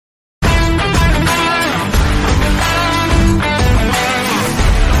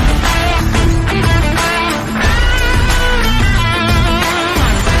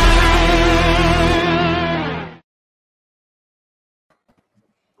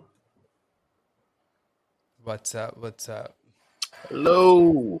What's up? What's up?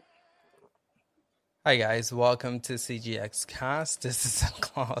 Hello. Hi, guys. Welcome to CGX Cast. This is a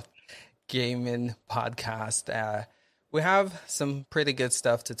cloud gaming podcast. We have some pretty good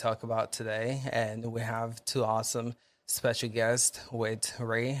stuff to talk about today, and we have two awesome special guests with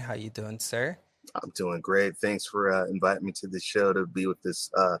Ray. How you doing, sir? I'm doing great. Thanks for inviting me to the show to be with this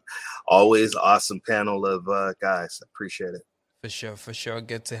always awesome panel of guys. I appreciate it. For sure, for sure.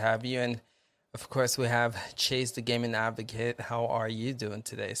 Good to have you. And of course, we have Chase, the gaming advocate. How are you doing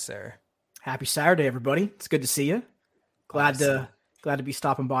today, sir? Happy Saturday, everybody. It's good to see you. Glad Awesome. to glad to be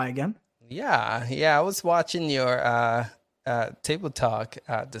stopping by again. Yeah. I was watching your table talk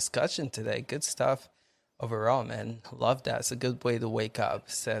discussion today. Good stuff overall, man. Love that. It's a good way to wake up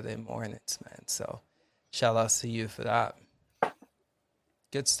Saturday mornings, man. So shout out to you for that.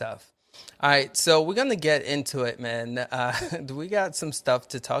 Good stuff. All right, so we're gonna get into it, man. We got some stuff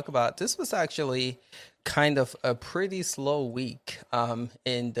to talk about. This was actually kind of a pretty slow week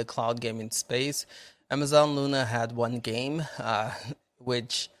in the cloud gaming space. Amazon Luna had one game,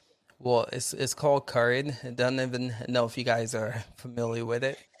 which, well, it's called Current. I don't even know if you guys are familiar with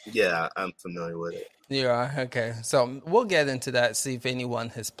it. Yeah, I'm familiar with it. Yeah, okay. So we'll get into that, see if anyone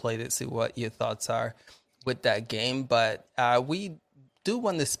has played it, see what your thoughts are with that game. But we do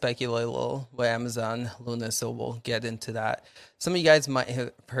want to speculate a little with Amazon Luna, so we'll get into that. Some of you guys might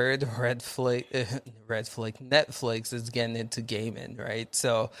have heard Netflix is getting into gaming, right?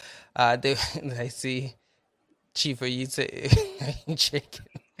 So I see Chief, are you shaking?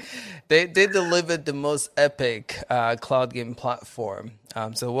 They delivered the most epic cloud game platform.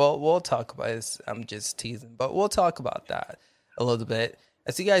 So we'll talk about this. I'm just teasing, but we'll talk about that a little bit.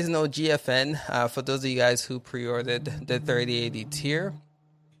 As you guys know, GFN, for those of you guys who pre-ordered the 3080 tier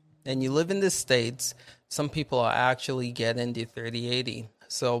and you live in the States, some people are actually getting the 3080.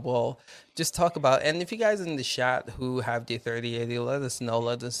 So we'll just talk about, and if you guys in the chat who have the 3080, let us know.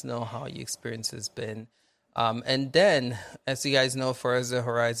 Let us know how your experience has been. And then, as you guys know, Forza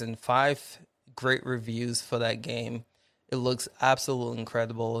Horizon 5, great reviews for that game. It looks absolutely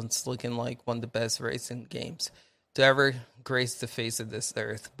incredible. It's looking like one of the best racing games to ever grace the face of this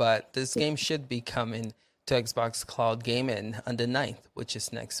earth. But this game should be coming to Xbox Cloud Gaming on the 9th, which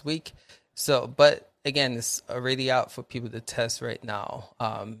is next week. So, but again, it's already out for people to test right now.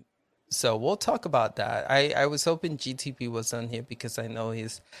 So we'll talk about that. I was hoping GTP was on here because I know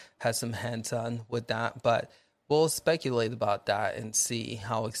he's has some hands on with that, but we'll speculate about that and see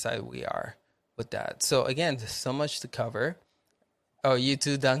how excited we are with that. So again, there's so much to cover. Oh, you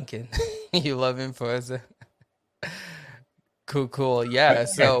too, Duncan. You love him for us. Cool. Yeah.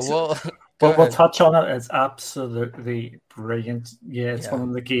 So It's, we'll go we'll ahead. touch on it. It's absolutely brilliant. Yeah, it's Yeah. one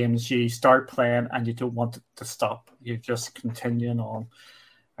of the games you start playing and you don't want it to stop. You're just continuing on.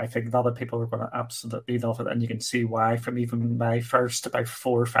 I think a lot of people are going to absolutely love it, and you can see why from even my first about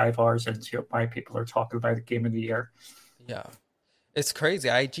 4 or 5 hours into it, why people are talking about it game of the year. Yeah. It's crazy.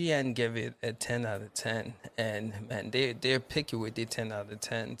 IGN give it a 10 out of 10, and man, they're picky with the 10 out of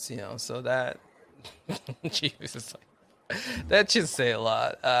 10s, so that Jesus, that should say a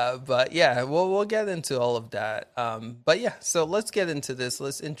lot. But yeah, we'll get into all of that. But yeah, so let's get into this.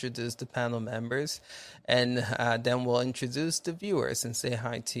 Let's introduce the panel members, and then we'll introduce the viewers and say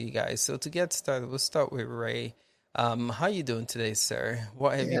hi to you guys. So to get started, we'll start with Ray. How you doing today, sir?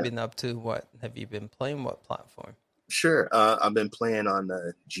 What have you Yeah, been up to? What have you been playing? What platform? sure. I've been playing on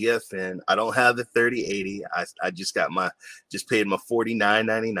the GFN. I don't have the 3080. I just paid my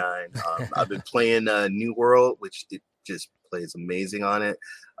 $49.99. I've been playing New World, which it just plays amazing on it.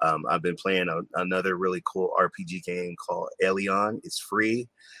 I've been playing another really cool RPG game called Alien. It's free.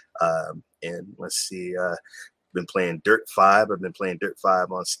 And let's see. Been playing Dirt 5. I've been playing Dirt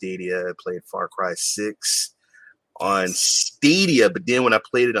 5 on Stadia. I played Far Cry 6 on Stadia, but then when I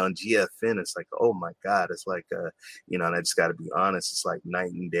played it on GFN, it's like, oh my God, it's like, and I just got to be honest, it's like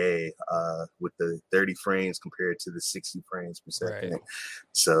night and day with the 30 frames compared to the 60 frames per second. Right.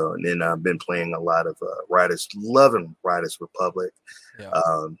 So, and then I've been playing a lot of loving Riders Republic. Yeah.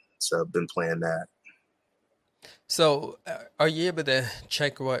 So I've been playing that. So, are you able to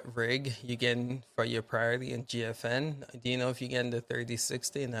check what rig you're getting for your priority in GFN? Do you know if you're getting the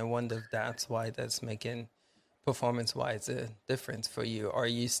 3060? And I wonder if that's why that's making performance-wise a difference for you. Or are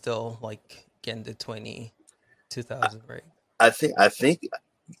you still like getting the 20,000 rig? I think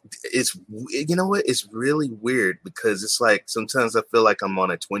it's, you know what, it's really weird because it's like sometimes I feel like I'm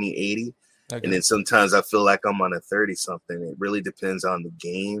on a 2080 and Okay. then sometimes I feel like I'm on a 30 something. It really depends on the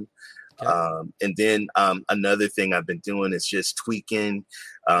game. Okay. And then another thing I've been doing is just tweaking.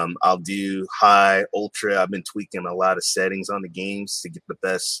 I'll do high, ultra. I've been tweaking a lot of settings on the games to get the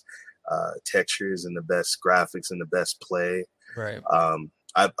best textures and the best graphics and the best play. Right.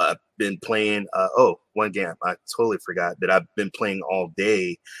 I've been playing. One game I totally forgot that I've been playing all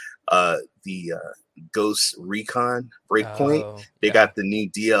day. The Ghost Recon Breakpoint. They got the new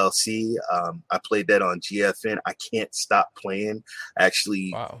DLC. I played that on GFN. I can't stop playing. I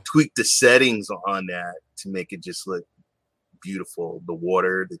actually tweaked the settings on that to make it just look beautiful. The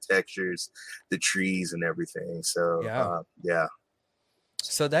water, the textures, the trees, and everything. So yeah.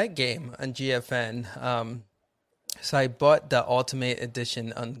 So that game on GFN. So I bought the Ultimate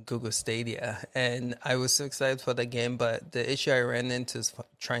Edition on Google Stadia, and I was so excited for the game. But the issue I ran into is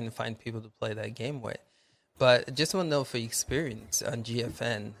trying to find people to play that game with. But I just want to know for experience on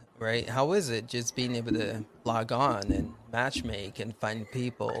GFN, right? How is it just being able to log on and matchmake and find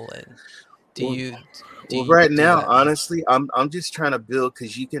people? And right now, honestly, I'm just trying to build,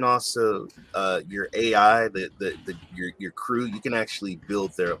 because you can also your AI, your crew, you can actually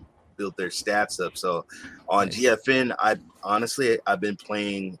build their stats up. So on GFN, I've been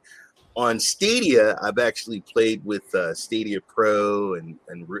playing on Stadia. I've actually played with Stadia Pro and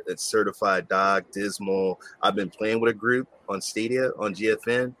Certified Dog, Dismal. I've been playing with a group on Stadia on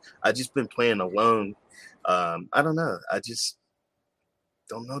GFN. I've just been playing alone. I don't know. I just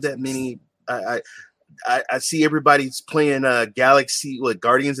don't know that many. I see everybody's playing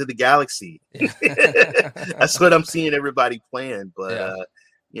Guardians of the Galaxy. That's what I'm seeing everybody playing. But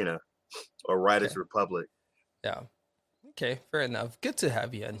or Riders Republic. Yeah. Okay, fair enough. Good to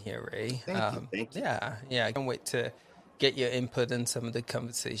have you on here, Ray. Thank you. Yeah. I can't wait to get your input in some of the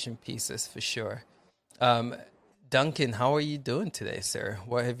conversation pieces for sure. Duncan, how are you doing today, sir?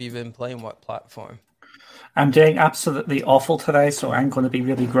 What have you been playing? What platform? I'm doing absolutely awful today, so I'm going to be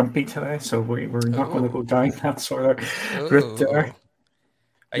really grumpy today. So we're not going to go down that sort of route there.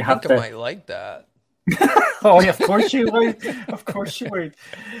 I think I might like that. Oh, yeah, of course you would. Of course you would.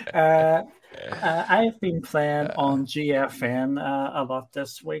 I have been playing on GFN a lot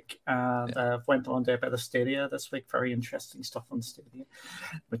this week, and I've went on to a bit of Stadia this week. Very interesting stuff on Stadia,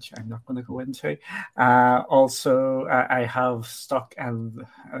 which I'm not going to go into. Also, I have stuck,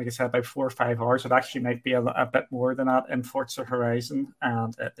 like I said, about 4 or 5 hours. It actually might be a bit more than that in Forza Horizon,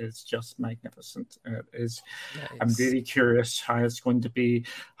 and it is just magnificent. It is. Nice. I'm really curious how it's going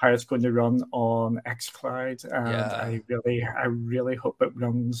to run on xCloud, and I really hope it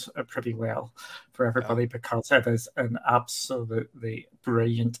runs pretty well for everybody, because it is an absolutely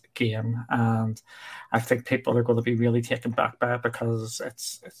brilliant game, and I think people are going to be really taken back by it, because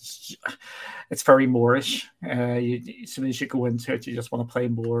it's very Moorish. As soon as you go into it, you just want to play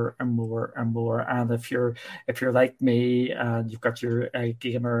more and more and more. And if you're like me and you've got your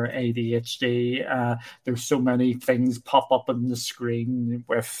gamer ADHD, there's so many things pop up on the screen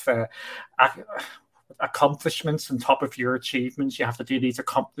with accomplishments on top of your achievements. You have to do these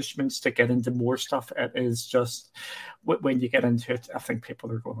accomplishments to get into more stuff. It is just, when you get into it, I think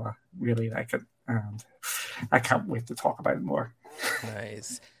people are going to really like it, and I can't wait to talk about it more.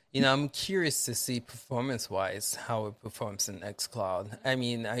 Nice. I'm curious to see performance-wise how it performs in xCloud. I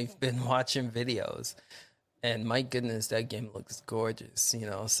mean, I've been watching videos, and my goodness, that game looks gorgeous.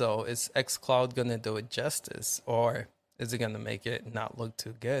 So is xCloud going to do it justice, or is it going to make it not look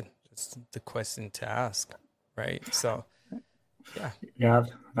too good? It's the question to ask, right? So, yeah,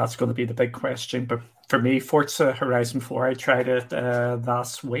 that's going to be the big question. But for me, Forza Horizon 4, I tried it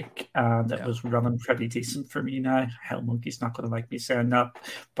last week, and it was running pretty decent for me now. Hell, Monkey's not going to like me saying that,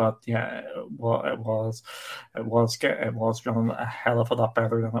 but yeah, it was running a hell of a lot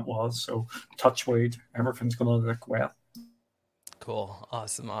better than it was. So, touch wood, everything's going to look well. Cool,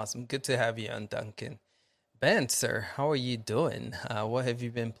 awesome. Good to have you on, Duncan. Ben, sir, how are you doing? What have you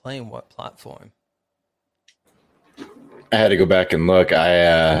been playing? What platform? I had to go back and look.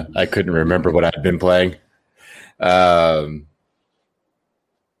 I couldn't remember what I'd been playing. Let's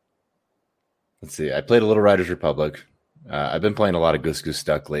see. I played a little Riders Republic. I've been playing a lot of Goose Goose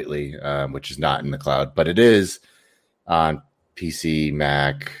Duck lately, which is not in the cloud, but it is on PC,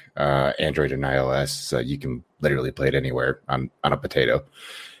 Mac, Android, and iOS. So you can literally play it anywhere on a potato.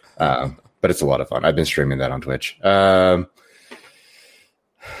 But it's a lot of fun. I've been streaming that on Twitch. Let's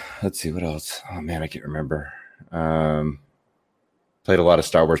see, what else? Oh, man, I can't remember. Played a lot of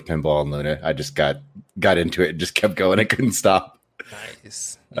Star Wars Pinball and Luna. I just got into it and just kept going. I couldn't stop.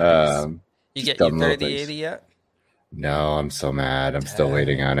 Nice. You get your 3080 yet? No, I'm so mad. I'm still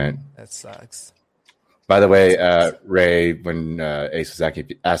waiting on it. That sucks. By the way, Ray, when Ace was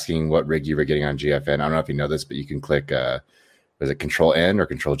asking what rig you were getting on GFN, I don't know if you know this, but you can click, was it Control N or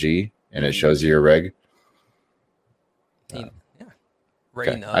Control G? And it shows you your rig.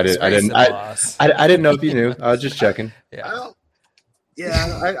 Ray knows. I didn't know if you knew. I was just checking. Yeah.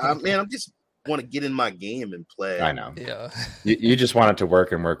 Yeah, I man, I'm just want to get in my game and play. I know. Yeah. You just want it to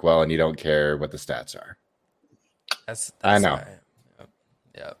work and work well, and you don't care what the stats are. That's I know. Right.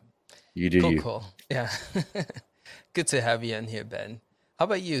 Yep. You do you. Cool. Yeah. Good to have you in here, Ben. How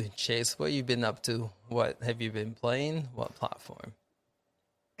about you, Chase? What you been up to? What have you been playing? What platform?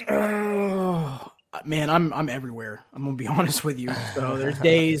 Man, I'm everywhere. I'm gonna be honest with you. So there's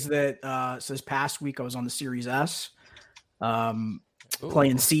days that so this past week I was on the Series S,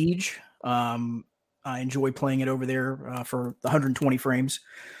 playing Siege. I enjoy playing it over there for the 120 frames.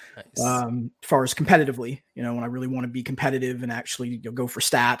 Nice. As far as competitively, when I really want to be competitive and actually go for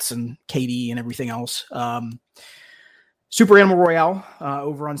stats and KD and everything else. Super Animal Royale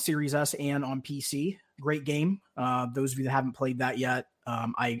over on Series S and on PC. Great game. Those of you that haven't played that yet,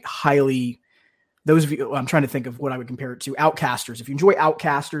 those of you, I'm trying to think of what I would compare it to. Outcasters. If you enjoy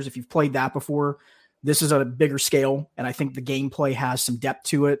Outcasters, if you've played that before, this is at a bigger scale. And I think the gameplay has some depth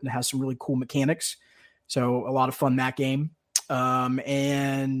to it and has some really cool mechanics. So a lot of fun, that game.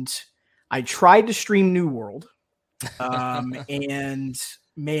 And I tried to stream New World. And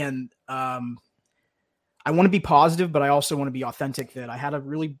man, I want to be positive, but I also want to be authentic that I had a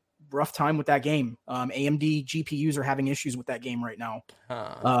really rough time with that game. AMD GPUs are having issues with that game right now.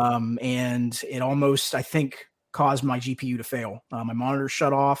 And it almost, I think, caused my GPU to fail. My monitor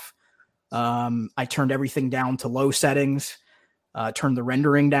shut off. I turned everything down to low settings, turned the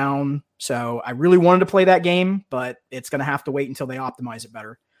rendering down. So I really wanted to play that game, but it's going to have to wait until they optimize it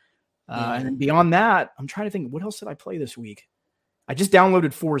better. And then beyond that, I'm trying to think, what else did I play this week? I just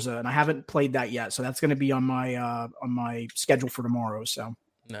downloaded Forza and I haven't played that yet. So that's going to be on my schedule for tomorrow. So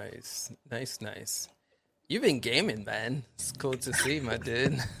Nice. You've been gaming, man. It's cool to see, my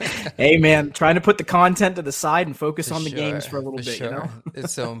dude. Hey, man, trying to put the content to the side and focus on the games for a little bit. Sure.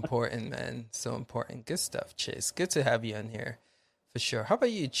 It's so important, man. So important. Good stuff, Chase. Good to have you in here, for sure. How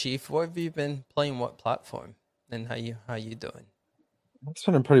about you, Chief? What have you been playing? What platform? And how you doing? It's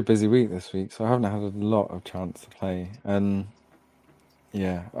been a pretty busy week this week, so I haven't had a lot of chance to play. And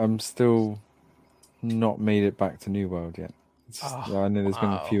yeah, I'm still not made it back to New World yet. I know there's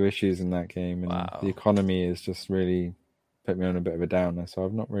been a few issues in that game, and the economy has just really put me on a bit of a downer. So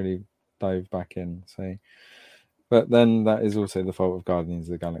I've not really dived back in. So, but then that is also the fault of Guardians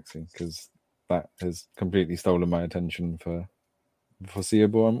of the Galaxy, because that has completely stolen my attention for the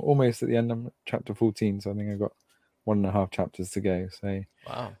foreseeable. I'm almost at the end. I'm at chapter 14, so I think I've got 1.5 chapters to go. So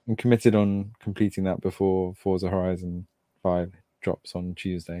I'm committed on completing that before Forza Horizon 5 drops on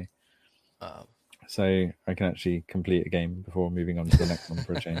Tuesday. So I can actually complete a game before moving on to the next one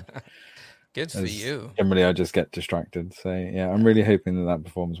for a change. Good for you. Generally, I just get distracted. So yeah, I'm really hoping that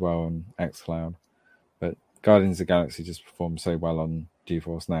performs well on xCloud. But Guardians of the Galaxy just performs so well on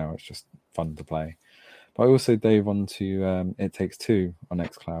GeForce Now. It's just fun to play. But I also dove onto It Takes Two on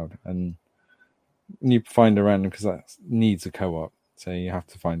xCloud, and you find around because that needs a co-op. So you have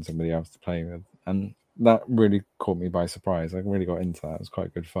to find somebody else to play with, and that really caught me by surprise. I really got into that. It was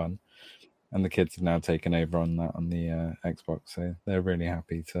quite good fun. And the kids have now taken over on that on the Xbox, so they're really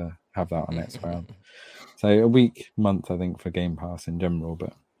happy to have that on xCloud. So a month, I think, for Game Pass in general,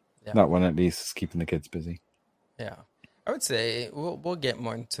 but that one at least is keeping the kids busy. Yeah, I would say we'll get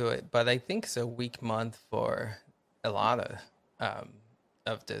more into it, but I think it's a weak month for a lot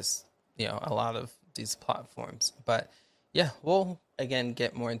of this, a lot of these platforms. But yeah, we'll again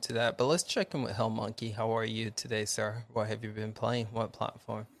get more into that. But let's check in with Hell Monkey. How are you today, sir? What have you been playing? What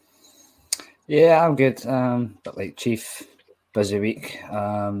platform? Yeah, I'm good. But like Chief, busy week.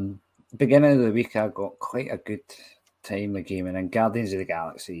 Beginning of the week, I got quite a good time of gaming. And Guardians of the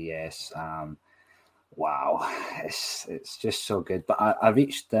Galaxy, yes. Wow, it's just so good. But I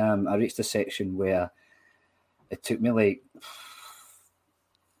reached a section where it took me like,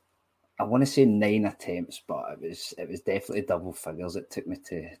 I want to say 9 attempts, but it was definitely double figures. It took me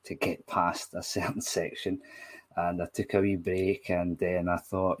to get past a certain section. And I took a wee break, and then I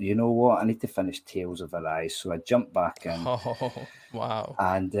thought, you know what, I need to finish Tales of Arise. So I jumped back in. Oh, wow.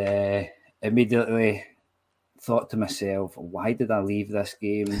 And immediately thought to myself, why did I leave this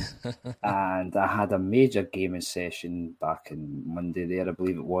game? And I had a major gaming session back on Monday there, I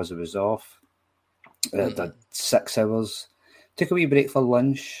believe it was. I was off. I did 6 hours. Took a wee break for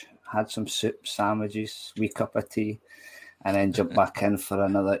lunch, had some soup, sandwiches, wee cup of tea, and then jumped back in for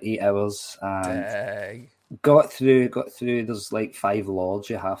another 8 hours. And Dang. Got through. There's like 5 lords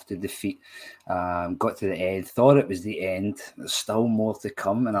you have to defeat. Got to the end. Thought it was the end. There's still more to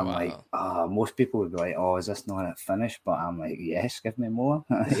come. And I'm like, most people would be like, oh, is this not it finished? But I'm like, yes, give me more.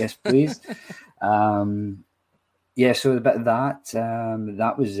 Yes, please. So a bit of that.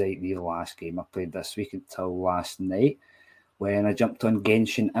 That was like the last game I played this week until last night, when I jumped on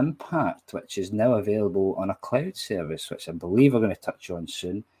Genshin Impact, which is now available on a cloud service, which I believe we're going to touch on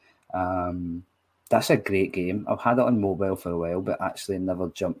soon. That's a great game. I've had it on mobile for a while, but actually never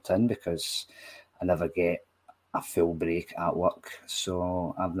jumped in because I never get a full break at work.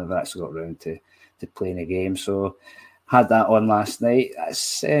 So I've never actually got around to playing a game. So had that on last night.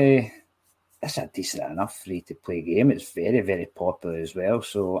 It's a decent enough free-to-play game. It's very, very popular as well.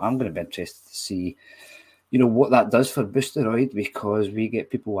 So I'm going to be interested to see, what that does for Boosteroid, because we get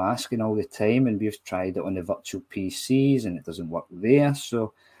people asking all the time, and we've tried it on the virtual PCs and it doesn't work there.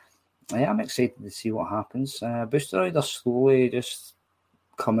 So I am excited to see what happens. Boosteroid are slowly just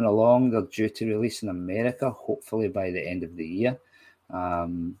coming along. They're due to release in America, hopefully by the end of the year.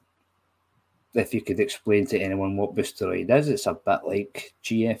 If you could explain to anyone what Boosteroid is, it's a bit like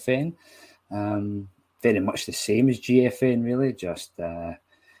GFN. Very much the same as GFN, really, just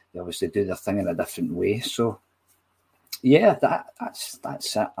they obviously do their thing in a different way. So yeah, that's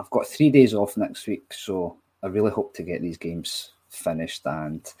it. I've got 3 days off next week, so I really hope to get these games finished,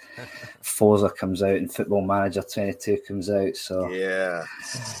 and Forza comes out and Football Manager 22 comes out. So yeah,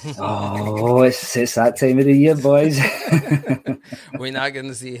 it's that time of the year, boys. We're not going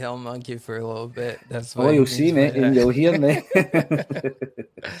to see Hell Monkey for a little bit. That's what you'll see, mate, and you'll hear me.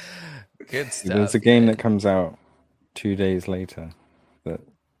 Good stuff. There's a game that comes out 2 days later that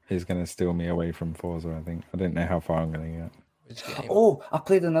is going to steal me away from Forza, I think. I don't know how far I'm going to get. Which game? Oh, I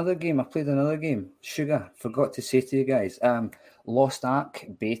played another game. Sugar, forgot to say to you guys. Lost Ark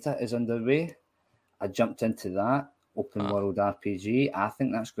beta is underway. I jumped into that open world RPG. I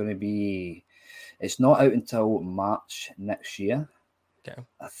think that's going to be... It's not out until March next year. Okay.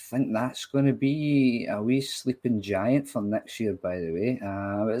 I think that's going to be a wee sleeping giant for next year, by the way.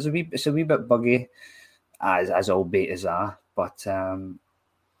 It's a wee bit buggy, as all betas are. But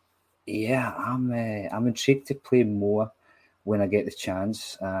yeah, I'm intrigued to play more when I get the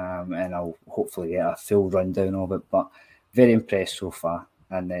chance, and I'll hopefully get a full rundown of it. But very impressed so far,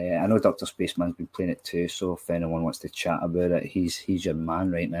 and I know Dr. Spaceman's been playing it too. So if anyone wants to chat about it, he's your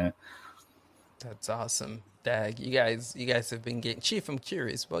man right now. That's awesome. Dag, you guys have been getting... Chief, I'm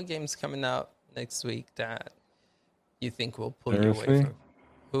curious, what game's coming out next week that you think will pull you away from?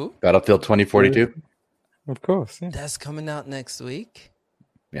 Who? Battlefield 2042. Of course, yeah. That's coming out next week?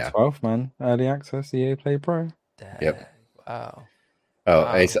 Yeah. 12th, man. Early access, EA Play Pro. Dag. Yep. Wow. Oh,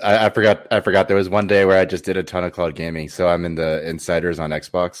 Wow. I forgot. There was one day where I just did a ton of cloud gaming. So I'm in the insiders on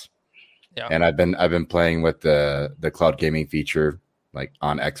Xbox. Yeah. And I've been playing with the cloud gaming feature like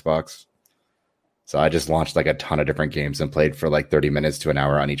on Xbox. So I just launched like a ton of different games and played for like 30 minutes to an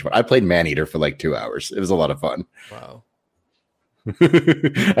hour on each one. I played Maneater for like 2 hours. It was a lot of fun. Wow.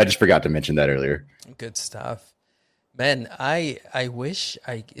 I just forgot to mention that earlier. Good stuff. Man, I wish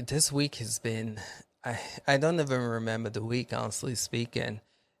this week has been... I don't even remember the week, honestly speaking.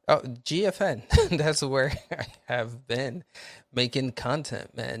 Oh, GFN. That's where I have been making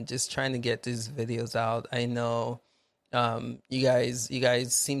content, man. Just trying to get these videos out. I know you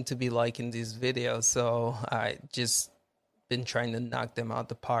guys seem to be liking these videos, so I just been trying to knock them out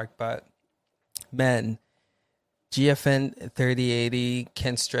the park. But man, GFN 3080,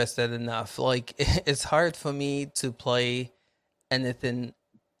 can't stress that enough. Like, it's hard for me to play anything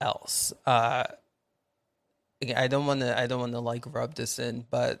else. I don't want to like rub this in,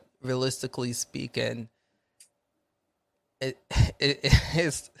 but realistically speaking,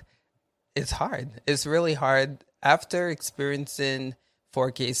 it's hard. It's really hard after experiencing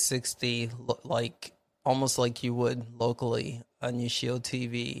 4K 60, like almost like you would locally on your Shield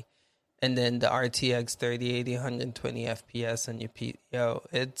TV, and then the RTX 3080 120 FPS on your PTO.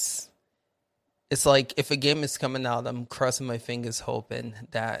 It's like if a game is coming out, I'm crossing my fingers hoping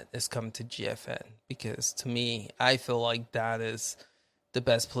that it's coming to GFN, because to me, I feel like that is the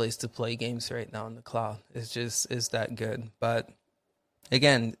best place to play games right now in the cloud. It's that good. But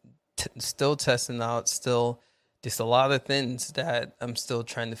again, still testing out, there's a lot of things that I'm still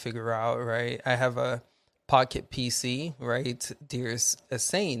trying to figure out, right? I have a Pocket PC, right? There's a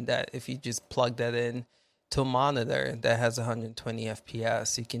saying that if you just plug that in to a monitor that has 120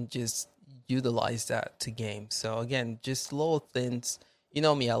 FPS, you can just utilize that to game. So again, just little things. You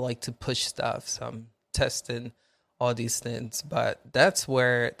know me, I like to push stuff, so I'm testing all these things. But that's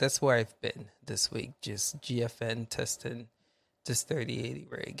where I've been this week, just GFN testing this 3080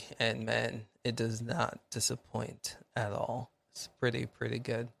 rig, and man, it does not disappoint at all. It's pretty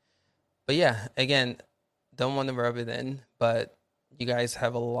good. But yeah, again, don't want to rub it in, but you guys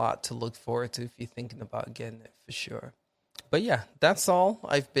have a lot to look forward to if you're thinking about getting it for sure. But yeah, that's all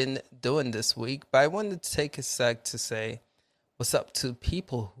I've been doing this week. But I wanted to take a sec to say what's up to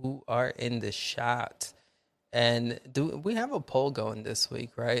people who are in the chat. And we have a poll going this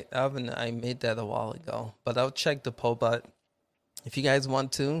week, right? I made that a while ago, but I'll check the poll. But if you guys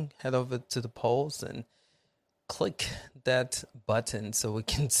want to, head over to the polls and click that button so we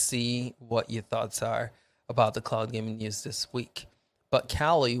can see what your thoughts are about the cloud gaming news this week. But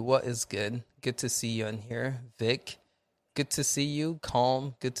Callie, what is good? Good to see you in here. Vic, good to see you.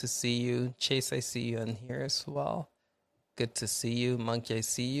 Calm, good to see you. Chase, I see you in here as well. Good to see you. Monkey, I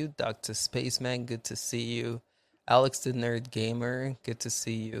see you. Dr. Spaceman, good to see you. Alex the Nerd Gamer, good to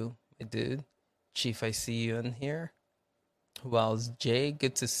see you, my dude. Chief, I see you in here. Who else? Jay,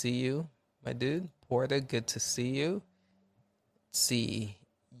 good to see you, my dude. Porter, good to see you. Let's see.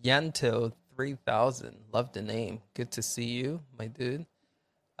 Yanto 3000, love the name. Good to see you, my dude.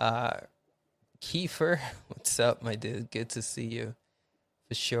 Kiefer, what's up, my dude? Good to see you.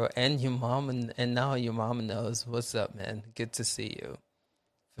 For sure. And your mom, and now your mom knows. What's up, man? Good to see you.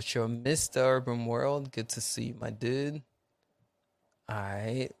 For sure. Mr. Urban World, good to see you, my dude. All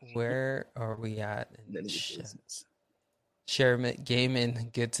right. Where are we at? Sherman Gaming,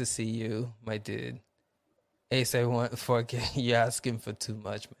 good to see you, my dude. Ace, I want 4K. You're asking for too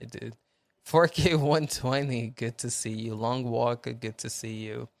much, my dude. 4K 120, good to see you. Long Walker, good to see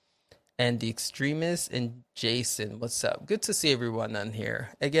you. And the Extremist and Jason, what's up? Good to see everyone on here.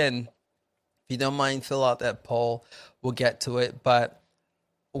 Again, if you don't mind, fill out that poll. We'll get to it. But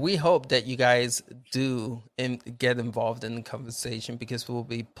we hope that you guys do get involved in the conversation, because we'll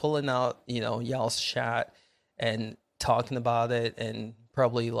be pulling out, y'all's chat and talking about it and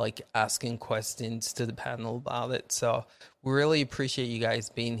probably like asking questions to the panel about it. So we really appreciate you guys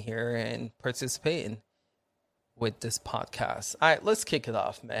being here and participating with this podcast. All right, let's kick it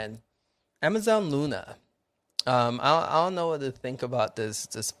off, man. Amazon Luna. I don't know what to think about this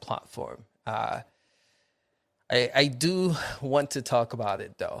platform. I do want to talk about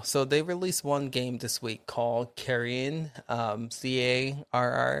it though. So they released one game this week called Carrion, Carrion.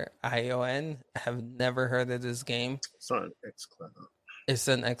 I have never heard of this game. It's on xCloud. It's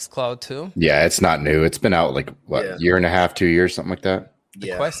an xCloud too? Yeah, it's not new. It's been out like year and a half, 2 years, something like that.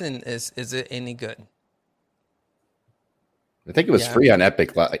 The question is it any good? I think it was free on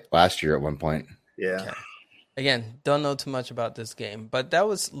Epic last year at one point. Yeah. Okay. Again, don't know too much about this game, but that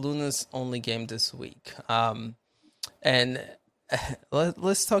was Luna's only game this week. And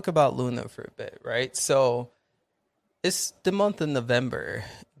let's talk about Luna for a bit, right? So it's the month of November.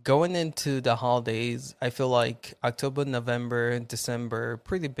 Going into the holidays, I feel like October, November, December,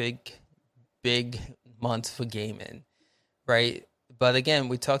 pretty big months for gaming, right? But again,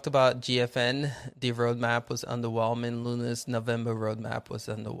 we talked about GFN. The roadmap was underwhelming. Luna's November roadmap was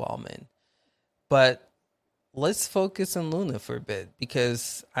underwhelming. But let's focus on Luna for a bit,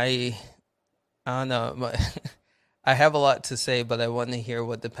 because I don't know. I have a lot to say, but I want to hear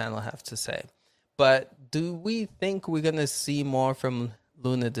what the panel have to say. But do we think we're going to see more from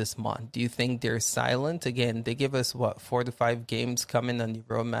Luna this month? Do you think they're silent? Again, they give us 4 to 5 games coming on the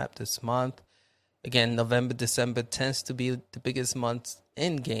roadmap this month. Again, November, December tends to be the biggest months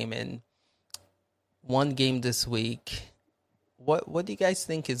in gaming. One game this week. What do you guys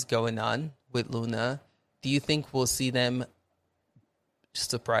think is going on with Luna? Do you think we'll see them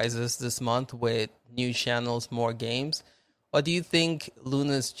surprise us this month with new channels, more games? Or do you think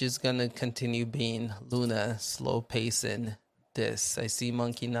Luna's just going to continue being Luna, slow pacing this? I see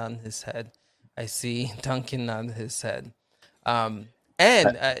Monkey nodding his head. I see Duncan nodding his head. I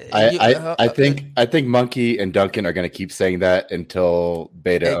think Monkey and Duncan are going to keep saying that until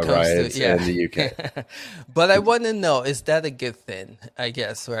beta arrives in the UK. But I want to know, is that a good thing? I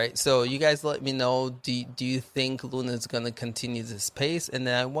guess, right? So you guys let me know. Do you think Luna is going to continue this pace? And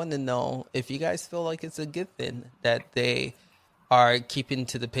then I want to know if you guys feel like it's a good thing that they are keeping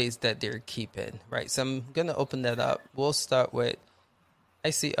to the pace that they're keeping, right? So I'm going to open that up. We'll start with. I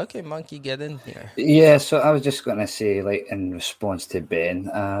see. Okay, Monkey, get in here. Yeah, so I was just going to say, like, in response to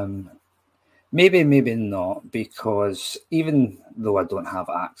Ben, maybe not, because even though I don't have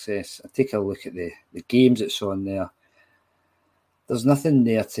access, I take a look at the games that's on there. There's nothing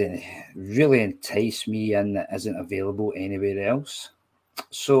there to really entice me in that isn't available anywhere else.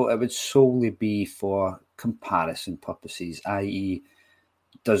 So it would solely be for comparison purposes, i.e.,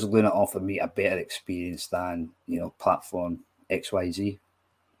 does Luna offer me a better experience than, platform XYZ?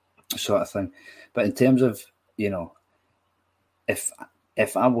 Sort of thing. But in terms of, if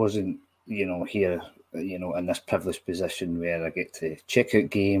I wasn't, here, in this privileged position where I get to check out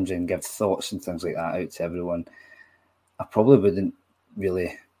games and give thoughts and things like that out to everyone, I probably wouldn't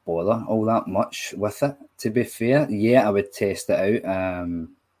really bother all that much with it, to be fair. Yeah, I would test it out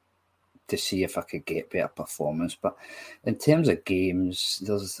to see if I could get better performance. But in terms of games,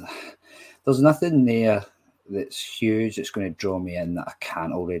 there's nothing there that's huge, that's going to draw me in, that I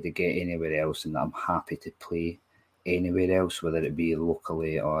can't already get anywhere else, and that I'm happy to play anywhere else, whether it be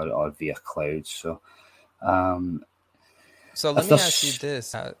locally or via cloud. So let me ask you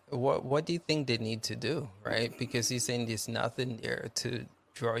this: what do you think they need to do, right? Because you're saying there's nothing there to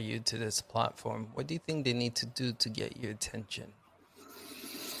draw you to this platform. What do you think they need to do to get your attention?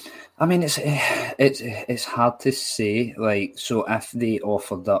 I mean, it's hard to say. Like, so if they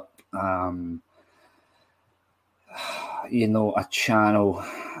offered up, you know, a channel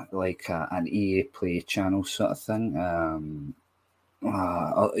like an EA Play channel sort of thing,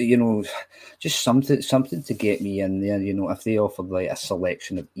 you know, just something to get me in there. You know, if they offered like a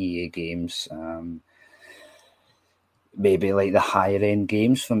selection of EA games, maybe like the higher end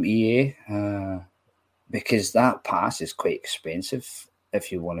games from EA, because that pass is quite expensive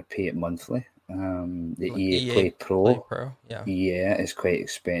if you want to pay it monthly. The like EA Play Pro, yeah, it's quite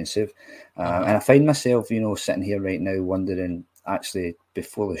expensive. And I find myself, you know, sitting here right now wondering, actually,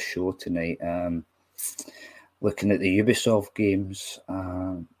 before the show tonight, looking at the Ubisoft games.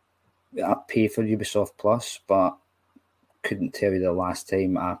 I pay for Ubisoft Plus, but couldn't tell you the last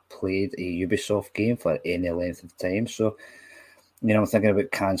time I played a Ubisoft game for any length of time. So, you know, I'm thinking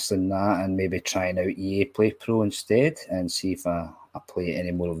about cancelling that and maybe trying out EA Play Pro instead and see if I play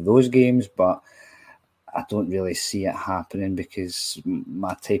any more of those games. But I don't really see it happening, because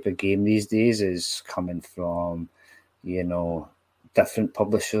my type of game these days is coming from, you know, different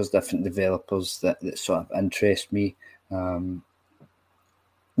publishers, different developers that sort of interest me. So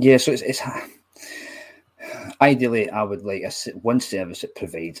it's ideally, I would like one service that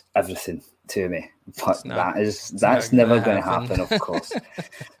provides everything to me, but that's never going to happen, of course.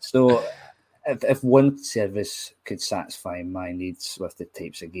 So if one service could satisfy my needs with the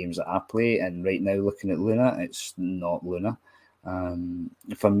types of games that I play, and right now looking at Luna, it's not Luna.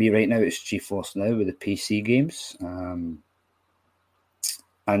 For me right now, it's GeForce Now with the PC games,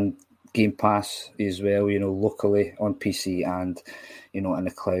 and Game Pass as well, you know, locally on PC and, you know, in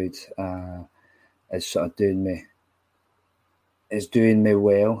the cloud, is sort of doing me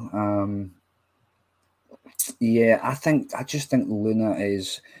well. I just think Luna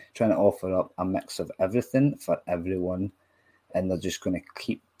is trying to offer up a mix of everything for everyone, and they're just going to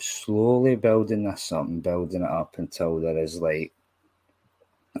keep slowly building this up and building it up until there is, like,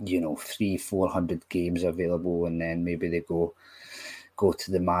 you know, 300-400 games available, and then maybe they go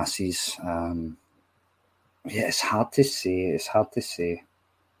to the masses. It's hard to say.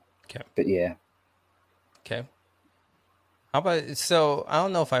 Okay. But yeah. Okay. How about, so I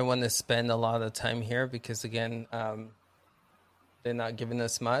don't know if I want to spend a lot of time here, because again, they're not giving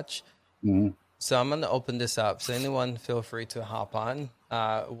us much. Mm-hmm. So I'm going to open this up. So anyone feel free to hop on.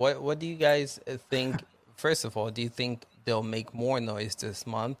 What do you guys think? First of all, do you think they'll make more noise this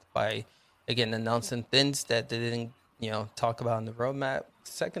month by, again, announcing things that they didn't, you know, talk about in the roadmap?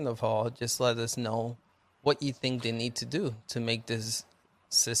 Second of all, just let us know what you think they need to do to make this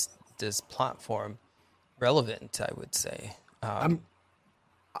platform relevant, I would say. I'm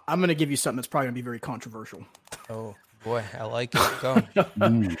going to give you something that's probably going to be very controversial. Oh boy, I like it. Go.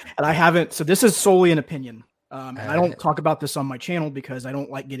 And I haven't. So this is solely an opinion. And I don't talk about this on my channel because I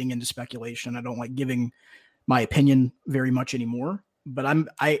don't like getting into speculation. I don't like giving my opinion very much anymore. But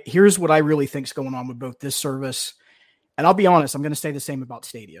here's what I really think is going on with both this service. And I'll be honest, I'm going to say the same about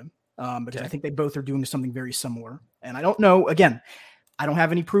Stadia, because I think they both are doing something very similar. And I don't know, again, I don't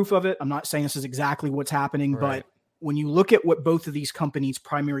have any proof of it. I'm not saying this is exactly what's happening, but when you look at what both of these companies'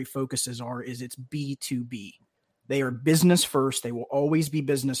 primary focuses are, is it's B2B. They are business first. They will always be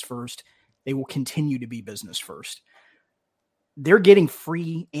business first. They will continue to be business first. They're getting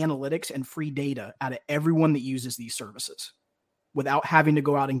free analytics and free data out of everyone that uses these services without having to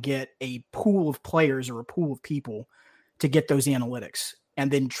go out and get a pool of players or a pool of people to get those analytics,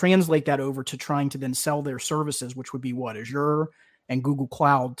 and then translate that over to trying to then sell their services, which would be what? Azure and Google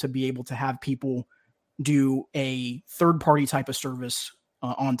Cloud, to be able to have people do a third-party type of service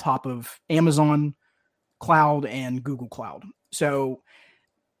on top of Amazon Cloud and Google Cloud. So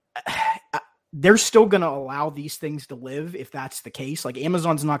they're still going to allow these things to live if that's the case. Like,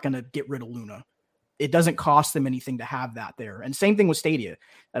 Amazon's not going to get rid of Luna. It doesn't cost them anything to have that there. And same thing with Stadia.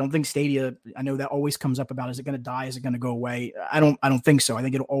 I don't think Stadia, I know that always comes up about, is it going to die? Is it going to go away? I don't think so. I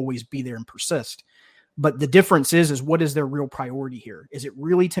think it'll always be there and persist. But the difference is what is their real priority here? Is it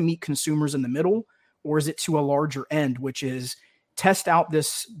really to meet consumers in the middle, or is it to a larger end, which is test out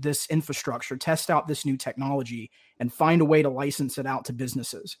this infrastructure, test out this new technology, and find a way to license it out to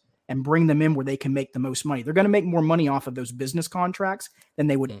businesses and bring them in where they can make the most money? They're going to make more money off of those business contracts than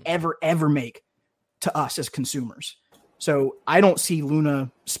they would ever make to us as consumers. So I don't see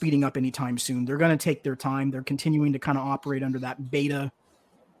Luna speeding up anytime soon. They're going to take their time. They're continuing to kind of operate under that beta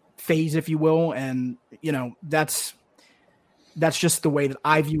phase, if you will. And, that's just the way that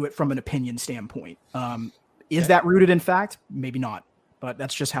I view it from an opinion standpoint. Is that rooted in fact? Maybe not, but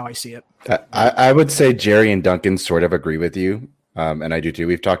that's just how I see it. I would say Jerry and Duncan sort of agree with you. And I do too.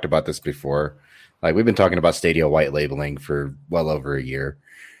 We've talked about this before. Like we've been talking about Stadia white labeling for well over a year.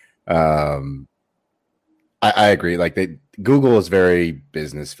 I agree. Like Google is very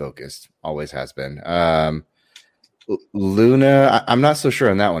business focused, always has been. Luna, I'm not so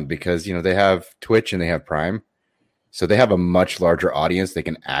sure on that one because they have Twitch and they have Prime, so they have a much larger audience. They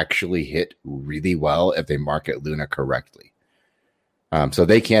can actually hit really well if they market Luna correctly. So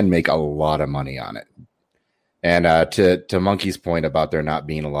they can make a lot of money on it. And to Monkey's point about there not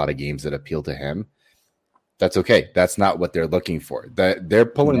being a lot of games that appeal to him, that's okay. That's not what they're looking for. They're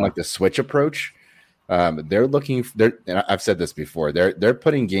pulling like the Switch approach. They're looking. And I've said this before. They're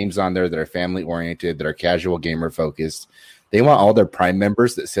putting games on there that are family oriented, that are casual gamer focused. They want all their Prime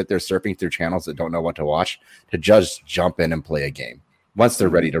members that sit there surfing through channels that don't know what to watch to just jump in and play a game once they're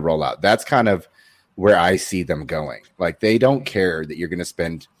ready to roll out. That's kind of where I see them going. Like they don't care that you're going to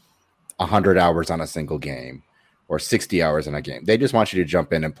spend 100 hours on a single game or 60 hours on a game. They just want you to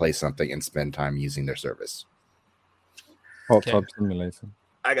jump in and play something and spend time using their service. Hot Tub Simulator.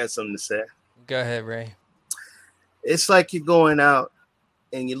 I got something to say. Go ahead, Ray. It's like you're going out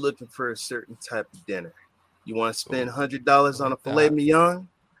and you're looking for a certain type of dinner. You want to spend $100 on a filet mignon,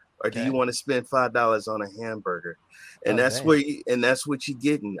 or do you want to spend $5 on a hamburger? And that's what you're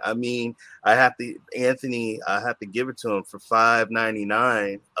getting. I mean, Anthony, I have to give it to him for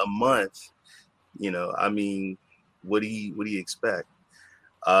 $5.99 a month. I mean, what do you expect?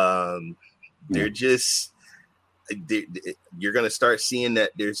 They're just. You're going to start seeing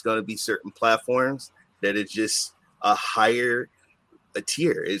that there's going to be certain platforms that is just a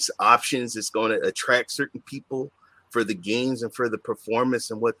tier. It's options. It's going to attract certain people for the games and for the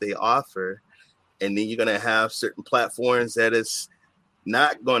performance and what they offer. And then you're going to have certain platforms that is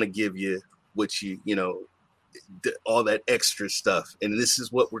not going to give you what all that extra stuff. And this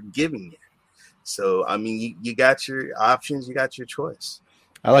is what we're giving you. So, I mean, you got your options, you got your choice.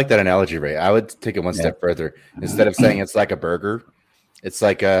 I like that analogy, Ray. I would take it one step further. Instead of saying it's like a burger, it's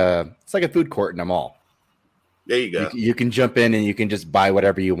like a food court in a mall. There you go. You can jump in and you can just buy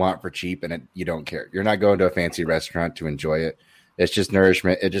whatever you want for cheap, and you don't care. You're not going to a fancy restaurant to enjoy it. It's just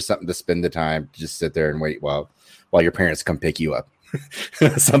nourishment. It's just something to spend the time to just sit there and wait while your parents come pick you up,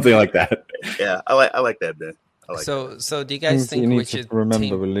 something like that. Yeah, I like that, Ben. So do you guys think you need we to should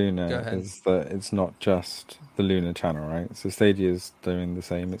remember with Luna is that it's not just the Luna channel, right? So Stadia's doing the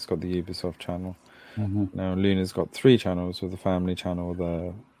same. It's got the Ubisoft channel. Mm-hmm. Now Luna's got 3 channels with the family channel,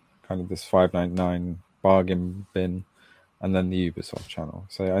 the kind of this $5.99 bargain bin, and then the Ubisoft channel.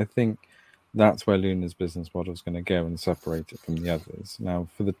 So I think that's where Luna's business model is going to go and separate it from the others. Now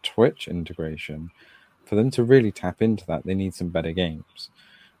for the Twitch integration, for them to really tap into that, they need some better games.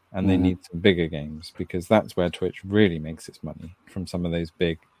 And they need some bigger games, because that's where Twitch really makes its money, from some of those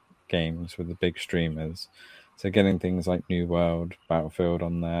big games with the big streamers. So getting things like New World, Battlefield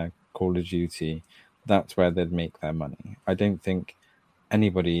on there, Call of Duty, that's where they'd make their money. I don't think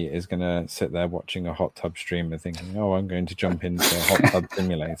anybody is going to sit there watching a hot tub streamer thinking, oh, I'm going to jump into a hot tub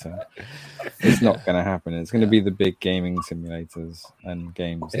simulator. It's not going to happen. It's going to be the big gaming simulators and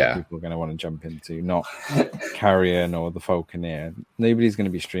games that people are going to want to jump into, not Carrion or the Falconeer. Nobody's going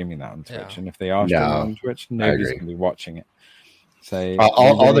to be streaming that on Twitch. And if they are streaming on Twitch, nobody's going to be watching it. So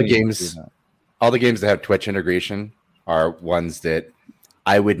all the games that have Twitch integration are ones that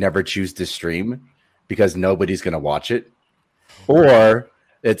I would never choose to stream because nobody's going to watch it. Or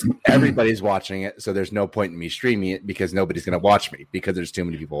it's everybody's watching it, so there's no point in me streaming it because nobody's going to watch me because there's too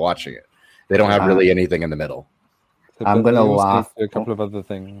many people watching it. They don't have really anything in the middle. So, I'm going to laugh. A couple of other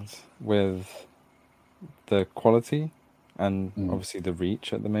things with the quality and obviously the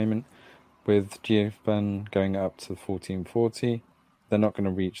reach at the moment. With GFN going up to 1440, they're not going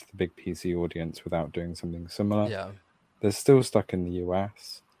to reach the big PC audience without doing something similar. Yeah, they're still stuck in the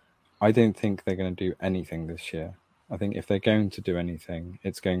US. I don't think they're going to do anything this year. I think if they're going to do anything,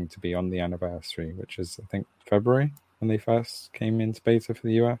 it's going to be on the anniversary, which is, I think, February, when they first came into beta for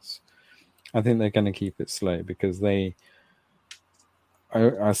the US. I think they're going to keep it slow because I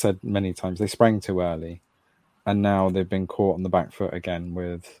said many times, they sprang too early. And now they've been caught on the back foot again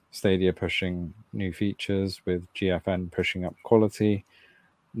with Stadia pushing new features, with GFN pushing up quality.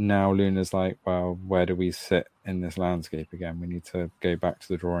 Now Luna's like, well, where do we sit in this landscape again? We need to go back to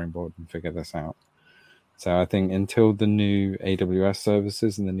the drawing board and figure this out. So I think until the new AWS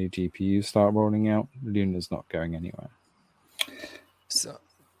services and the new GPUs start rolling out, Luna's not going anywhere. So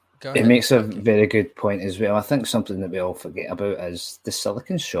it makes a very good point as well. I think something that we all forget about is the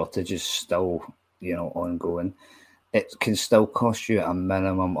silicon shortage is still, ongoing. It can still cost you a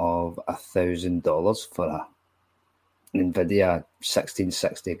minimum of $1,000 for a NVIDIA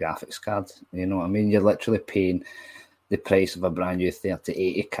 1660 graphics card. You know what I mean? You're literally paying the price of a brand new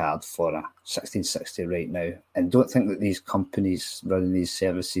 3080 card for a 1660 right now. And don't think that these companies running these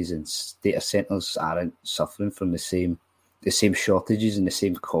services and data centers aren't suffering from the same shortages and the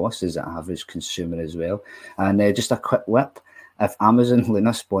same costs as the average consumer as well. And just a quick whip. If Amazon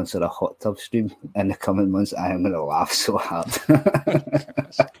Luna sponsor a hot tub stream in the coming months, I am going to laugh so hard.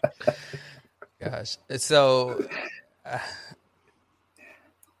 Gosh. So,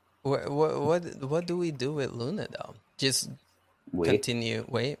 what do we do with Luna though? Just continue.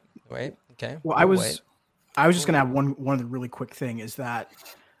 Wait. Okay. Well, I was just going to have one other really quick thing is that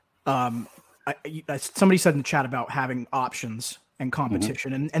somebody said in the chat about having options and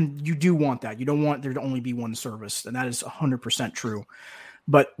competition, and you do want that. You don't want there to only be one service, and that is 100% true.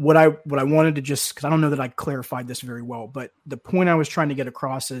 But what I wanted to just, because I don't know that I clarified this very well, but the point I was trying to get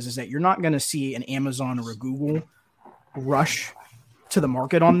across is that you're not going to see an Amazon or a Google rush to the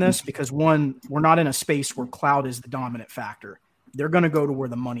market on this, because one, we're not in a space where cloud is the dominant factor. They're going to go to where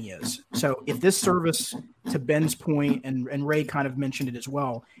the money is. So if this service, to Ben's point, and Ray kind of mentioned it as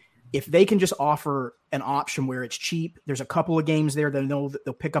well, if they can just offer an option where it's cheap, there's a couple of games there that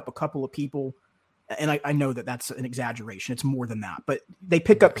they'll pick up a couple of people. And I know that that's an exaggeration. It's more than that. But they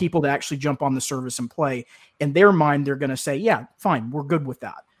pick up people to actually jump on the service and play. In their mind, they're going to say, yeah, fine, we're good with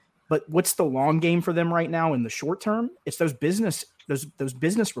that. But what's the long game for them right now in the short term? It's those business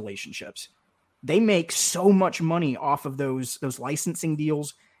relationships. They make so much money off of those licensing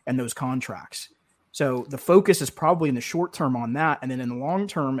deals and those contracts. So the focus is probably in the short term on that. And then in the long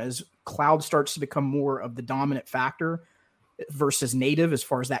term, as cloud starts to become more of the dominant factor versus native as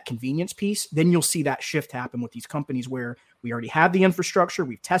far as that convenience piece, then you'll see that shift happen with these companies where we already have the infrastructure,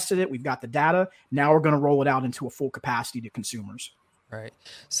 we've tested it, we've got the data. Now we're going to roll it out into a full capacity to consumers. Right.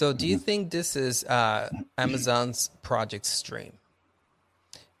 So do you think this is Amazon's Project Stream?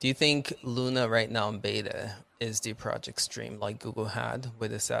 Do you think Luna right now in beta is the Project Stream like Google had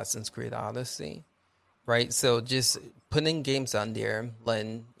with Assassin's Creed Odyssey? Right. So just putting games on there,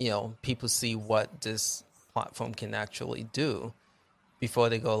 letting people see what this platform can actually do before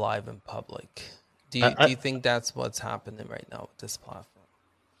they go live in public. Do you think that's what's happening right now with this platform?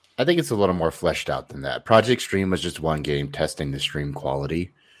 I think it's a little more fleshed out than that. Project Stream was just one game testing the stream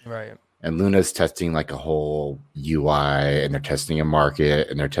quality. Right. And Luna's testing like a whole UI, and they're testing a market,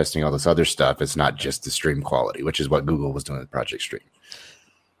 and they're testing all this other stuff. It's not just the stream quality, which is what Google was doing with Project Stream.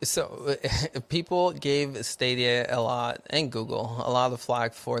 So people gave Stadia a lot, and Google, a lot of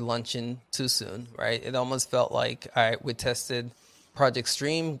flack for launching too soon, right? It almost felt like, all right, we tested Project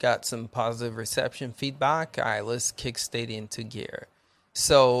Stream, got some positive reception feedback. All right, let's kick Stadia into gear.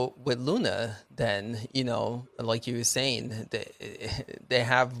 So with Luna, then, like you were saying, they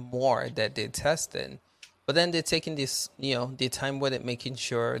have more that they're testing, but then they're taking this, their time with it, making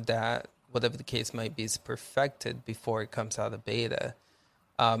sure that whatever the case might be is perfected before it comes out of beta.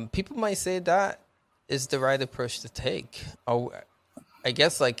 People might say that is the right approach to take. I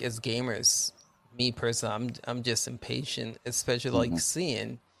guess, like, as gamers, me personally, I'm just impatient, especially like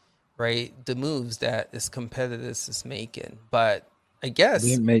seeing, right, the moves that this competitors is making. But I guess they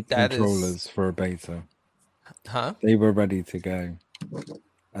didn't make controllers for a beta. Huh? They were ready to go,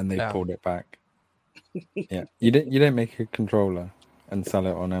 and they pulled it back. Yeah, you didn't make a controller and sell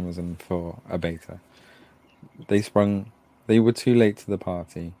it on Amazon for a beta. They were too late to the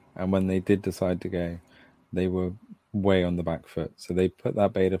party, and when they did decide to go, they were way on the back foot. So they put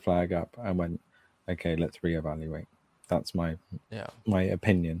that beta flag up and went, okay, let's reevaluate. That's my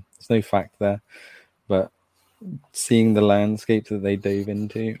opinion. There's no fact there, but seeing the landscape that they dove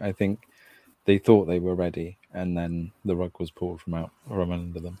into, I think they thought they were ready, and then the rug was pulled from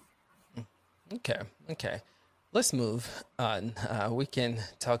under them. Okay. Let's move on. We can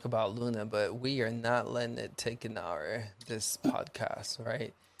talk about Luna, but we are not letting it take an hour, this podcast,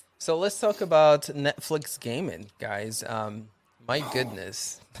 right? So let's talk about Netflix gaming, guys. My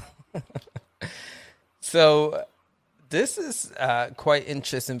goodness. So this is quite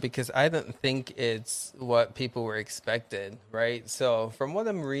interesting because I don't think it's what people were expecting, right? So from what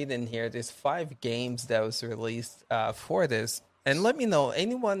I'm reading here, there's 5 games that was released for this. And let me know,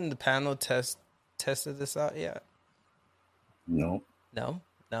 anyone in the panel tested this out yet? No.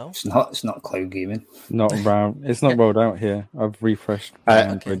 It's not cloud gaming. It's not rolled out here. I've refreshed my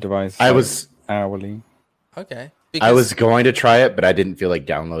Android device. I was hourly. Okay. I was going to try it, but I didn't feel like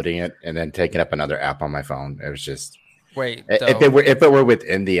downloading it and then taking up another app on my phone. It was just Wait, if it were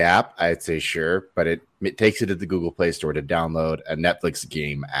within the app, I'd say sure, but it takes you to the Google Play Store to download a Netflix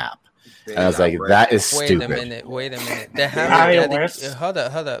game app. And I was like, that is stupid. Wait a minute. They have hold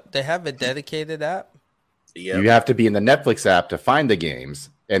up. They have a dedicated app? Yep. You have to be in the Netflix app to find the games,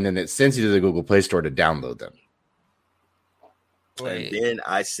 and then it sends you to the Google Play Store to download them. And then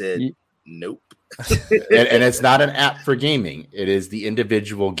I said, nope. and it's not an app for gaming. It is the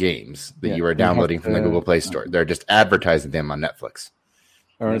individual games that you are downloading from the Google Play Store. They're just advertising them on Netflix.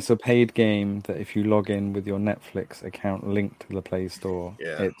 Or it's a paid game that if you log in with your Netflix account linked to the Play Store,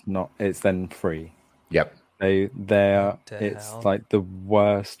 it's then free. Yep. It's like the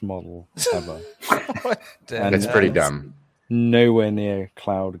worst model ever. It's pretty dumb. Nowhere near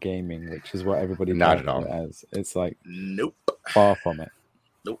cloud gaming, which is what everybody not at all. As. It's like nope, far from it.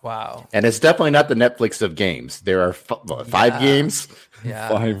 Nope. Wow. And it's definitely not the Netflix of games. There are 5 games. Yeah.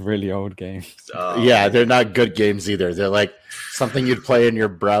 5 really old games. They're not good games either. They're like something you'd play in your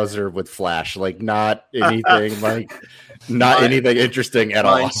browser with Flash. Like not anything anything interesting at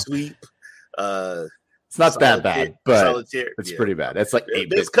all. Minesweep. It's not that bad, but Solitaire, it's pretty bad. It's like 8-bit.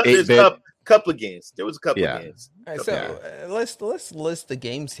 There's a couple of games. There was a couple of games. All right, so let's list the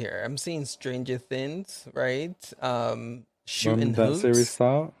games here. I'm seeing Stranger Things, right? Shooting that hoops. Series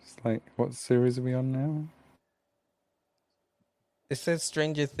starts? Like, what series are we on now? It says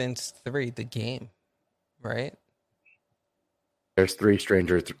Stranger Things 3, the game, right? There's 2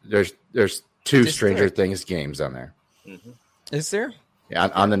 Stranger Things games on there. Mm-hmm. Is there? Yeah,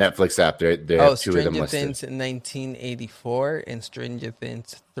 on the Netflix app, there are 2 of them listed. Stranger Things 1984 and Stranger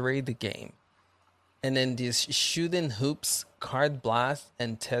Things 3, the game. And then these Shooting Hoops, Card Blast,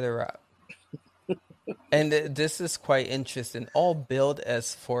 and Tether Up. And this is quite interesting. All billed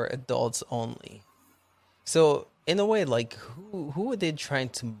as for adults only. So in a way, like who are they trying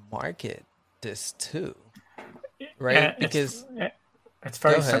to market this to? Right? Because it's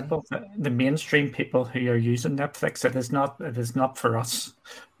very simple. The mainstream people who are using Netflix, it is not for us.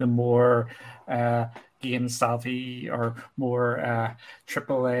 The more game savvy or more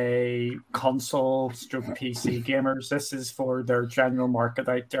AAA console stroke PC gamers, this is for their general market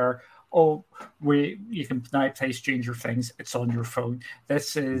out there. You can now play Stranger Things. It's on your phone.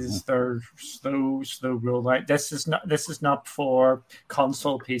 This is their slow rollout. This is not for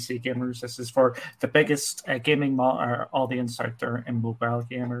console PC gamers. This is for the biggest gaming audience out there in mobile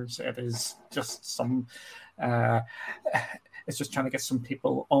gamers. It is just some. It's just trying to get some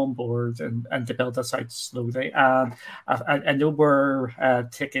people on board and to build this out slowly. And I know we're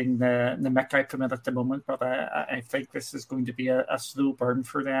taking the mick out from it at the moment, but I think this is going to be a slow burn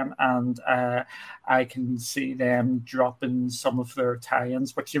for them. And I can see them dropping some of their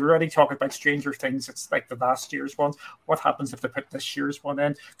tie-ins, but you've already talked about Stranger Things. It's like the last year's one. What happens if they put this year's one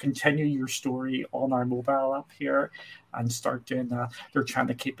in? Continue your story on our mobile app here and start doing that. They're trying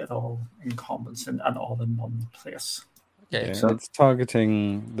to keep it all in commons and all in one place. Yeah, so it's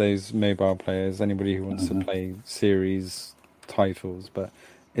targeting those mobile players, anybody who wants to play series titles, but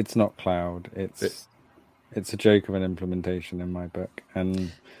it's not cloud. It's a joke of an implementation in my book,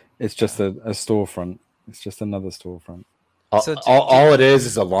 and it's just a storefront. It's just another storefront. All it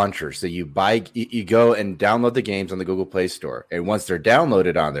is a launcher. So you go and download the games on the Google Play Store, and once they're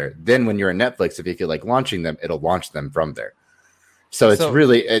downloaded on there, then when you're in Netflix, if you feel like launching them, it'll launch them from there. So it's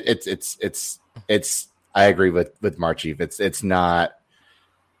really it's. I agree with Marchief. It's not.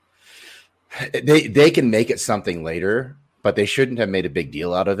 They can make it something later, but they shouldn't have made a big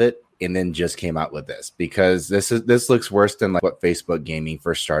deal out of it and then just came out with this, because this looks worse than like what Facebook gaming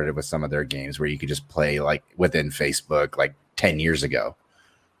first started with some of their games, where you could just play like within Facebook like 10 years ago.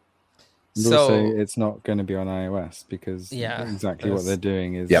 So it's not going to be on iOS, because exactly what they're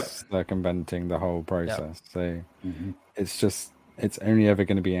doing is circumventing the whole process. So it's only ever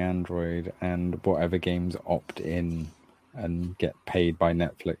going to be Android and whatever games opt in and get paid by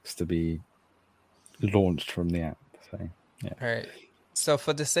Netflix to be launched from the app. So yeah. All right. So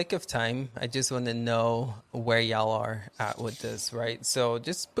for the sake of time, I just want to know where y'all are at with this, right? So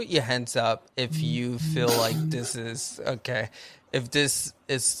just put your hands up if you feel like this is okay, if this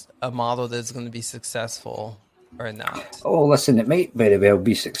is a model that's going to be successful or not. Oh, listen, it might very well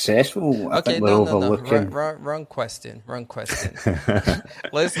be successful. Okay, no. Wrong question.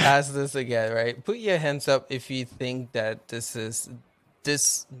 Let's ask this again, right? Put your hands up if you think that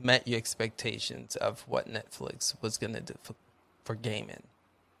this met your expectations of what Netflix was going to do for gaming.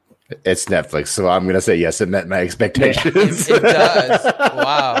 It's Netflix, so I'm going to say yes, it met my expectations. It does.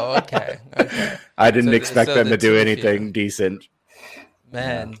 Wow, okay. I didn't expect them to do anything decent.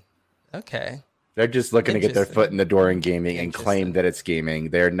 Man, okay. They're just looking to get their foot in the door in gaming and claim that it's gaming.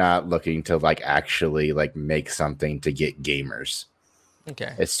 They're not looking to like actually like make something to get gamers.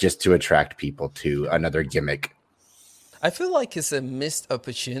 Okay. It's just to attract people to another gimmick. I feel like it's a missed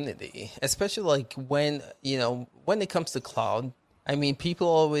opportunity, especially like when it comes to cloud. I mean, people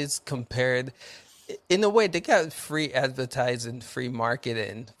always compared, in a way, they got free advertising, free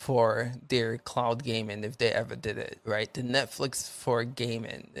marketing for their cloud gaming if they ever did it, right? The Netflix for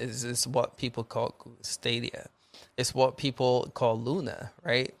gaming is what people call Stadia. It's what people call Luna,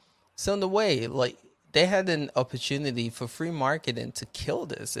 right? So in a way, like they had an opportunity for free marketing to kill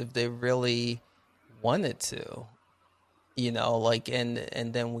this if they really wanted to. Like, and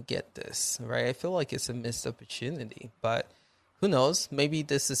then we get this, right? I feel like it's a missed opportunity, but who knows? Maybe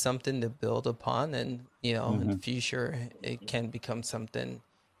this is something to build upon, and in the future it can become something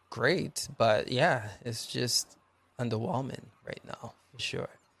great. But yeah, it's just underwhelming right now for sure.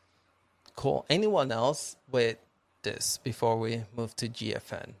 Cool. Anyone else with this before we move to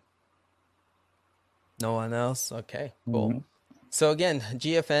GFN? No one else? Okay, cool. Mm-hmm. So again,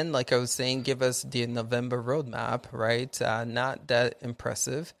 GFN, like I was saying, give us the November roadmap, right? Not that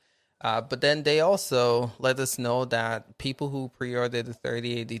impressive. But then they also let us know that people who pre-ordered the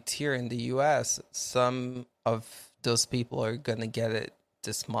 3080 tier in the US, some of those people are going to get it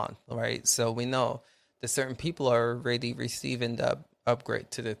this month, right? So we know that certain people are already receiving the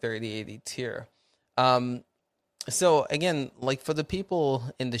upgrade to the 3080 tier. So again, like for the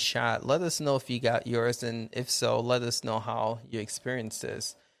people in the chat, let us know if you got yours, and if so, let us know how you experienced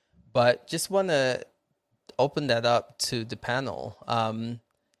this. But just want to open that up to the panel.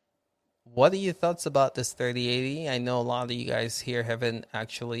 What are your thoughts about this 3080? I know a lot of you guys here haven't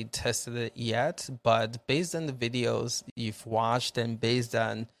actually tested it yet, but based on the videos you've watched and based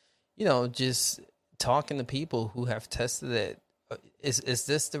on, just talking to people who have tested it, is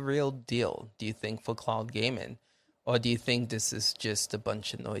this the real deal, do you think, for cloud gaming? Or do you think this is just a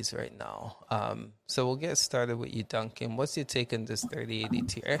bunch of noise right now? So we'll get started with you, Duncan. What's your take on this 3080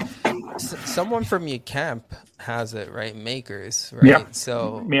 tier? Someone from your camp has it, right? Makers, right? Yeah.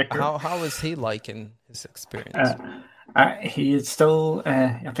 So how is he liking his experience? He is still,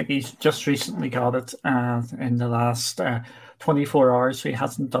 I think he's just recently got it in the last 24 hours. So he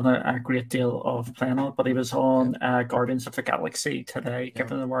hasn't done a great deal of playing on it, but he was on Guardians of the Galaxy today,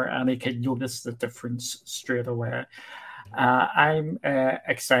 given the word, and he could notice the difference straight away. I'm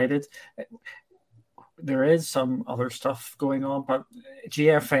excited. There is some other stuff going on, but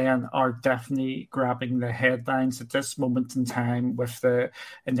GFN are definitely grabbing the headlines at this moment in time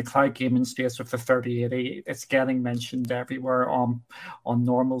in the cloud gaming space with the 3080. It's getting mentioned everywhere on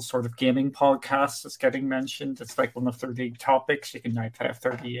normal sort of gaming podcasts. It's getting mentioned. It's like one of their big topics. You can now play a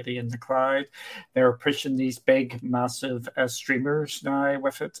 3080 in the cloud. They're pushing these big, massive streamers now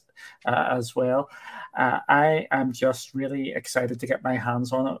with it as well. I am just really excited to get my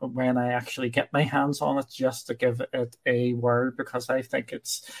hands on it when I actually get my hands on it, just to give it a word, because I think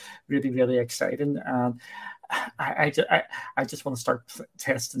it's really, really exciting. And I just want to start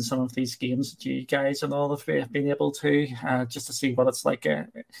testing some of these games that you guys and all have been able to, just to see what it's like.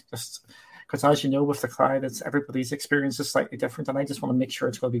 Just because, as you know, with the cloud, everybody's experience is slightly different, and I just want to make sure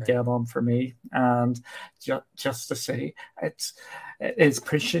it's going to be dead on for me. And just to say, it's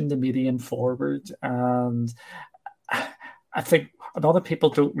pushing the medium forward, and I think a lot of people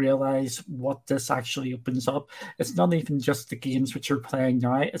don't realize what this actually opens up. It's not even just the games which you're playing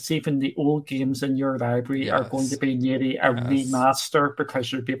now. It's even the old games in your library are going to be nearly a remaster, because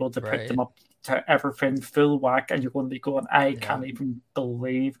you'll be able to pick them up to everything full whack, and you're going to be going, I can't even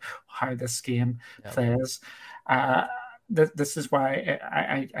believe how this game plays. This is why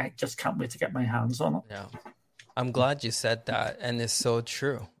I just can't wait to get my hands on it. Yeah, I'm glad you said that, and it's so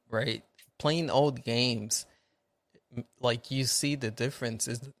true, right? Playing old games, like, you see the difference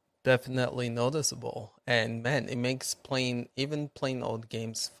is definitely noticeable, and man, it makes playing old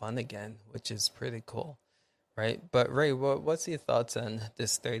games fun again, which is pretty cool, right? But Ray, what's your thoughts on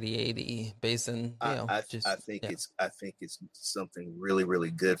this 3080 based on I think it's something really,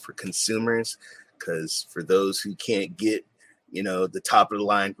 really good for consumers, because for those who can't get the top of the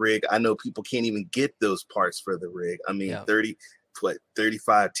line rig, I know people can't even get those parts for the rig. I mean,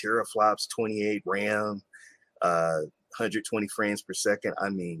 35 teraflops, 28 RAM, 120 frames per second. I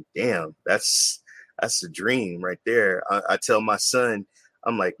mean, damn, that's a dream right there. I tell my son,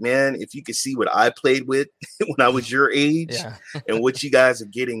 I'm like, man, if you could see what I played with when I was your age and what you guys are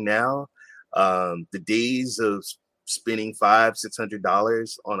getting now, the days of spending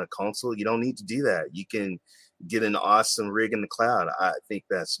 $500-$600 on a console, you don't need to do that. You can get an awesome rig in the cloud. I think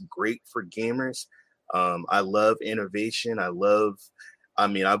that's great for gamers. I love innovation. I I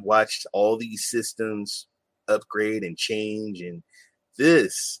mean, I've watched all these systems upgrade and change, and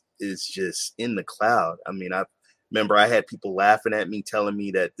this is just in the cloud. I mean, I remember I had people laughing at me, telling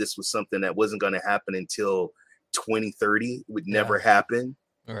me that this was something that wasn't going to happen until 2030. It would never happen.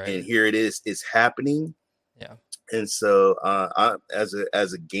 Right. And here it is. It's happening. Yeah. And so I, as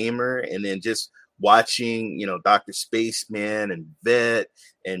a gamer, and then just watching, Dr. Spaceman and Vet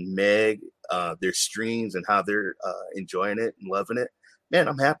and Meg, their streams and how they're enjoying it and loving it, man,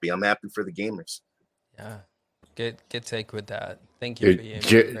 I'm happy. I'm happy for the gamers. Yeah. Good take with that. Thank you for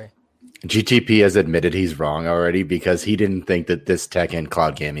you. GTP has admitted he's wrong already because he didn't think that this tech and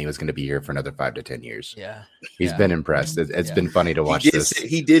cloud gaming was going to be here for another 5 to 10 years. Yeah. He's been impressed. It's been funny to watch this.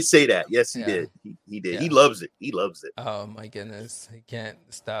 He did say that. Yes, he did. He did. Yeah. He loves it. He loves it. Oh my goodness. He can't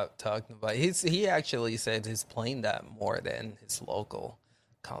stop talking about it. He actually said he's playing that more than his local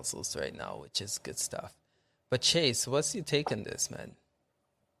consoles right now, which is good stuff. But Chase, what's your take on this, man?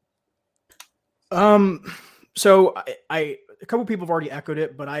 So I a couple people have already echoed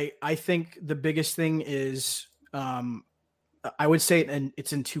it, but I think the biggest thing is, I would say, and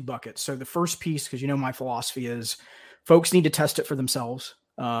it's in 2 buckets. So the first piece, because my philosophy is folks need to test it for themselves.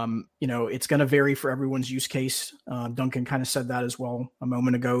 It's going to vary for everyone's use case. Duncan kind of said that as well a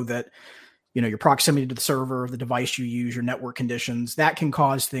moment ago, that, your proximity to the server, the device you use, your network conditions, that can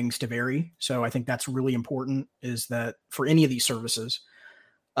cause things to vary. So I think that's really important, is that for any of these services.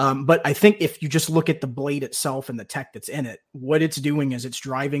 But I think if you just look at the blade itself and the tech that's in it, what it's doing is it's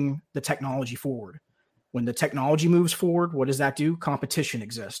driving the technology forward. When the technology moves forward, what does that do? Competition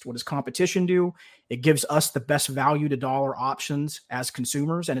exists. What does competition do? It gives us the best value to dollar options as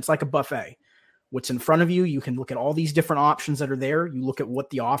consumers. And it's like a buffet. What's in front of you, you can look at all these different options that are there. You look at what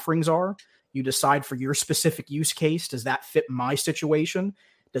the offerings are. You decide for your specific use case, does that fit my situation?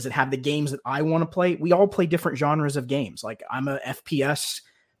 Does it have the games that I want to play? We all play different genres of games. Like, I'm a FPS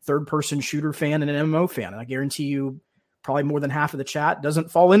third-person shooter fan and an MMO fan. And I guarantee you probably more than half of the chat doesn't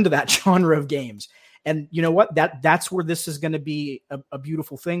fall into that genre of games. And you know what? That's where this is going to be a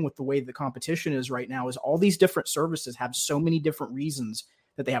beautiful thing with the way the competition is right now, is all these different services have so many different reasons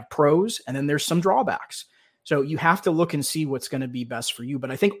that they have pros, and then there's some drawbacks. So you have to look and see what's going to be best for you. But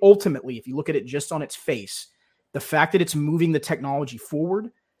I think ultimately, if you look at it just on its face, the fact that it's moving the technology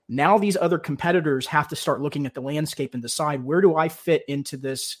forward, now these other competitors have to start looking at the landscape and decide, where do I fit into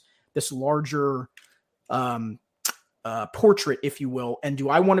this larger portrait, if you will, and do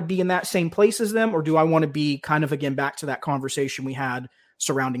I want to be in that same place as them, or do I want to be kind of, again, back to that conversation we had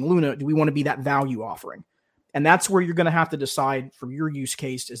surrounding Luna, do we want to be that value offering? And that's where you're going to have to decide for your use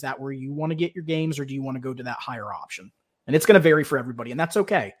case, is that where you want to get your games, or do you want to go to that higher option? And it's going to vary for everybody, and that's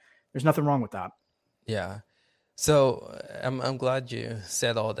okay. There's nothing wrong with that. Yeah. So I'm glad you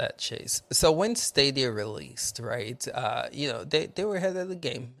said all that, Chase. So when Stadia released, right, they were ahead of the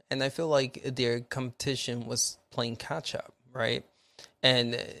game, and I feel like their competition was playing catch up, right?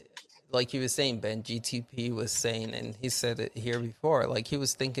 And like you were saying, Ben, GTP was saying, and he said it here before, like he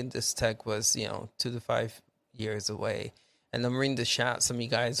was thinking this tech was, 2 to 5 years away. And I'm reading the chat, some of you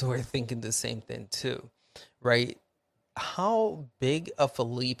guys who are thinking the same thing too, right? How big of a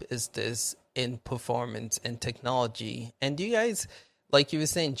leap is this in performance and technology? And do you guys, like you were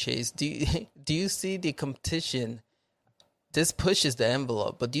saying, Chase, do you see the competition? This pushes the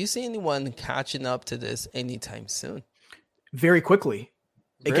envelope, but do you see anyone catching up to this anytime soon? Very quickly.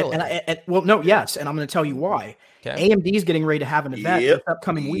 Really? Yes, and I'm going to tell you why. Okay. AMD is getting ready to have an event this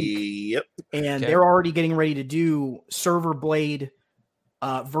upcoming week, and they're already getting ready to do server blade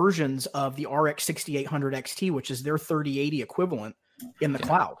versions of the RX 6800 XT, which is their 3080 equivalent in the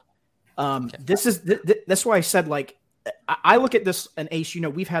cloud. That's why I said, like, I look at this, and Ace,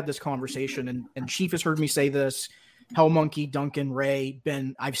 we've had this conversation, and Chief has heard me say this, Hellmonkey, Duncan, Ray,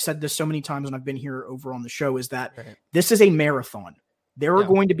 Ben, I've said this so many times when I've been here over on the show, is that this is a marathon. There are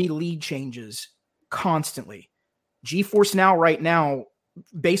going to be lead changes constantly. GeForce Now right now,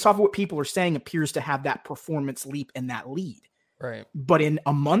 based off of what people are saying, appears to have that performance leap and that lead. Right. But in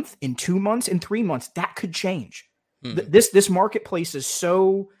a month, in 2 months, in 3 months, that could change. This marketplace is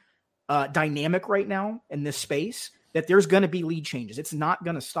so dynamic right now in this space that there's going to be lead changes. It's not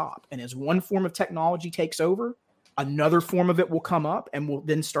going to stop. And as one form of technology takes over, another form of it will come up and will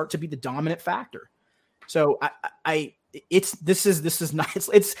then start to be the dominant factor. So it's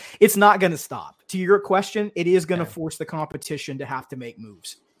not going to stop. To your question, it is going to force the competition to have to make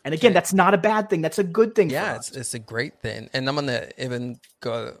moves. And again, that's not a bad thing. That's a good thing. Yeah, it's a great thing. And I'm going to even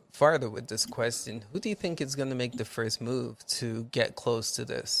go farther with this question. Who do you think is going to make the first move to get close to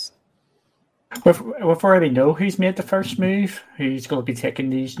this? We already know who's made the first move. Who's going to be taking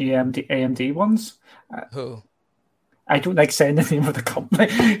these new AMD ones? Who? I don't like saying the name of the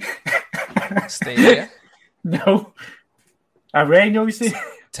company. Stadia? No. Ray knows it.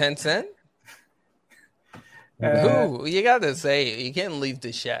 Tencent? Who? You gotta say it. You can't leave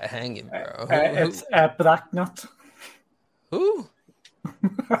the chat hanging, bro. It's Blacknut. Who?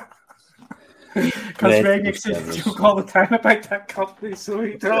 Because Ray makes a joke all the time about that company, so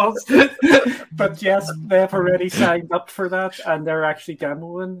he does. But yes, they've already signed up for that, and they're actually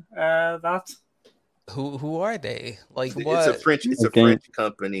demoing that. Who are they? Like it's what? It's a French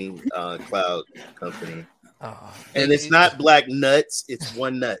company, cloud company. Oh, and it's not Black Nuts, it's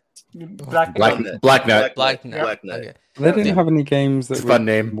one nut. Black Nut. Okay. They didn't have any games that fun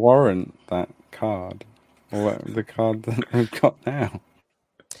name. warrant that card, or the card that they've got now.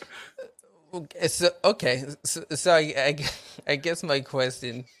 So, okay, so I guess my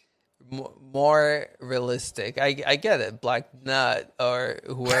question more realistic. I get it, Black Nut or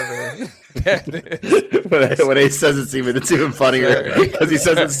whoever. When he says it's even funnier because he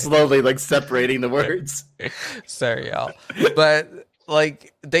says it slowly, like separating the words. Sorry, y'all, but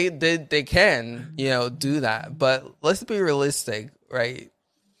like they can do that, but let's be realistic, right?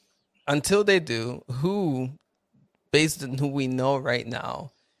 Until they do, who, based on who we know right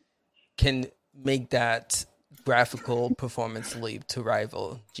now, can make that graphical performance leap to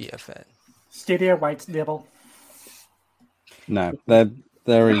rival GFN? Stadia White Label. No,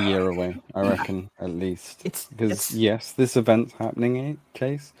 they're a year away, I reckon, at least. Because yes, this event's happening,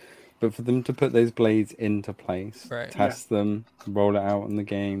 Chase, but for them to put those blades into place, test them, roll it out in the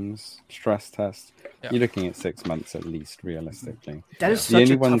games, stress test, you're looking at 6 months at least, realistically. That is the such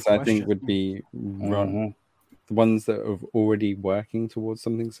only a ones tough I think question. would be run. The ones that are already working towards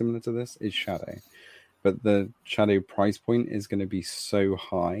something similar to this is Shadow. But the Shadow price point is going to be so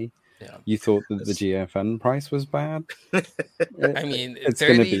high. Yeah. You thought that the GFN price was bad? I mean, it's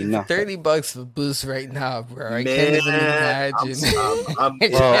going to be nothing. $30 for Boost right now, bro. I can't even imagine.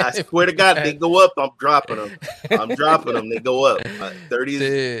 I swear to God, they go up. I'm dropping them. They go up. 30 is...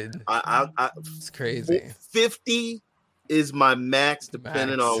 Dude, it's crazy. 50 is my max,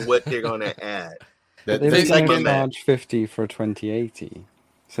 depending on what they're going to add. They're going to charge 50 for a 2080.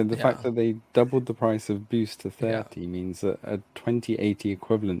 So the fact that they doubled the price of Boost to 30 means that a 2080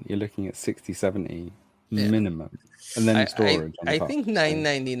 equivalent, you're looking at 60-70 minimum, and then storage. I think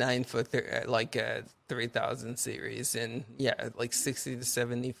 $999 for like a 3000 series, and like 60 to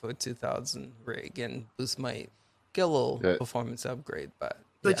 70 for 2000 rig, and Boost might get a little performance upgrade, but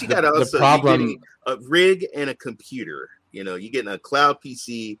you got to also getting a rig and a computer. You're getting a cloud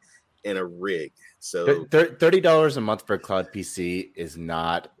PC and a rig. So $30 a month for a cloud PC is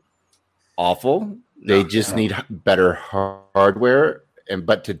not awful. They just need better hardware,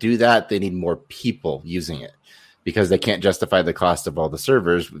 but to do that, they need more people using it because they can't justify the cost of all the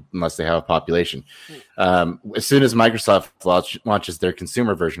servers unless they have a population. As soon as Microsoft launches their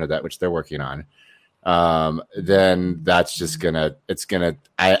consumer version of that, which they're working on, then that's just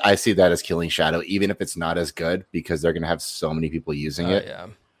I see that as killing Shadow, even if it's not as good, because they're gonna have so many people using it.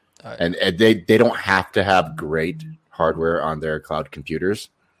 And they don't have to have great hardware on their cloud computers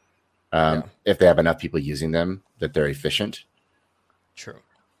if they have enough people using them that they're efficient. True.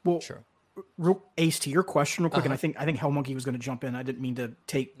 Well, Ace, to your question real quick, and I think Hellmonkey was going to jump in. I didn't mean to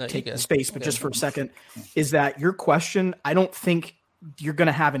take space, but just for a second, is that your question? I don't think you're going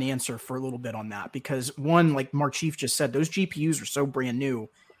to have an answer for a little bit on that, because one, like Mark Chief just said, those GPUs are so brand new.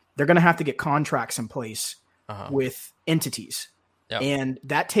 They're going to have to get contracts in place with entities. Yep. And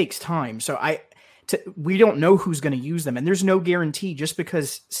that takes time. So we don't know who's going to use them, and there's no guarantee. Just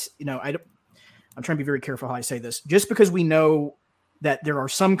because I'm trying to be very careful how I say this. Just because we know that there are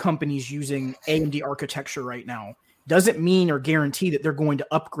some companies using AMD architecture right now, doesn't mean or guarantee that they're going to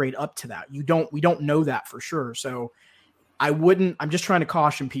upgrade up to that. We don't know that for sure. So I'm just trying to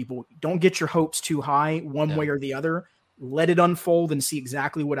caution people: don't get your hopes too high one way or the other. Let it unfold and see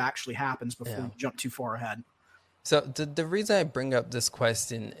exactly what actually happens before you jump too far ahead. So the reason I bring up this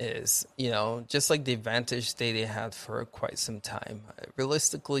question is, just like the advantage they had for quite some time,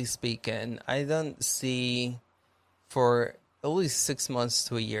 realistically speaking, I don't see for at least 6 months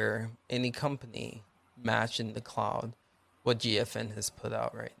to a year any company matching the cloud what GFN has put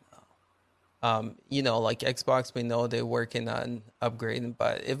out right now. Like Xbox, we know they're working on upgrading,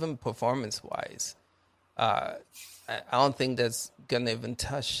 but even performance-wise, I don't think that's going to even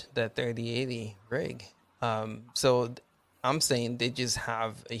touch that 3080 rig. So I'm saying they just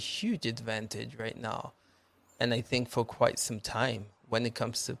have a huge advantage right now, and I think for quite some time when it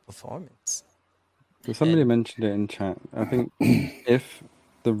comes to performance. So somebody mentioned it in chat. I think if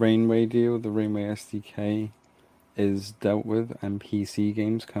the Rainway deal, the Rainway SDK, is dealt with and PC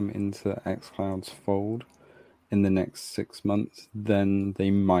games come into xCloud's fold, in the next 6 months, then they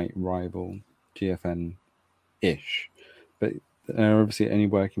might rival GFN-ish. But they're obviously only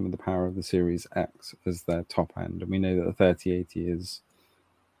working with the power of the Series X as their top end. And we know that the 3080 is,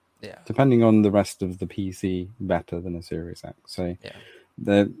 depending on the rest of the PC, better than a Series X. So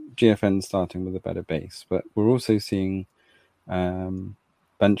the GFN starting with a better base. But we're also seeing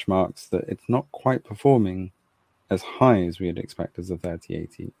benchmarks that it's not quite performing as high as we had expected as a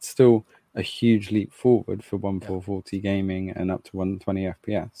 3080. It's still a huge leap forward for 1440 gaming and up to 120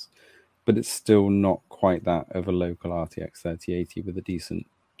 FPS, but it's still not quite that of a local RTX 3080 with a decent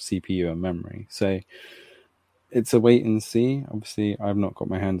CPU and memory. So it's a wait and see. Obviously, I've not got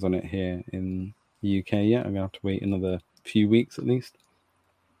my hands on it here in the UK yet. I'm going to have to wait another few weeks at least.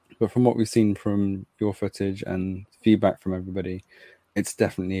 But from what we've seen from your footage and feedback from everybody, it's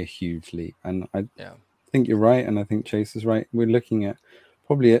definitely a huge leap. And I think you're right, and I think Chase is right. We're looking at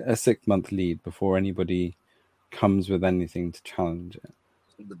probably a 6-month lead before anybody comes with anything to challenge it.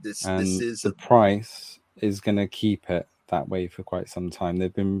 But this is the price is going to keep it that way for quite some time.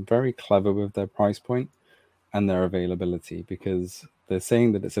 They've been very clever with their price point and their availability, because they're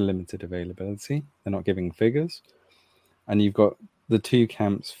saying that it's a limited availability. They're not giving figures. And you've got the two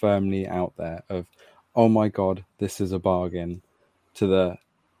camps firmly out there of, oh my God, this is a bargain, to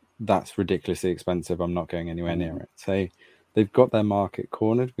that's ridiculously expensive, I'm not going anywhere near it. So they've got their market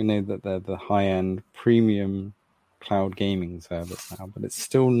cornered. We know that they're the high-end premium cloud gaming service now, but it's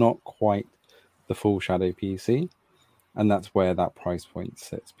still not quite the full Shadow PC. And that's where that price point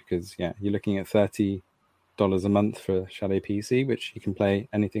sits, because you're looking at $30 a month for Shadow PC, which you can play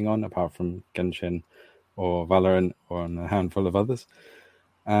anything on apart from Genshin or Valorant or on a handful of others.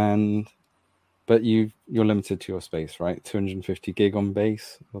 But you're limited to your space, right? 250 gig on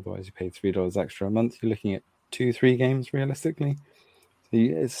base. Otherwise, you pay $3 extra a month. You're looking at 2-3 games realistically. So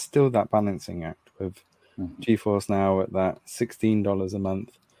it's still that balancing act with GeForce Now at that $16 a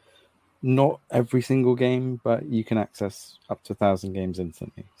month. Not every single game, but you can access up to 1,000 games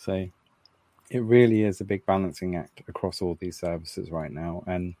instantly. So it really is a big balancing act across all these services right now.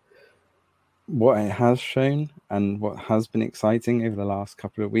 And what it has shown and what has been exciting over the last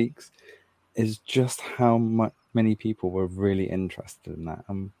couple of weeks is just how many people were really interested in that.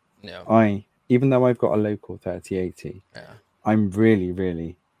 Even though I've got a local 3080, I'm really,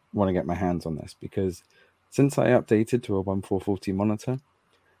 really want to get my hands on this, because since I updated to a 1440 monitor,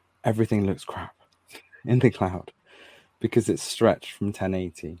 everything looks crap in the cloud because it's stretched from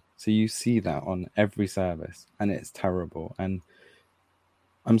 1080. So you see that on every service and it's terrible. And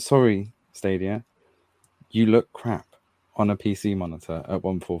I'm sorry, Stadia, you look crap on a PC monitor at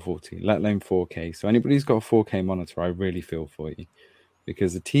 1440, let alone 4K. So anybody who's got a 4K monitor, I really feel for you,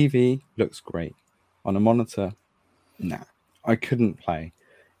 because the TV looks great. On a monitor, nah, I couldn't play.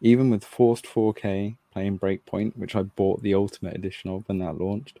 Even with forced 4K playing Breakpoint, which I bought the Ultimate Edition of when that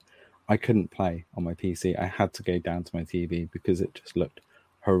launched, I couldn't play on my PC. I had to go down to my TV because it just looked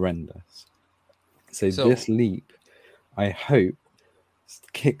horrendous. So this leap, I hope,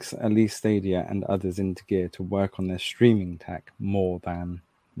 kicks at least Stadia and others into gear to work on their streaming tech more than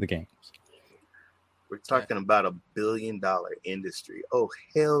the games. We're talking about $1 billion industry. Oh,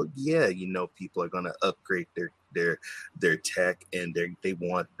 hell yeah. People are going to upgrade their tech, and they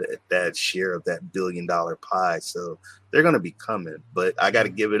want that share of that $1 billion pie. So they're going to be coming. But I got to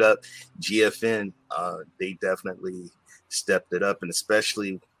give it up. GFN, they definitely stepped it up. And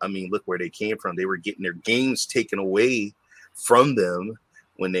especially, look where they came from. They were getting their games taken away from them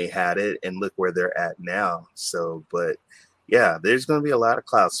when they had it, and look where they're at now. So, but there's going to be a lot of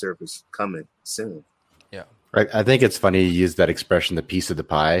cloud service coming soon. Right. I think it's funny you use that expression, the piece of the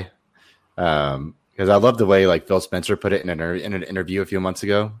pie, because I love the way like Phil Spencer put it in an interview a few months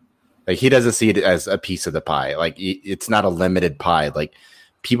ago. Like, he doesn't see it as a piece of the pie. Like, it's not a limited pie. Like,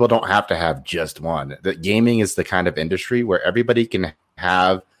 people don't have to have just one. The gaming is the kind of industry where everybody can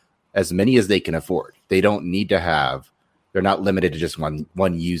have as many as they can afford. They don't need to have. They're not limited to just one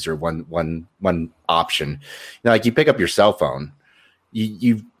user, one option. Like, you pick up your cell phone,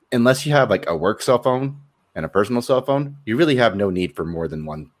 you unless you have like a work cell phone and a personal cell phone, you really have no need for more than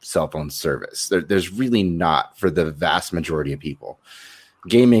one cell phone service. There's really not for the vast majority of people.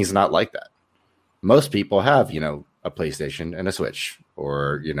 Gaming is not like that. Most people have, a PlayStation and a Switch,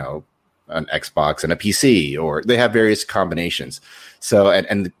 or, an Xbox and a PC, or they have various combinations. So,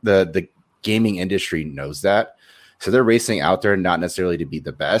 and the gaming industry knows that. So they're racing out there, not necessarily to be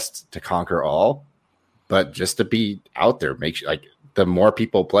the best, to conquer all, but just to be out there. Make sure, like, the more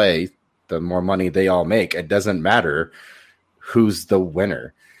people play, the more money they all make. It doesn't matter who's the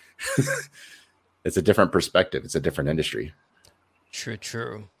winner. It's a different perspective. It's a different industry.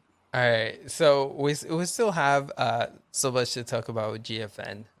 True. All right, so we still have so much to talk about with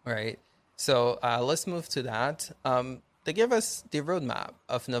GFN, right? So let's move to that. They give us the roadmap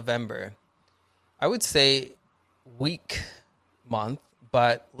of November. I would say week, month,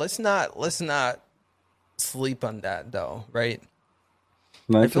 but let's not sleep on that though, right?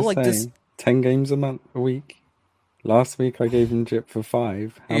 I feel like this 10 games a week. Last week I gave him Jip for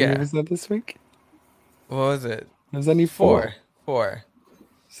 5. How many was there this week? What was it? It was only 4. 4.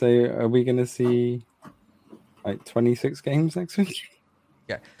 So are we going to see like 26 games next week?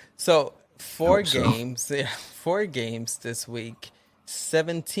 Yeah. So 4 games. So. Yeah, 4 games this week.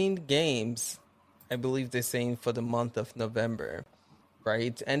 17 games, I believe they're saying, for the month of November,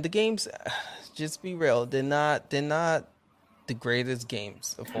 right? And the games, just be real, they're not the greatest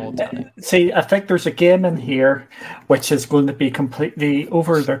games of all time. See, I think there's a game in here which is going to be completely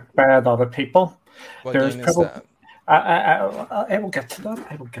overlooked by a lot of people. What game is that? I will get to that.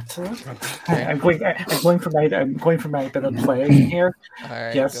 Okay. I'm going for my bit of playing here. All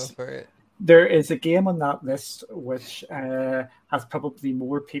right, yes, go for it. There is a game on that list which has probably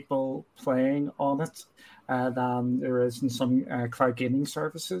more people playing on it than there is in some cloud gaming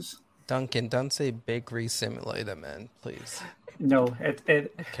services. Duncan, don't say Bakery Simulator, man, please. No, it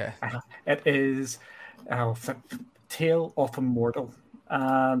is Tale of Immortal.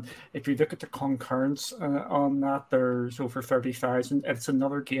 And if you look at the concurrence on that, there's over 30,000. It's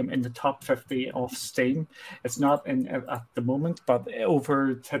another game in the top 50 of Steam. It's not in at the moment, but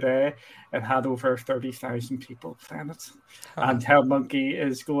over today, it had over 30,000 people playing it. And Hell Monkey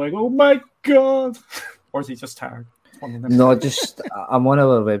is going, "Oh my god!" Or is he just tired? No, just I'm on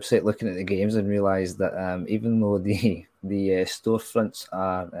our website looking at the games and realised that even though the storefronts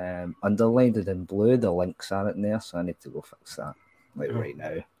are underlined in blue, the links aren't in there, so I need to go fix that. Right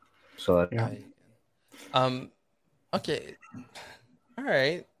now. So okay. All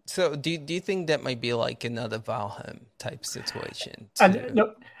right. So do you think that might be like another Valheim type situation? And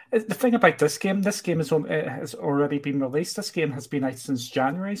no, the thing about this game has already been released. This game has been out since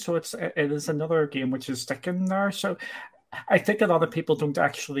January, so it is another game which is sticking there. So I think a lot of people don't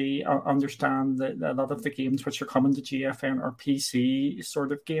actually understand that a lot of the games which are coming to GFN are PC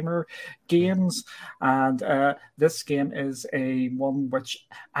sort of gamer games, and this game is a one which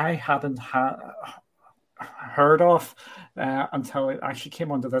I hadn't heard of until it actually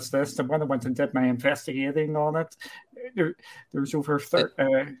came onto this list. And when I went and did my investigating on it, there's over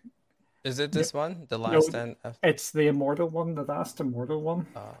 30. Is it this one? The last? It's the Immortal one, the last Immortal one.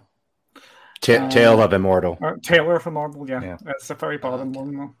 Tale of Immortal. Tale of Immortal, yeah. It's the very bottom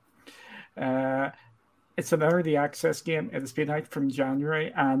one. It's an early access game. It has been out from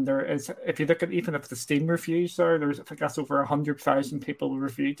January, and there is, if you look at even if the Steam reviews there's I think that's over 100,000 people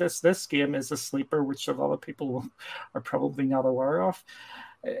reviewed this. This game is a sleeper, which a lot of people are probably not aware of.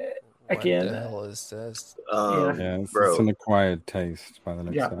 Again, what the hell is this? It's an acquired taste by the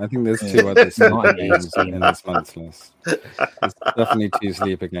looks of it. I think there's 2 other sleeper games in this month's list. There's definitely 2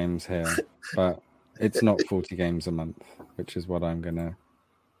 sleeper games here, but it's not 40 games a month, which is what I'm going to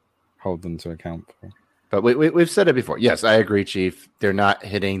hold them to account for. But we've said it before. Yes, I agree, Chief. They're not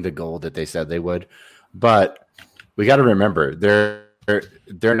hitting the goal that they said they would, but we got to remember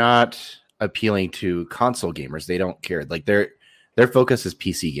they're not appealing to console gamers. They don't care. Like their focus is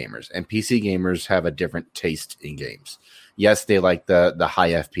PC gamers, and PC gamers have a different taste in games. Yes, they like the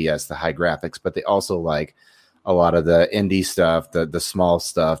high FPS, the high graphics, but they also like a lot of the indie stuff, the small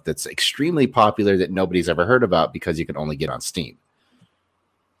stuff that's extremely popular that nobody's ever heard about because you can only get on Steam.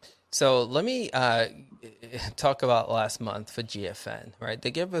 So let me talk about last month for GFN, right?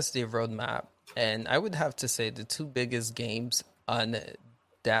 They gave us the roadmap, and I would have to say the 2 biggest games on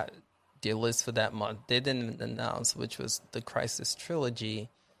the list for that month they didn't announce, which was the Crysis Trilogy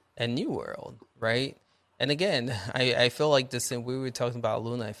and New World, right? And again, I feel like this, and we were talking about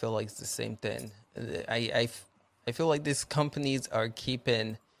Luna, I feel like it's the same thing. I feel like these companies are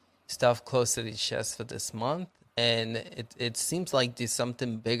keeping stuff close to the chest for this month, and it seems like there's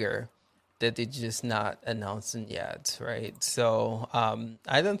something bigger that they're just not announcing yet, right? So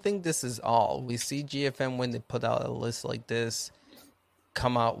I don't think this is all. We see GFN when they put out a list like this,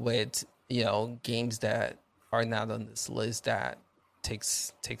 come out with games that are not on this list that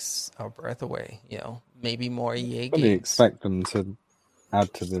takes our breath away. Maybe more EA games. I expect them to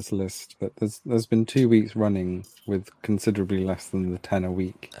add to this list, but there's been 2 weeks running with considerably less than the 10 a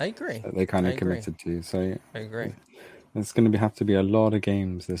week. I agree. That they kind of committed to. So I agree. There's going to have to be a lot of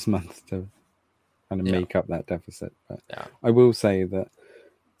games this month to kind of make up that deficit. But I will say that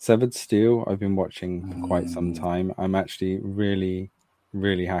Severed Steel I've been watching for quite some time. I'm actually really,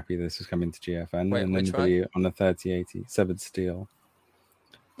 really happy this is coming to GFN. Wait, and then be on a 3080 Severed Steel.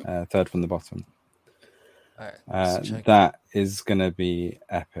 third from the bottom. All right, that is going to be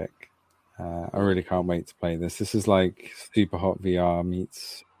epic. I really can't wait to play this. This is like Super Hot VR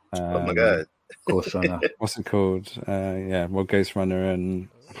meets. Oh my god! Ghost Runner. What's it called? Ghost Runner and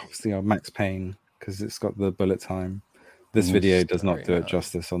obviously Max Payne, because it's got the bullet time. This video does not do it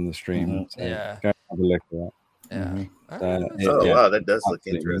justice on the stream. So go have a look at that. Yeah. Wow, that does look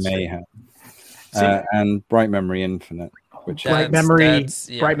interesting. Mayhem. And Bright Memory Infinite, which Bright Memory is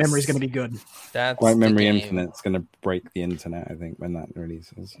going to be good. Bright Memory Infinite is going to break the internet, I think, when that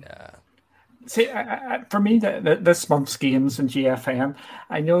releases. Yeah. See, for me, this month's games in GFN,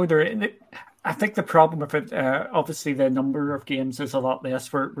 I know I think the problem with it, obviously, the number of games is a lot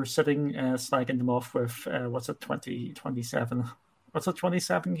less. We're sitting slagging them off with 27? What's it,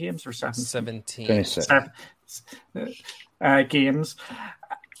 27 games or 17? 27 games.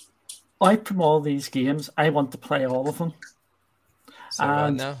 Like from all these games, I want to play all of them. So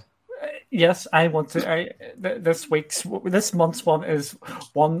and now? Yes, I want to. This month's one is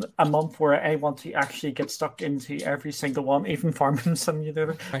a month where I want to actually get stuck into every single one, even Farming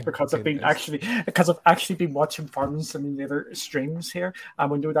Simulator, because I've actually been watching Farming Simulator streams here,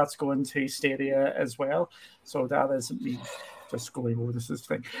 and we know that's going to Stadia as well. So that isn't me just going over this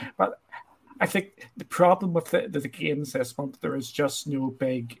thing, but I think the problem with the games this month, there is just no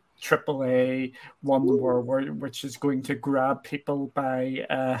big AAA one which is going to grab people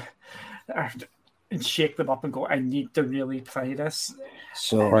by and shake them up and go, I need to really play this.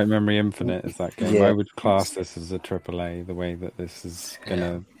 So Bright Memory Infinite is that game. I would class this as a AAA, the way that this is going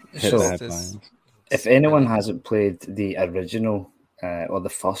to hit the headlines. If anyone hasn't played the original or the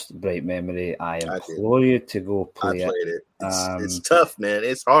first Bright Memory, I implore you to go play it. I played it. It's tough, man.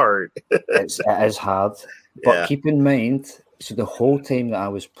 It's hard. It is hard. But keep in mind, so the whole time that I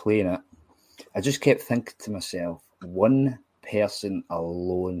was playing it, I just kept thinking to myself, one person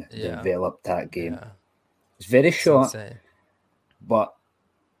alone developed that game. Yeah. It's very short, but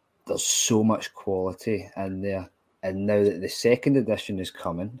there's so much quality in there. And now that the second edition is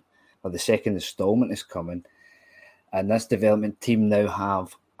coming, or the second installment is coming, and this development team now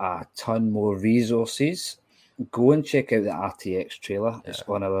have a ton more resources, go and check out the RTX trailer. It's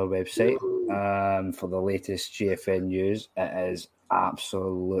on our website for the latest GFN news. It is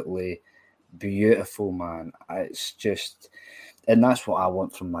absolutely beautiful, man. It's just, and that's what I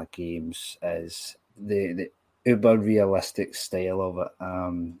want from my games, is the uber realistic style of it.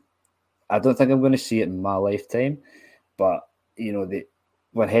 I don't think I'm going to see it in my lifetime, but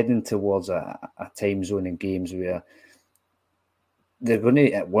we're heading towards a time zone in games where they're going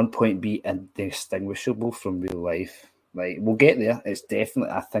to at one point be indistinguishable from real life. Like, we'll get there. I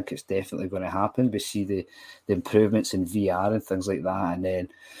think it's definitely going to happen. We see the improvements in VR and things like that, and then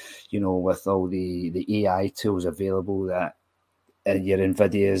with all the AI tools available that your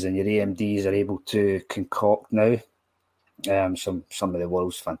NVIDIAs and your AMDs are able to concoct now. Some of the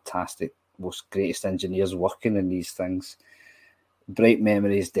world's fantastic, most greatest engineers working in these things. Bright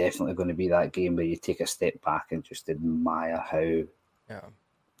Memory is definitely going to be that game where you take a step back and just admire how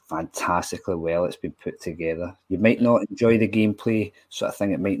fantastically well it's been put together. You might not enjoy the gameplay sort of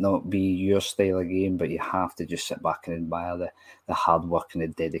thing. It might not be your style of game, but you have to just sit back and admire the hard work and the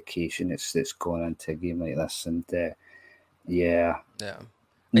dedication it's gone into a game like this. And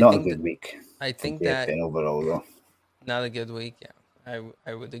not a good week. I think that overall, though, not a good week. Yeah,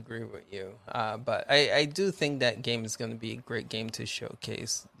 I would agree with you. But I do think that game is going to be a great game to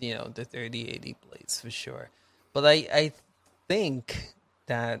showcase, the 3080 blades for sure. But I think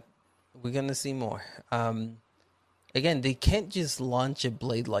that we're going to see more. Again, they can't just launch a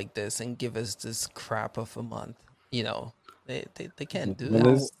blade like this and give us this crap of a month. They can't do that.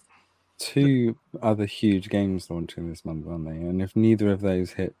 There's 2 other huge games launching this month, aren't they? And if neither of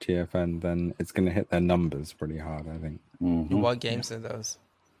those hit GFN, then it's going to hit their numbers pretty hard, I think. Mm-hmm. What games are those?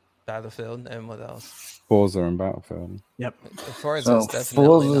 Battlefield and what else? Forza and Battlefield. Yep. Forza's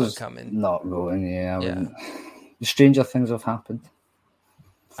definitely not coming. Not going, Stranger Things have happened.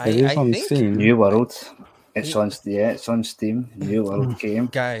 It is on Steam. New World. It's on Steam. New World game.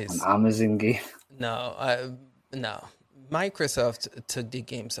 Guys. An Amazon game. No. Microsoft took the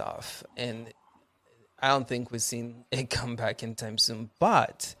games off, and I don't think we've seen it come back anytime soon.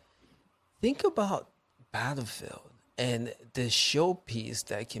 But think about Battlefield and the showpiece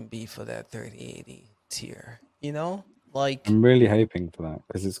that can be for that 3080 tier. I'm really hoping for that,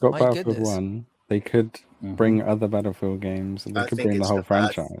 because it's got Battlefield 1. They could bring other Battlefield games, and they could bring the whole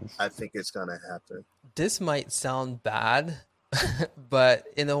franchise. I think it's going to happen. This might sound bad, but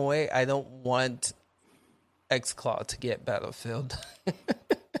in a way, I don't want xCloud to get Battlefield.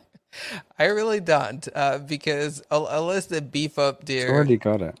 I really don't, because unless they beef up It's their. already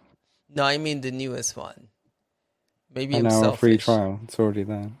got it. No, I mean the newest one. Maybe I'm 10-hour free selfish. trial. It's already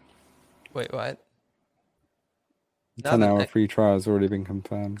there. Wait, what? 10-hour free trial has already been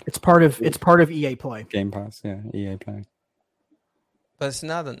confirmed. It's part of EA Play. Game Pass, yeah, EA Play. But it's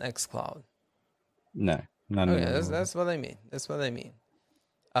not an xCloud. No. That's what I mean. That's what I mean.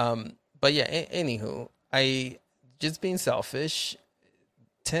 But yeah, anywho, I just being selfish.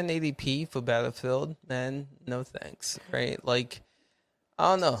 1080p for Battlefield, man, no thanks, right? Like, I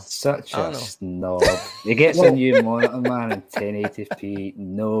don't know. Such a snob. He gets a new monitor, man, in 1080p.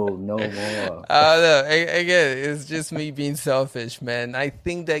 No more. I don't know. Again, it's just me being selfish, man. I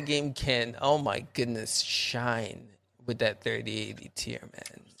think that game can, oh my goodness, shine with that 3080 tier,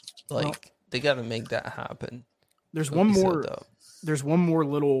 man. Like, they got to make that happen. There's one more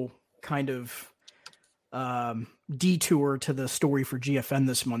little kind of detour to the story for GFN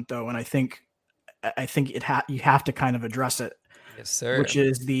this month, though, and I think you have to kind of address it. Yes, sir. Which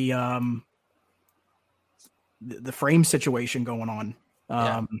is the frame situation going on.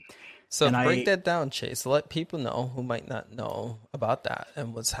 So break that down, Chase. Let people know who might not know about that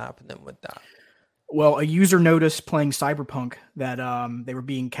and what's happening with that. Well, a user noticed playing Cyberpunk that they were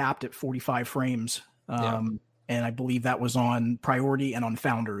being capped at 45 frames. And I believe that was on Priority and on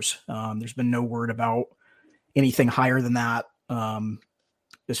Founders. There's been no word about anything higher than that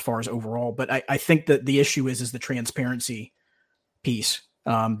as far as overall. But I think that the issue is the transparency piece.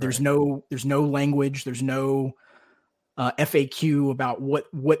 There's no language. There's no FAQ about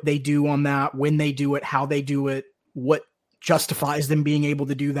what they do on that, when they do it, how they do it, what justifies them being able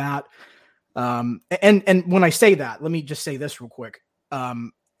to do that. And when I say that, let me just say this real quick.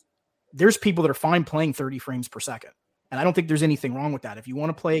 There's people that are fine playing 30 frames per second. And I don't think there's anything wrong with that. If you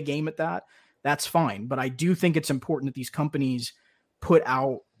want to play a game at that, that's fine. But I do think it's important that these companies put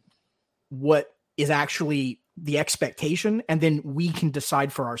out what is actually the expectation, and then we can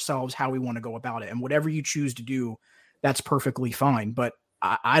decide for ourselves how we want to go about it. And whatever you choose to do, that's perfectly fine. But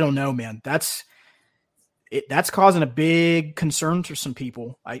I don't know, man. That's causing a big concern to some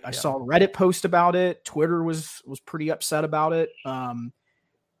people. I saw Reddit post about it. Twitter was pretty upset about it.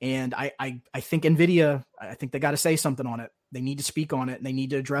 And I think NVIDIA, I think they got to say something on it. They need to speak on it, and they need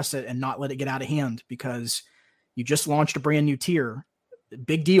to address it and not let it get out of hand, because you just launched a brand new tier.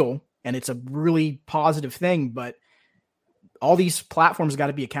 Big deal. And it's a really positive thing, but all these platforms got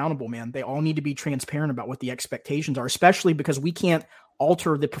to be accountable, man. They all need to be transparent about what the expectations are, especially because we can't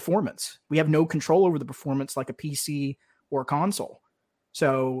alter the performance. We have no control over the performance like a PC or a console.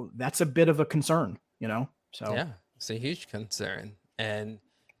 So that's a bit of a concern, you know? So yeah, it's a huge concern. And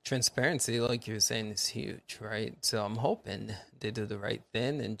transparency, like you were saying, is huge, right? So I'm hoping they do the right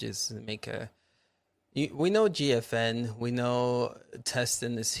thing and just make we know GFN, we know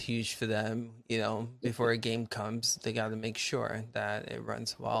testing is huge for them. You know, before a game comes, they got to make sure that it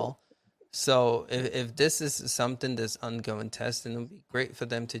runs well. So if this is something that's ongoing testing, it would be great for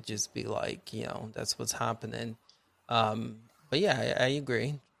them to just be like, you know, that's what's happening. But yeah, I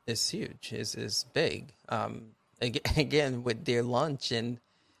agree. It's huge. It's big. Again, with their launch and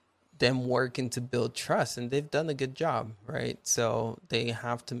them working to build trust, and they've done a good job, right? So they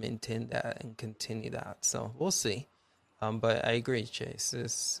have to maintain that and continue that. So we'll see. But I agree, Chase.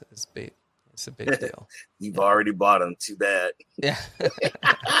 It's big. It's a big deal. You've already bought them. Too bad. Yeah.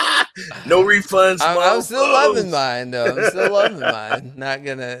 No refunds. I'm still loving mine, though. I'm still loving mine. Not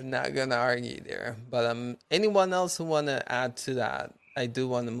gonna argue there. But anyone else who want to add to that? I do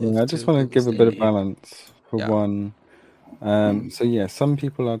want to move. Yeah, I just want to give a bit of balance for one. So yeah, some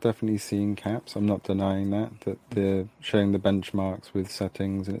people are definitely seeing caps. I'm not denying that they're showing the benchmarks with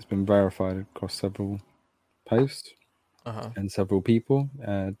settings, and it's been verified across several posts and several people.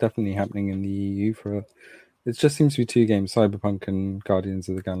 Definitely happening in the EU it just seems to be two games, Cyberpunk and Guardians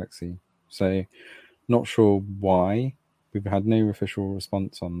of the Galaxy. So not sure why. We've had no official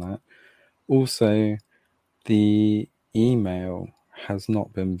response on that. Also, the email has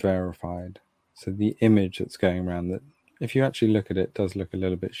not been verified. So the image that's going around, that if you actually look at it, does look a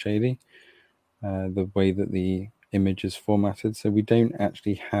little bit shady, the way that the image is formatted. So we don't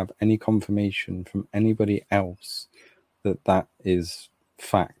actually have any confirmation from anybody else that is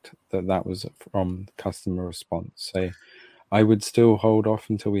fact, that was from customer response. So I would still hold off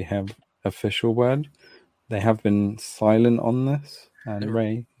until we have official word. They have been silent on this. And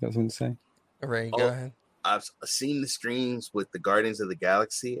Ray, you got something to say? Ray, go ahead. I've seen the streams with the Guardians of the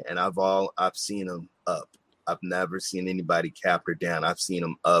Galaxy, and I've seen them up. I've never seen anybody cap or down. I've seen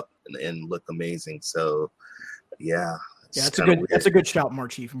them up and look amazing. So, yeah. Yeah, that's a good shout,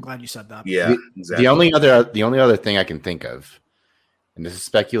 Mark Chief. I'm glad you said that. Yeah, exactly. The only other thing I can think of and this is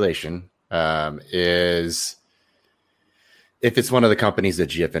speculation, is if it's one of the companies that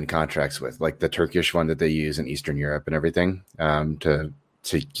GFN contracts with, like the Turkish one that they use in Eastern Europe and everything,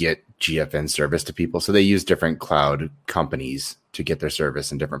 to get GFN service to people. So they use different cloud companies to get their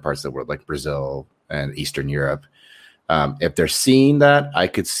service in different parts of the world, like Brazil and Eastern Europe. If they're seeing that, I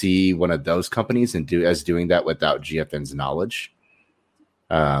could see one of those companies doing that without GFN's knowledge.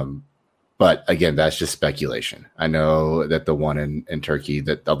 But again, that's just speculation. I know that the one in Turkey,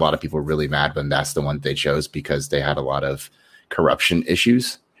 that a lot of people were really mad when that's the one they chose because they had a lot of corruption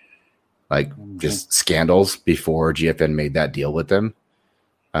issues, like just scandals before GFN made that deal with them.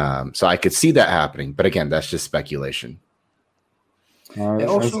 So I could see that happening, but again, that's just speculation.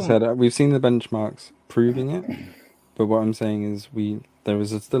 As I said, we've seen the benchmarks proving it, but what I'm saying is there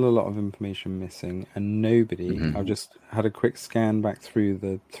is still a lot of information missing, and nobody. I've just had a quick scan back through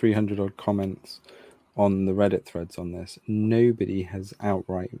the 300 odd comments on the Reddit threads on this. Nobody has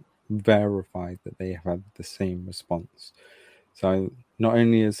outright verified that they have had the same response. So not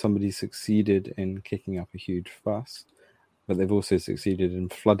only has somebody succeeded in kicking up a huge fuss, but they've also succeeded in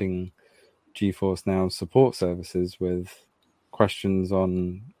flooding GeForce Now's support services with questions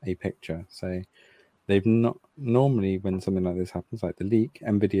on a picture. So they've not normally, when something like this happens, like the leak,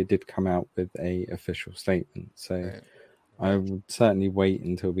 NVIDIA did come out with a official statement. So I would certainly wait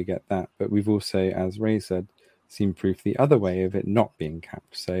until we get that. But we've also, as Ray said, seen proof the other way of it not being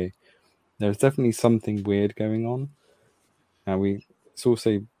capped. So there's definitely something weird going on. It's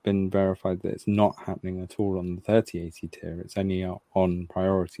also been verified that it's not happening at all on the 3080 tier. It's only on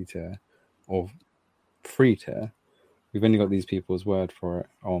priority tier or free tier. We've only got these people's word for it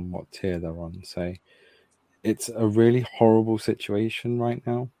on what tier they're on. So it's a really horrible situation right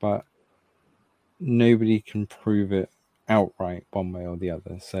now, but nobody can prove it outright one way or the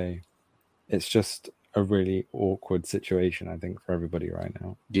other. So it's just a really awkward situation, I think, for everybody right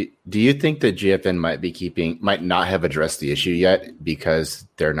now. Do you think that GFN might not have addressed the issue yet because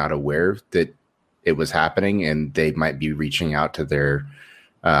they're not aware that it was happening, and they might be reaching out to their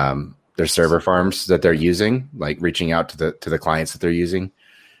server farms that they're using, like reaching out to the clients that they're using?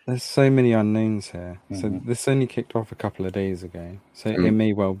 There's so many unknowns here. So this only kicked off a couple of days ago. So it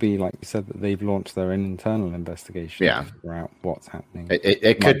may well be, like you said, that they've launched their own internal investigation to figure out what's happening.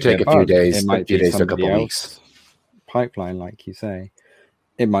 It could take a few days. It might be to a couple weeks. Pipeline, like you say.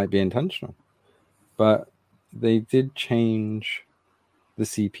 It might be intentional. But they did change the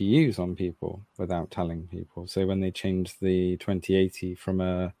CPUs on people without telling people. So when they changed the 2080 from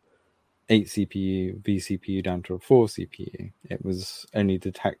a 8 CPU vCPU down to a 4 CPU, it was only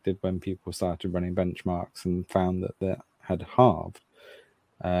detected when people started running benchmarks and found that had halved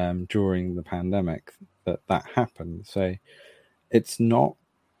during the pandemic that happened. So it's not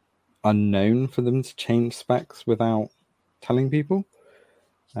unknown for them to change specs without telling people,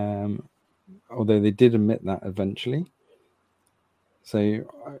 although they did admit that eventually.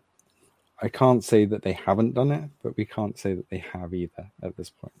 So I can't say that they haven't done it, but we can't say that they have either at this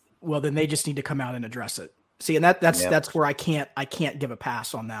point. Well, then they just need to come out and address it. See, and that's where I can't give a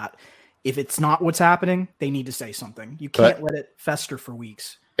pass on that. If it's not what's happening, they need to say something. You can't let it fester for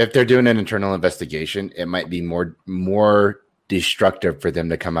weeks. If they're doing an internal investigation, it might be more destructive for them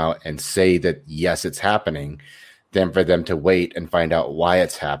to come out and say that yes, it's happening, than for them to wait and find out why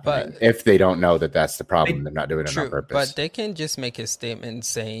it's happening. But if they don't know that that's the problem, they're not doing it on purpose. But they can just make a statement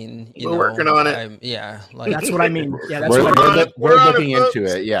saying, we're working on it. That's what I mean. Yeah, that's we're looking into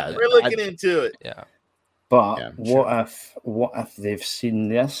it. Yeah, we're looking into it. Yeah. But what if they've seen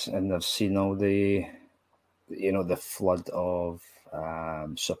this and they've seen all the flood of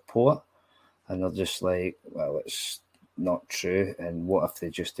support, and they're just like, well, it's not true. And what if they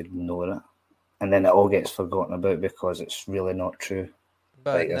just ignore it? And then it all gets forgotten about because it's really not true.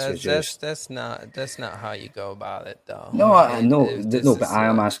 But that's not how you go about it, though. No, I know. But I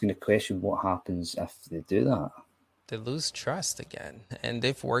am asking the question: what happens if they do that? They lose trust again, and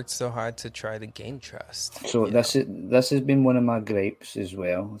they've worked so hard to try to gain trust. So this has been one of my gripes as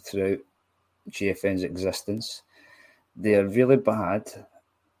well throughout GFN's existence. They're really bad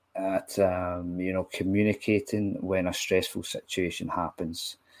at communicating when a stressful situation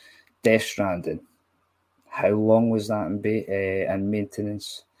happens. Death Stranding, how long was that in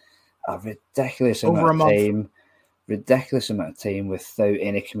maintenance? A ridiculous amount of time without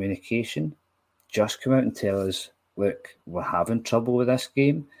any communication. Just come out and tell us, look, we're having trouble with this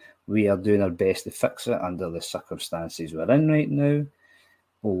game. We are doing our best to fix it under the circumstances we're in right now.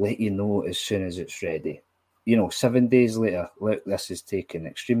 We'll let you know as soon as it's ready. 7 days later, look, this is taking an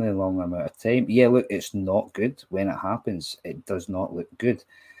extremely long amount of time. Yeah, look, it's not good when it happens. It does not look good.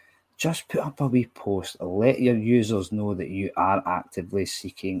 just put up a wee post. Let your users know that you are actively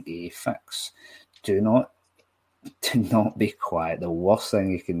seeking a fix. Do not be quiet. The worst thing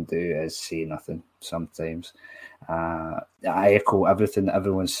you can do is say nothing sometimes. I echo everything that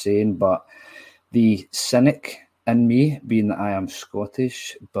everyone's saying, but the cynic in me, being that I am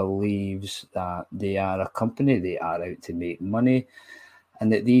Scottish, believes that they are a company, they are out to make money,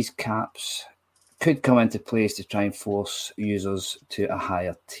 and that these caps could come into place to try and force users to a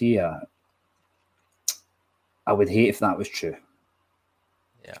higher tier. I would hate if that was true.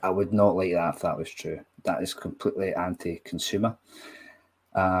 Yeah. I would not like that if that was true. That is completely anti-consumer.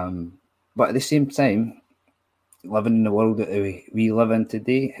 But at the same time, living in the world that we live in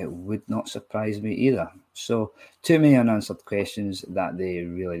today, it would not surprise me either. So, too many unanswered questions that they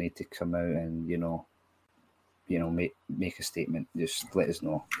really need to come out and, make a statement. Just let us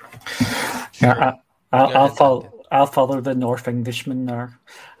know. Yeah, I'll follow the North Englishman there.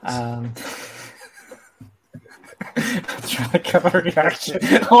 Trying to give a reaction.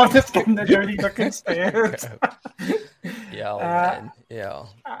 I'm just getting the dirty looking stares. Yeah.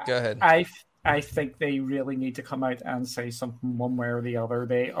 Go ahead. I think they really need to come out and say something one way or the other.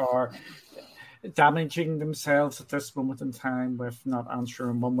 They are damaging themselves at this moment in time with not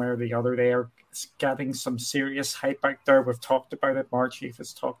answering one way or the other. They are getting some serious hype out there. We've talked about it. Marchief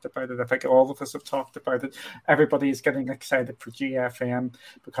has talked about it. I think all of us have talked about it. Everybody is getting excited for GFN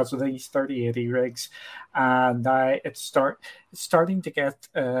because of these 3080 rigs. And it's starting to get...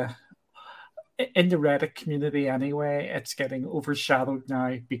 in the Reddit community anyway, it's getting overshadowed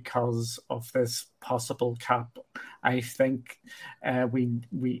now because of this possible cap. I think we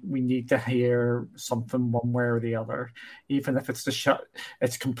need to hear something one way or the other, even if it's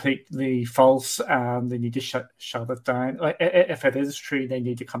it's completely false, and they need to shut it down. If it is true, they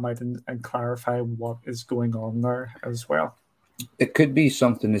need to come out and clarify what is going on there as well. It could be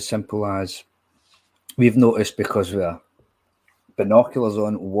something as simple as we've noticed, because we're binoculars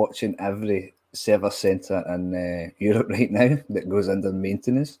on watching every server center in Europe right now that goes under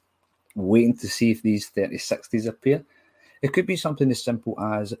maintenance, waiting to see if these 3060s appear. It could be something as simple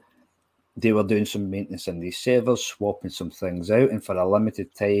as they were doing some maintenance in these servers, swapping some things out, and for a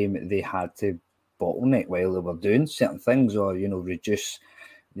limited time they had to bottleneck while they were doing certain things, or reduce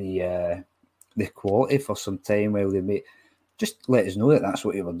the quality for some time while they make. Just let us know that that's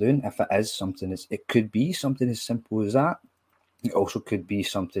what they were doing. If it is something, it could be something as simple as that. It also could be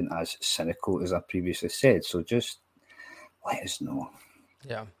something as cynical as I previously said. So just let us know.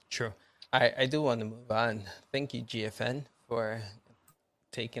 Yeah, true. I do want to move on. Thank you, GFN, for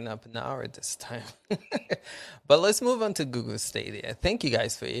taking up an hour this time. But let's move on to Google Stadia. Thank you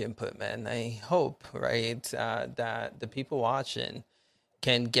guys for your input, man. I hope, right, that the people watching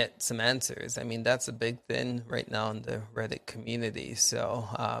can get some answers. I mean, that's a big thing right now in the Reddit community. So,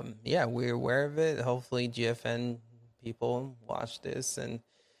 we're aware of it. Hopefully, GFN people watch this and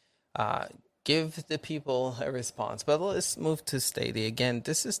give the people a response. But let's move to Stadia again.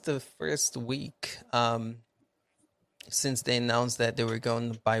 This is the first week since they announced that they were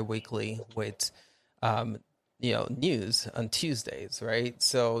going bi-weekly with news on Tuesdays, right?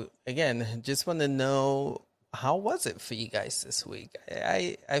 So again, just want to know, how was it for you guys this week?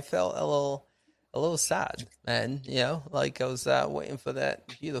 I felt a little sad, man. Like I was waiting for that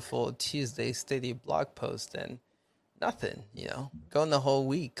beautiful Tuesday Stadia blog post, and nothing, going the whole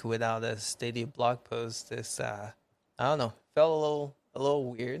week without a Stadia blog post. This, I don't know, felt a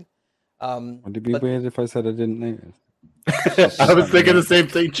little weird. Would it be weird if I said I didn't notice? I was thinking the same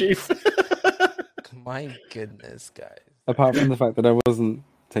thing, Chief. My goodness, guys. Apart from the fact that I wasn't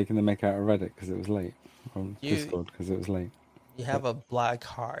taking the mick out of Reddit because it was late, on Discord because it was late. You have a black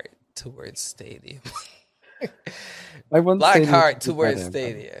heart towards Stadia. Black heart towards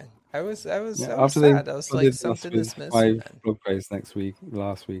Stadia. I was sad. I was like, something is missing. 5 blog posts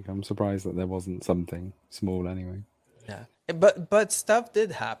last week. I'm surprised that there wasn't something small anyway. Yeah, but stuff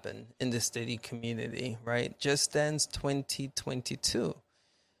did happen in the Stadia community, right? Just Dance 2022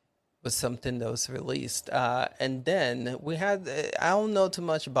 was something that was released, and then we had. I don't know too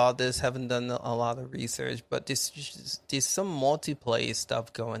much about this. Haven't done a lot of research, but there's some multiplayer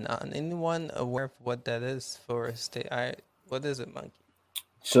stuff going on. Anyone aware of what that is for Stadia? What is it, Monkey?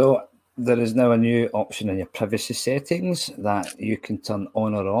 So there is now a new option in your privacy settings that you can turn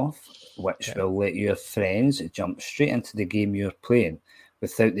on or off, which will let your friends jump straight into the game you're playing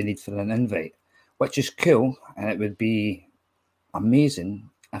without the need for an invite, which is cool, and it would be amazing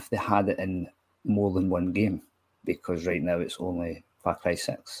if they had it in more than one game, because right now it's only Far Cry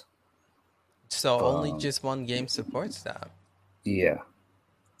 6. So only just one game supports that? Yeah.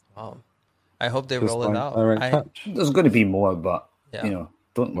 Wow. I hope they roll it out. There's going to be more, but,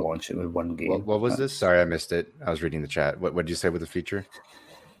 Don't launch it with one game. What was this? Sorry, I missed it. I was reading the chat. What did you say with the feature?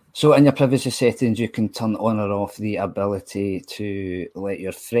 So in your privacy settings, you can turn on or off the ability to let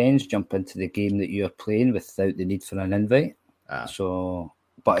your friends jump into the game that you're playing without the need for an invite.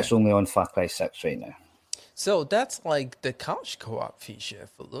 But it's only on Far Cry 6 right now. So that's like the couch co-op feature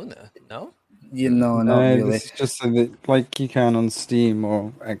for Luna, no? Not really. It's just so that, like you can on Steam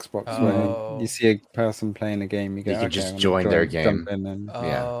or Xbox, where you see a person playing a game, you can just join their game, jump in and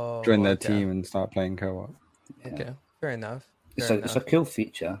join their team and start playing co-op. Yeah. Okay, fair enough. It's a cool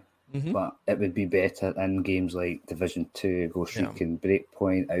feature, but it would be better in games like Division 2, Ghost Recon,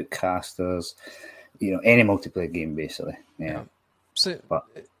 Breakpoint, Outcasters, any multiplayer game basically. Yeah. So, but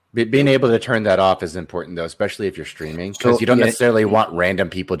being able to turn that off is important though, especially if you're streaming, because you don't necessarily want random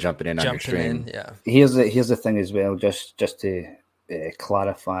people jumping in on your stream. Here's the thing as well, just to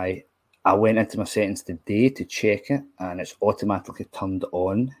clarify. I went into my settings today to check it, and it's automatically turned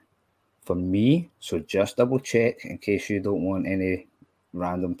on for me. So just double check in case you don't want any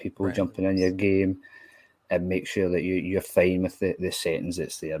random people jumping in your game, and make sure that you're fine with the settings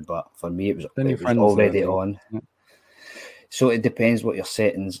that's there. But for me, it was already on. Yeah. So it depends what your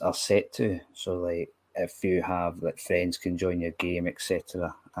settings are set to. So like if you have like friends can join your game,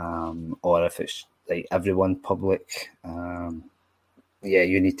 etc., or if it's like everyone public,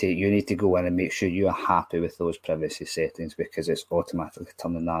 you need to go in and make sure you are happy with those privacy settings, because it's automatically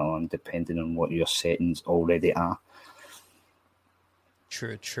turning that on depending on what your settings already are.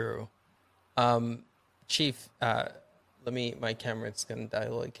 True. Chief, my camera's gonna die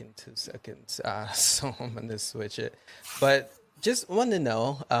like in 2 seconds, so I'm gonna switch it. But just want to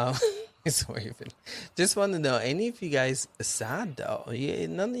know, just want to know, any of you guys sad though?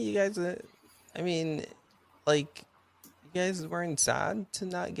 None of you guys. You guys weren't sad to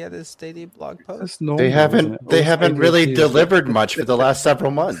not get a Stadia blog post? They haven't really delivered much for the last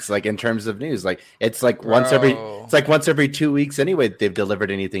several months, like in terms of news. Like it's like once every 2 weeks anyway they've delivered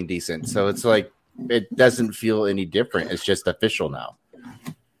anything decent. So it's like it doesn't feel any different. It's just official now.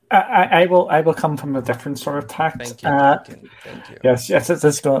 I will come from a different sort of tact. Thank you. Yes,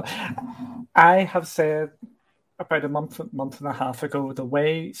 it's good. I have said about a month and a half ago, the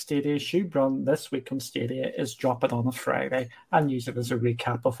way Stadia should run this week on Stadia is drop it on a Friday and use it as a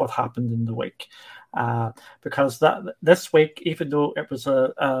recap of what happened in the week. Because this week, even though it was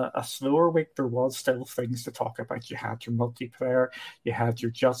a slower week, there was still things to talk about. You had your multiplayer, you had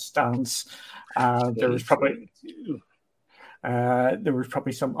your Just Dance, there was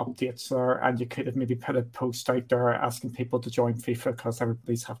probably some updates there, and you could have maybe put a post out there asking people to join FIFA because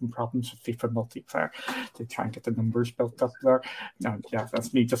everybody's having problems with FIFA multiplayer to try and get the numbers built up there.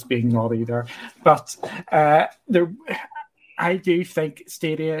 That's me just being naughty there. But I do think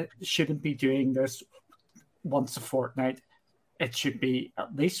Stadia shouldn't be doing this once a fortnight. It should be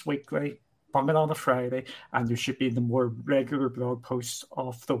at least weekly, bung it on a Friday, and there should be the more regular blog posts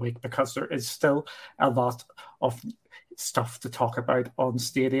of the week, because there is still a lot of stuff to talk about on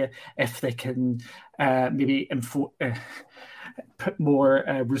Stadia. If they can maybe put more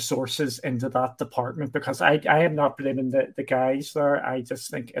resources into that department, because I am not blaming the guys there. I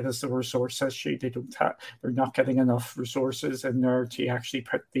just think it is a resource issue. They're not getting enough resources in there to actually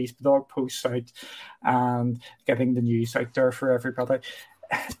put these blog posts out and getting the news out there for everybody,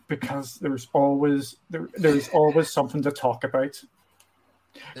 because there's always something to talk about.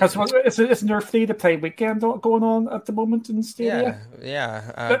 Isn't there a free-to-play weekend going on at the moment in Stadia?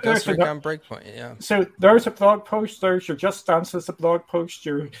 Yeah. Ghost Recon Breakpoint, yeah. So there's a blog post. There's your Just Dance is a blog post.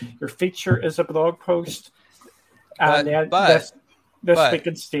 Your feature is a blog post. And this week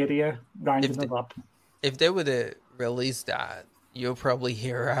in Stadia, rounding it up. If they would have released that, you'll probably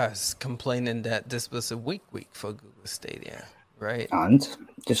hear us complaining that this was a weak week for Google Stadia, right? And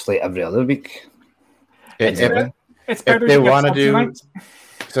just like every other week. It's better if they want to do...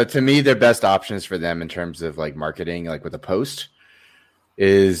 So to me, their best options for them in terms of like marketing, like with a post,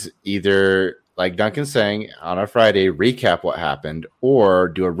 is either like Duncan's saying on a Friday, recap what happened, or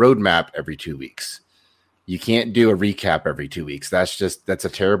do a roadmap every 2 weeks. You can't do a recap every 2 weeks. That's a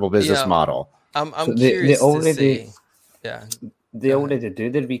terrible business model. I'm curious to see. Yeah, they already do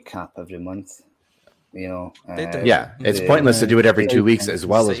the recap every month. It's pointless to do it every 2 weeks as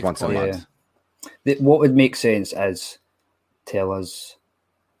well as once a month. What would make sense is tell us,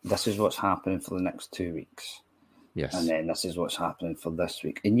 this is what's happening for the next 2 weeks. Yes. And then this is what's happening for this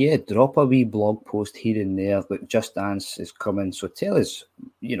week. And drop a wee blog post here and there. Like Just Dance is coming. So tell us,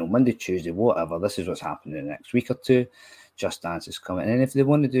 Monday, Tuesday, whatever, this is what's happening in the next week or two. Just Dance is coming. And if they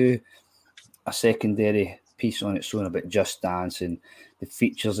want to do a secondary piece on its own about Just Dance and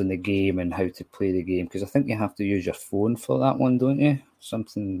features in the game and how to play the game, because I think you have to use your phone for that one, don't you?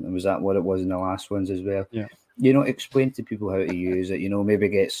 Something, was that what it was in the last ones as well? Yeah. Explain to people how to use it. Maybe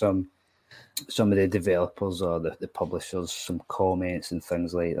get some of the developers or the publishers some comments and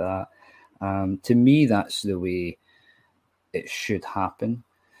things like that. To me, that's the way it should happen.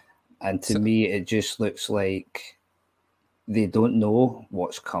 And to me, it just looks like they don't know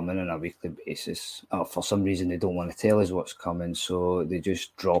what's coming on a weekly basis. For some reason, they don't want to tell us what's coming, so they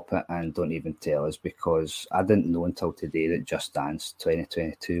just drop it and don't even tell us, because I didn't know until today that Just Dance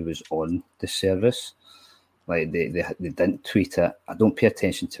 2022 was on the service. Like, they didn't tweet it. I don't pay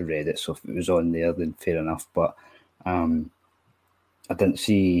attention to Reddit, so if it was on there, then fair enough. But I didn't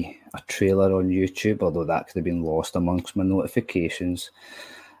see a trailer on YouTube, although that could have been lost amongst my notifications.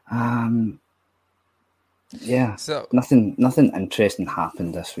 Yeah, so nothing interesting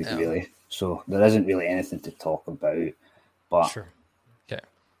happened this week, really. So there isn't really anything to talk about. But sure. Okay.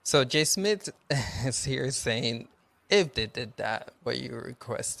 So Jay Smith is here saying, if they did that, what you were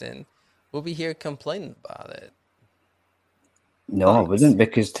requesting, we'll be here complaining about it. No, I wouldn't,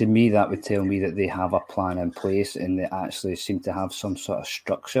 because to me that would tell me that they have a plan in place and they actually seem to have some sort of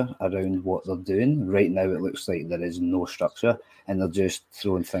structure around what they're doing. Right now it looks like there is no structure and they're just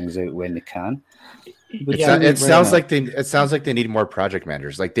throwing things out when they can. It sounds like they need more project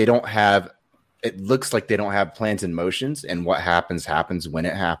managers. Like, they don't have, it looks like they don't have plans and motions, and what happens when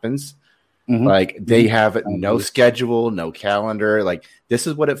it happens. Mm-hmm. Like, they have no schedule, no calendar. Like, this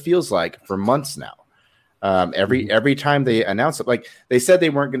is what it feels like for months now. Every time they announce it, like, they said they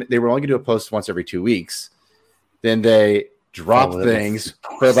were only gonna do a post once every 2 weeks. Then they drop things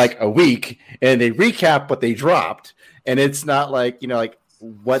for like a week and they recap what they dropped. And it's not like,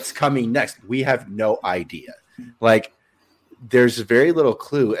 what's coming next. We have no idea. Like, there's very little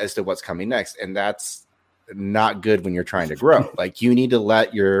clue as to what's coming next. And that's not good when you're trying to grow. Like, you need to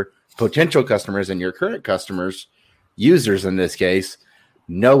let your potential customers and your current customers, users in this case,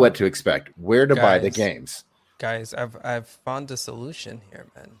 know what to expect, where to buy the games. Guys, I've found a solution here,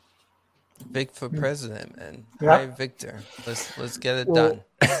 man. Vic for president, man. Yeah. Hi, Victor. Let's get it done.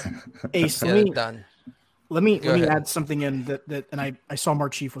 Ace, let me add something in that and I saw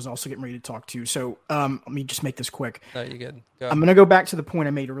Mark Chief was also getting ready to talk too. So let me just make this quick. No, you're good. I'm going to go back to the point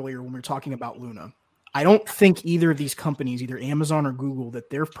I made earlier when we were talking about Luna. I don't think either of these companies, either Amazon or Google, that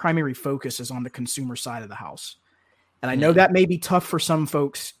their primary focus is on the consumer side of the house. And I know that may be tough for some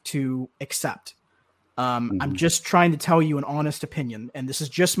folks to accept. I'm just trying to tell you an honest opinion, and this is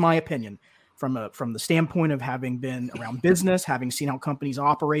just my opinion from the standpoint of having been around business, having seen how companies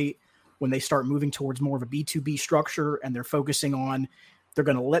operate when they start moving towards more of a B2B structure, and they're focusing on, they're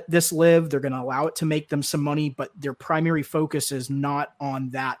going to let this live, they're going to allow it to make them some money, but their primary focus is not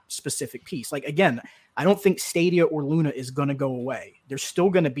on that specific piece. Like, again, I don't think Stadia or Luna is going to go away. They're still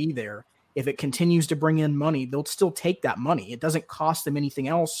going to be there. If it continues to bring in money, they'll still take that money. It doesn't cost them anything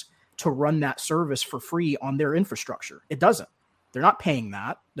else to run that service for free on their infrastructure. It doesn't. They're not paying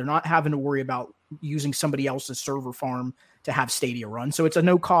that. They're not having to worry about using somebody else's server farm to have Stadia run. So it's a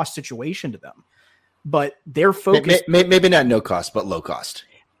no-cost situation to them. But their focus... Maybe not no cost, but low cost.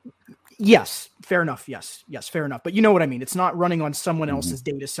 Yes, fair enough. Yes, fair enough. But you know what I mean. It's not running on someone else's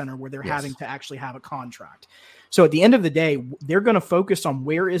data center where they're having to actually have a contract. So at the end of the day, they're going to focus on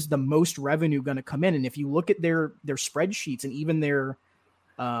where is the most revenue going to come in. And if you look at their spreadsheets and even their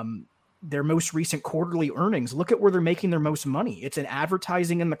most recent quarterly earnings, look at where they're making their most money. It's in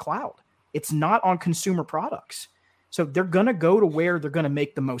advertising in the cloud. It's not on consumer products. So they're going to go to where they're going to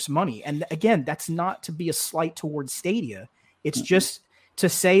make the most money. And again, that's not to be a slight towards Stadia. It's just to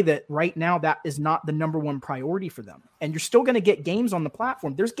say that right now that is not the number one priority for them. And you're still going to get games on the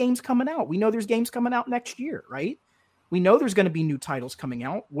platform. There's games coming out. We know there's games coming out next year, right? We know there's going to be new titles coming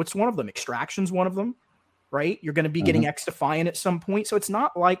out. What's one of them? Extraction's one of them, right? You're going to be getting XDefiant at some point. So it's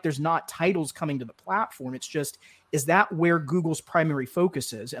not like there's not titles coming to the platform. It's just, is that where Google's primary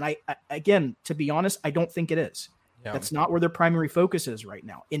focus is? And I again, to be honest, I don't think it is. Yeah. That's not where their primary focus is right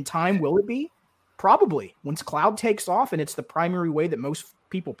now. In time, will it be? Probably. Once cloud takes off and it's the primary way that most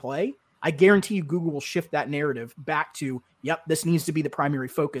people play, I guarantee you Google will shift that narrative back to, yep, this needs to be the primary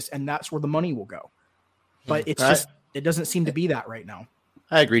focus, and that's where the money will go. But it's just, it doesn't seem to be that right now.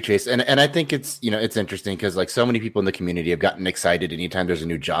 I agree, Chase. And I think it's, it's interesting because like so many people in the community have gotten excited anytime there's a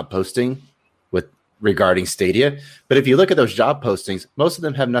new job posting regarding Stadia. But if you look at those job postings, most of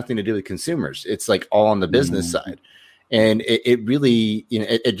them have nothing to do with consumers. It's like all on the business side. And it really,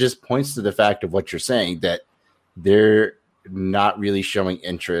 it just points to the fact of what you're saying, that they're not really showing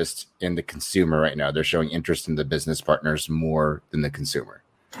interest in the consumer right now. They're showing interest in the business partners more than the consumer.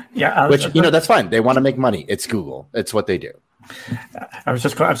 Yeah. Which, that's fine. They want to make money. It's Google. It's what they do. I was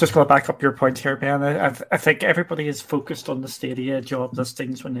just going to back up your point here, Ben. I think everybody is focused on the Stadia job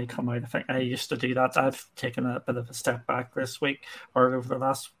listings when they come out. I think I used to do that. I've taken a bit of a step back this week or over the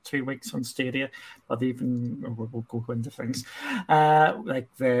last 2 weeks on Stadia, but even we'll go into things like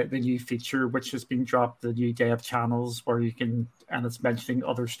the new feature which has been dropped, the new dev channels where you can, and it's mentioning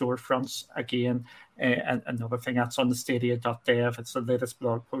other storefronts again. And another thing that's on the stadia.dev. It's the latest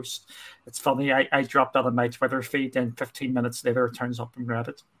blog post. It's funny, I dropped that on my Twitter feed, and 15 minutes later it turns up in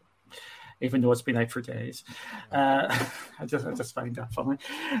Reddit, even though it's been out for days. I just find that funny.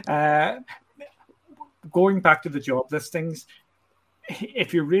 Going back to the job listings,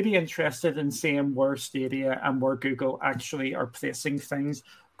 if you're really interested in seeing where Stadia and where Google actually are placing things,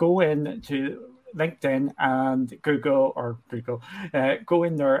 go in to LinkedIn and Google, go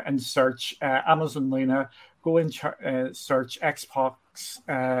in there and search Amazon Luna, go and search Xbox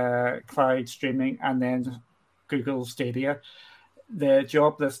cloud streaming, and then Google Stadia. The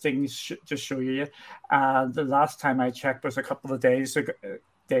job listings just show you. The last time I checked was a couple of days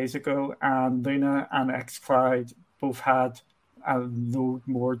ago, and Luna and xCloud both had a load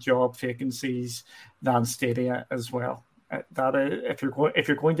more job vacancies than Stadia as well. That if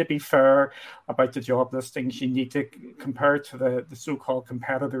you're going to be fair about the job listings, you need to compare it to the so-called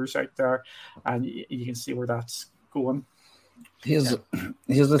competitors out there, and you can see where that's going. Here's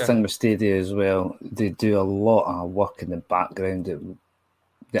the thing with Stadia as well. They do a lot of work in the background that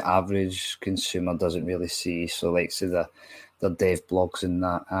the average consumer doesn't really see. So, like, say the dev blogs and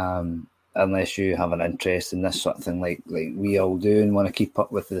that. Unless you have an interest in this sort of thing, like we all do, and want to keep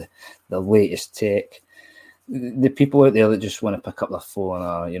up with the latest tech. The people out there that just want to pick up their phone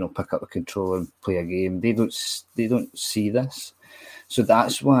or pick up a controller and play a game, they don't see this. So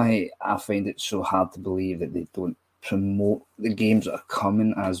that's why I find it so hard to believe that they don't promote the games that are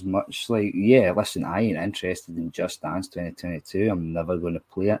coming as much. Like, yeah, listen, I ain't interested in Just Dance 2022. I'm never going to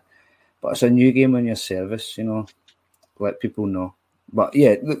play it, but it's a new game on your service. Let people know. But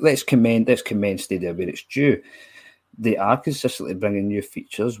yeah, let's commend Stadia where it's due. They are consistently bringing new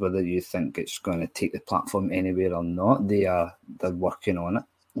features, whether you think it's going to take the platform anywhere or not. They're working on it.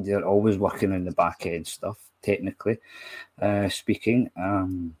 They're always working on the back end stuff, technically speaking.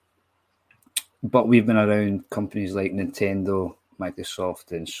 But we've been around companies like Nintendo,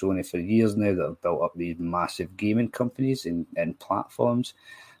 Microsoft, and Sony for years now that have built up these massive gaming companies and platforms.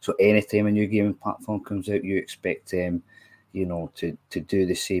 So anytime a new gaming platform comes out, you expect them to do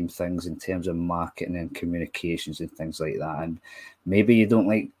the same things in terms of marketing and communications and things like that. And maybe you don't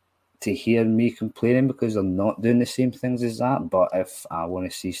like to hear me complaining because they're not doing the same things as that. But if I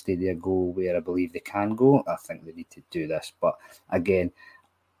want to see Stadia go where I believe they can go, I think they need to do this. But again,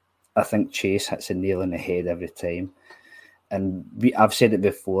 I think Chase hits a nail on the head every time. And I've said it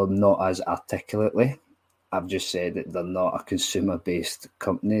before, not as articulately. I've just said that they're not a consumer-based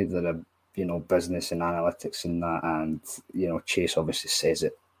company. They're a business and analytics and that, and Chase obviously says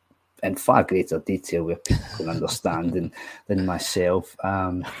it in far greater detail where people can understand than myself.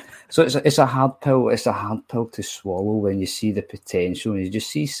 So it's a hard pill. It's a hard pill to swallow when you see the potential and you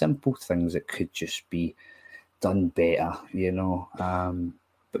just see simple things that could just be done better.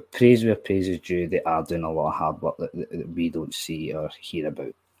 But praise where praise is due. They are doing a lot of hard work that we don't see or hear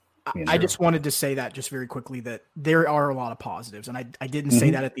about. I just wanted to say that just very quickly that there are a lot of positives, and I didn't say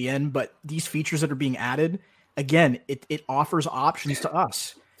that at the end, but these features that are being added, again, it offers options to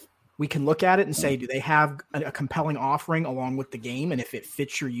us. We can look at it and say, do they have a compelling offering along with the game? And if it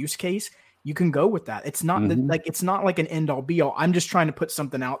fits your use case, you can go with that. It's not it's not like an end all be all. I'm just trying to put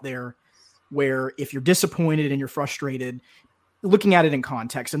something out there where if you're disappointed and you're frustrated, looking at it in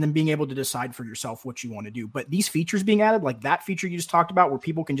context and then being able to decide for yourself what you want to do. But these features being added, like that feature you just talked about where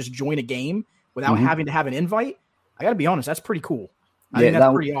people can just join a game without having to have an invite, I got to be honest, that's pretty cool. I think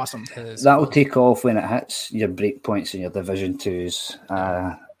that's pretty awesome. That will take off when it hits your breakpoints and your Division 2s.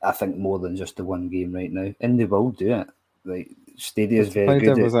 I think more than just the one game right now. And they will do it. Like, Stadia is very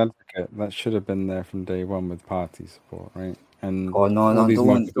good. Devil's advocate, that should have been there from day one with party support, right? And don't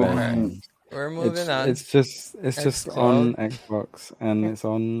we're moving on. It's just on Xbox and it's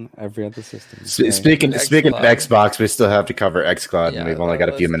on every other system. Speaking of Xbox, we still have to cover xCloud, and we've only got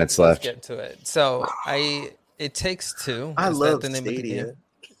a few minutes left. Let's get to it. So It Takes Two. I love Stadia.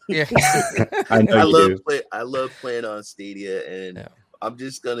 Yeah, I love playing on Stadia, and I'm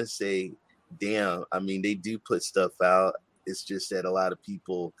just gonna say, damn. I mean, they do put stuff out. It's just that a lot of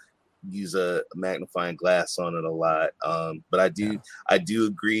people use a magnifying glass on it a lot. But I do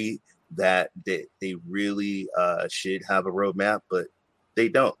agree that they really should have a roadmap, but they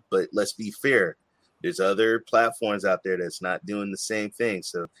don't. But let's be fair. there's other platforms out there that's not doing the same thing.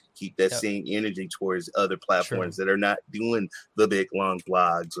 So keep that same energy towards other platforms that are not doing the big long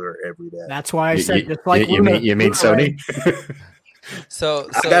vlogs or every day. That's why I said just like you mean Sony? So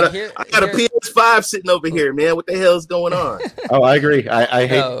I got a PS5 sitting over here, man. What the hell is going on? Oh, I agree. I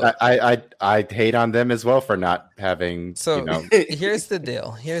hate I hate on them as well for not having. So here's the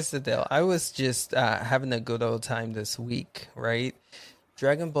deal. I was just having a good old time this week, right?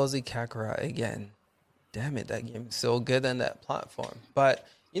 Dragon Ball Z Kakarot again. Damn it, that game is so good on that platform. But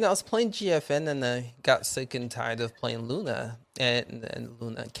I was playing GFN and I got sick and tired of playing Luna and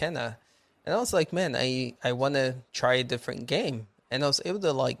Luna Kenna. And I was like, man, I want to try a different game. And I was able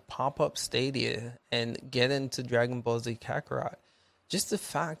to like pop up Stadia and get into Dragon Ball Z Kakarot. Just the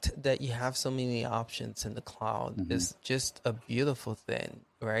fact that you have so many options in the cloud is just a beautiful thing,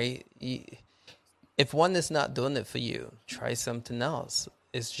 right? If one is not doing it for you, try something else.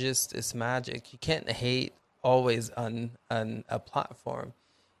 It's magic. You can't hate always on a platform.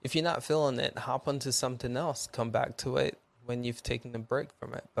 If you're not feeling it, hop onto something else. Come back to it when you've taken a break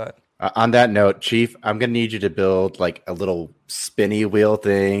from it. But on that note, Chief, I'm gonna need you to build like a little spinny wheel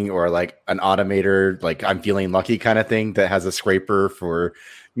thing or like an automator, like I'm feeling lucky kind of thing that has a scraper for,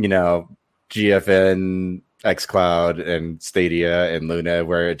 GFN, xCloud, and Stadia and Luna,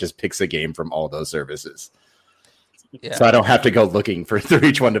 where it just picks a game from all those services. Yeah. So I don't have to go looking through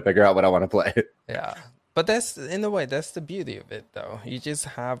each one to figure out what I want to play. Yeah. But that's the beauty of it, though. You just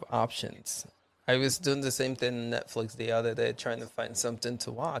have options. I was doing the same thing on Netflix the other day, trying to find something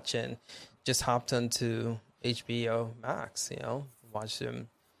to watch, and just hopped onto HBO Max, watch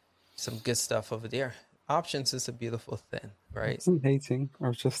some good stuff over there. Options is a beautiful thing, right? I wasn't hating. I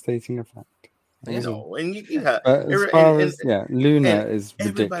was just stating a fact. And you have... as far as, Luna is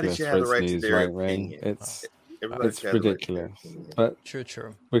ridiculous for its news, right, Ray? It's ridiculous. But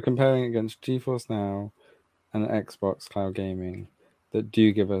true. We're comparing against GeForce Now and Xbox Cloud Gaming that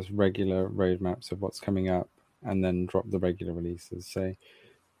do give us regular roadmaps of what's coming up and then drop the regular releases. So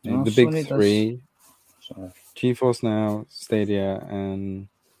the big three, GeForce Now, Stadia, and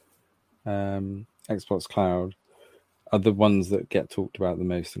Xbox Cloud are the ones that get talked about the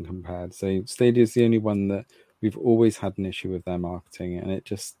most and compared. So Stadia is the only one that we've always had an issue with their marketing, and it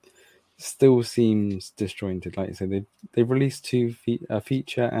just still seems disjointed. Like you said, they've released a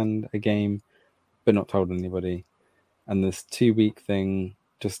feature and a game, but not told anybody. And this 2-week thing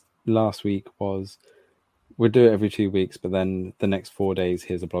just last week was, we'll do it every 2 weeks, but then the next 4 days,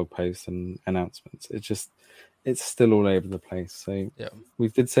 here's a blog post and announcements. It's still all over the place. So we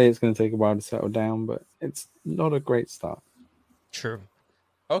did say it's going to take a while to settle down, but it's not a great start. True.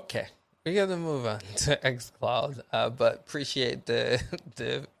 Okay. We got to move on to xCloud, but appreciate the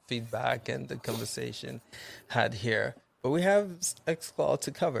feedback and the conversation had here. But we have xCloud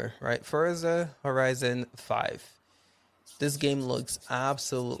to cover, right? Forza Horizon 5. This game looks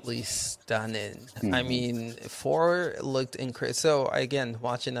absolutely stunning. I mean, 4 looked incredible. So again,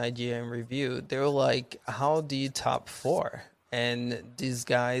 watching IGN review, they were like, how do you top 4? And these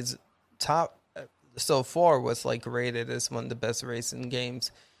guys so 4 was like rated as one of the best racing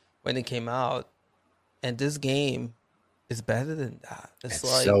games when it came out. And this game is better than that. It's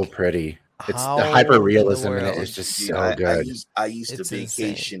like so pretty. It's the hyper realism in it is just so good. I used to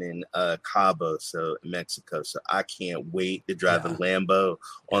vacation in Cabo, so Mexico. So I can't wait to drive a Lambo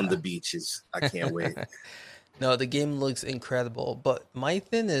on the beaches. I can't wait. No, the game looks incredible. But my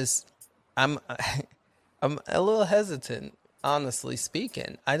thing is, I'm a little hesitant, honestly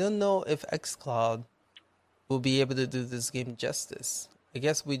speaking. I don't know if xCloud will be able to do this game justice. I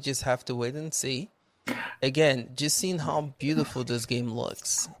guess we just have to wait and see. Again, just seeing how beautiful this game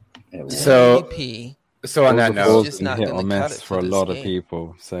looks. So on that note, just not hit or going to miss cut it for a lot of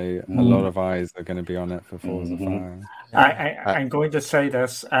people. So a lot of eyes are going to be on it for Forza 5. I'm going to say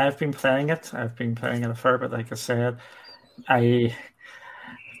this. I've been playing it. I've been playing it a fair bit. Like I said, it'd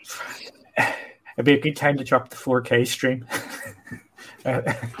be a good time to drop the 4K stream.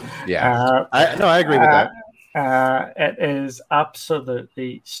 I agree with that. It is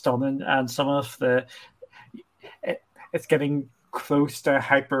absolutely stunning, and some of it's getting close to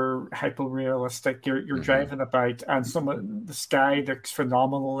hyper realistic. You're driving about, and some of the sky looks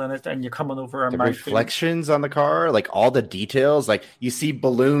phenomenal in it, and you're coming over a mountain. Reflections on the car, like all the details, like you see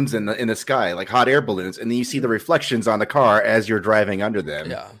balloons in the sky, like hot air balloons, and then you see the reflections on the car as you're driving under them.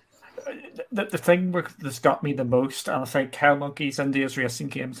 Yeah. The thing that's got me the most, and I think Kyle Monkey's India's racing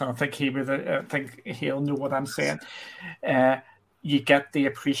games, and I think he'll know what I'm saying. You get the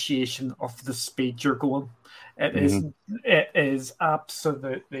appreciation of the speed you're going. It is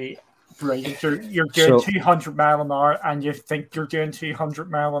absolutely brilliant. You're doing 200 mile an hour, and you think you're doing 200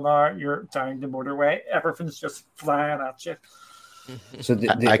 mile an hour. You're down the motorway. Everything's just flying at you. So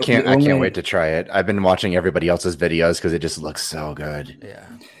I can't wait to try it. I've been watching everybody else's videos because it just looks so good. Yeah,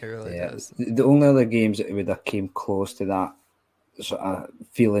 it really does. The only other games that would have came close to that sort of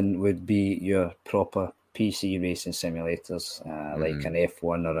feeling would be your proper PC racing simulators, like an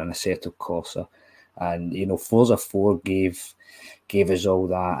F1 or an Assetto Corsa. And Forza 4 gave us all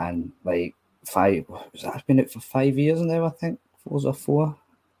that, and like that's been out for 5 years now, I think. Forza 4.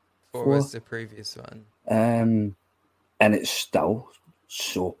 4 was the previous one. And it's still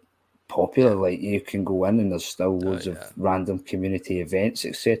so popular. Like, you can go in and there's still loads of random community events,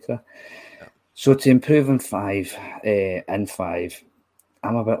 etc. Yeah. So to improve in 5,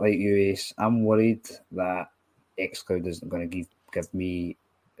 I'm a bit like you, Ace. I'm worried that xCloud isn't going to give me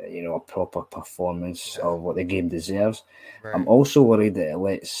a proper performance of what the game deserves. Right. I'm also worried that it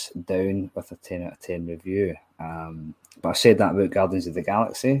lets down with a 10 out of 10 review. But I said that about Guardians of the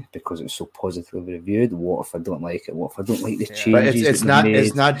Galaxy because it's so positively reviewed. What if I don't like it? What if I don't like the changes? But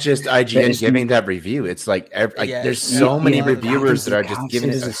it's not just IGN giving that review. It's like there's so many reviewers that are just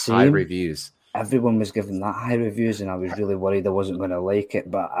giving it high reviews. Everyone was giving that high reviews, and I was really worried I wasn't going to like it.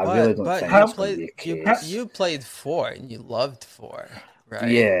 But I really don't think that's going to be the case. You played 4 and you loved 4,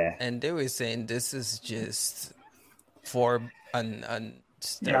 right? Yeah. And they were saying this is just 4 on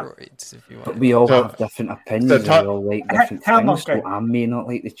steroids, if you want. But we all have different opinions. We all like different things. So I may not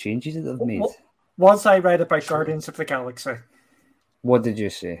like the changes that they've made. Was I right about Guardians of the Galaxy? What did you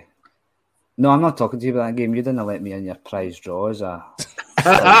say? No, I'm not talking to you about that game. You didn't let me in your prize draw as a...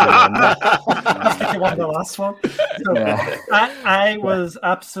 I won the last one. So I was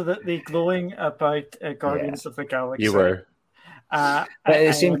absolutely glowing about Guardians of the Galaxy. You were. But at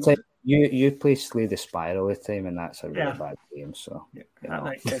the same time, you play Slay the Spire all the time, and that's a really bad game. So,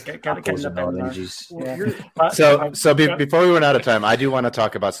 So before we run out of time, I do want to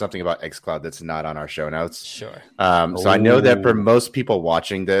talk about something about xCloud that's not on our show notes. Sure. So I know that for most people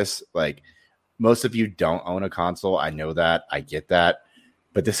watching this, like most of you don't own a console. I know that. I get that.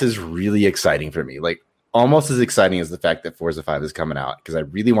 But this is really exciting for me. Like almost as exciting as the fact that Forza 5 is coming out because I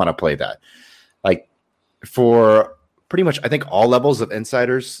really want to play that. Like for pretty much, I think all levels of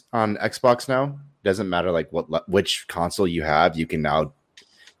insiders on Xbox now. Doesn't matter like which console you have, you can now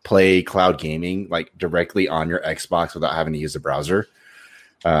play cloud gaming like directly on your Xbox without having to use a browser.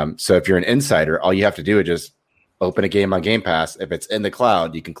 So if you're an insider, all you have to do is just open a game on Game Pass. If it's in the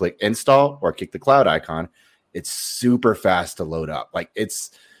cloud, you can click install or click the cloud icon. It's super fast to load up. Like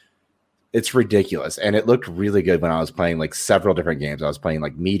it's ridiculous. And it looked really good when I was playing like several different games. I was playing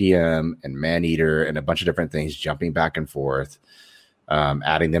like Medium and Maneater and a bunch of different things, jumping back and forth,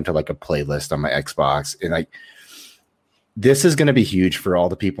 adding them to like a playlist on my Xbox. And like, this is going to be huge for all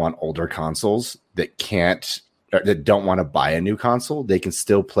the people on older consoles that don't want to buy a new console. They can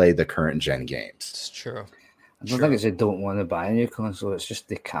still play the current gen games. It's true. I don't think it's they don't want to buy a new console. It's just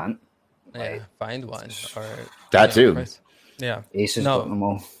they can't. Yeah, find one or that too. Price. Yeah, Ace has got them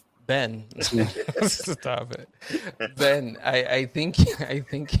all. Ben, stop it. Ben, I think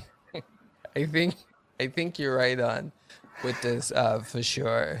you're right on with this for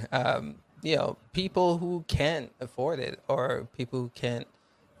sure. People who can't afford it or people who can't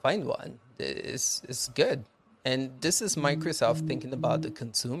find one, it's good. And this is Microsoft thinking about the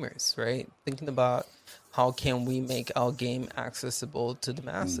consumers, right? Thinking about how can we make our game accessible to the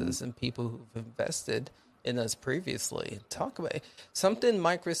masses and people who've invested in us previously. Talk about it. Something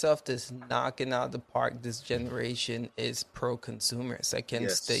Microsoft is knocking out the park this generation is pro-consumers. I can't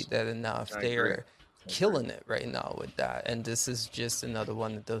state that enough. They are killing it right now with that. And this is just another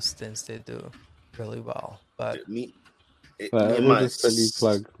one of those things they do really well. But I will just quickly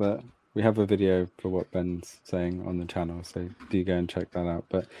plug that we have a video for what Ben's saying on the channel, so do go and check that out.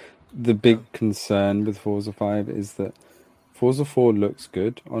 But the big concern with Forza 5 is that Forza 4 looks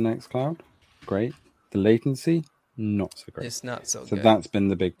good on xCloud. Great. The latency, not so great. It's not so good. So that's been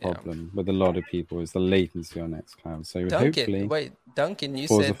the big problem with a lot of people is the latency on xCloud. So Duncan, you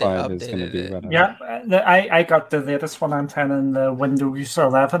Forza said they 5 is going to be updated it. better. Yeah, I got the latest one. I'm playing in the Windows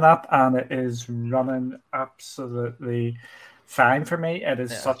 11 app, and it is running absolutely fine for me. It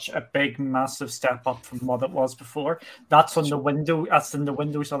is such a big, massive step up from what it was before. That's in the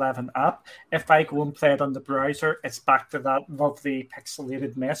Windows 11 app. If I go and play it on the browser, it's back to that lovely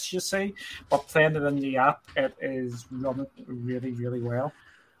pixelated mess you see. But playing it in the app, it is running really, really well.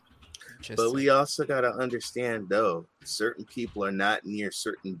 But we also got to understand, though, certain people are not near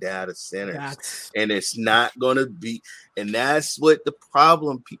certain data centers, and it's not going to be. And that's what the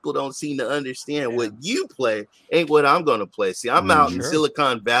problem. People don't seem to understand. What you play ain't what I'm going to play. See, I'm out in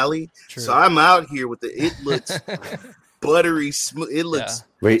Silicon Valley, so I'm out here with it looks buttery smooth. It looks.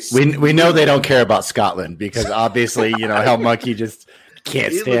 We know they don't care about Scotland because obviously, Hell Monkey just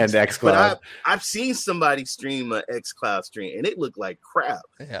can't stand xCloud. But I've seen somebody stream an xCloud stream, and it looked like crap.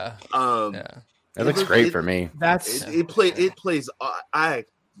 Yeah. It looks great for me. It plays. I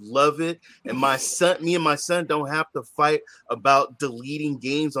love it, and me and my son don't have to fight about deleting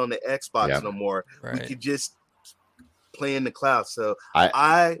games on the Xbox no more. Right. We could just play in the cloud. So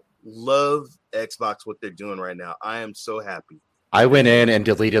I love Xbox, what they're doing right now. I am so happy. I went in and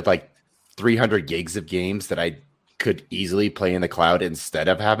deleted like 300 gigs of games that I could easily play in the cloud instead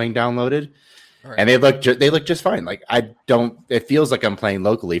of having downloaded, and they look just fine. Like it feels like I'm playing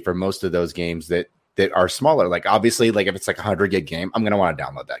locally for most of those games that are smaller. Like obviously, like if it's like 100 gig game, I'm gonna want to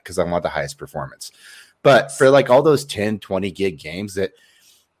download that because I want the highest performance. But for like all those 10, 20 gig games that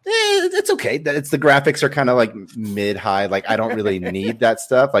it's okay. That it's the graphics are kind of like mid high. Like I don't really need that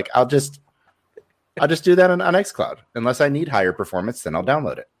stuff. Like I'll just do that on xCloud unless I need higher performance. Then I'll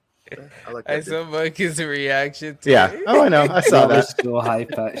download it. I saw Monkey's reaction to it. Oh, I know. I saw that. Was so high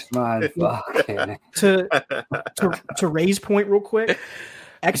pitched, man. To Ray's point, real quick,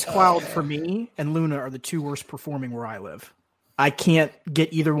 xCloud for me and Luna are the two worst performing where I live. I can't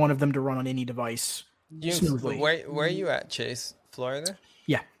get either one of them to run on any device smoothly. Where are you at, Chase? Florida?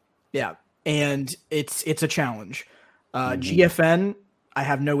 Yeah, and it's a challenge. GFN, I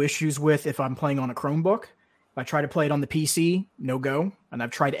have no issues with if I'm playing on a Chromebook. If I try to play it on the PC, no go. And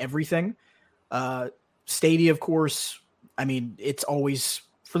I've tried everything. Stadia, of course, I mean, it's always,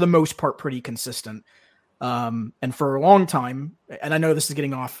 for the most part, pretty consistent. And for a long time, and I know this is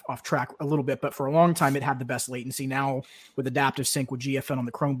getting off track a little bit, but for a long time, it had the best latency. Now, with Adaptive Sync with GFN on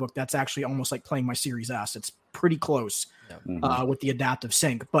the Chromebook, that's actually almost like playing my Series S. It's pretty close with the Adaptive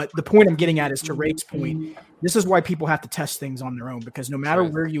Sync. But the point I'm getting at is, to Ray's point, this is why people have to test things on their own, because no matter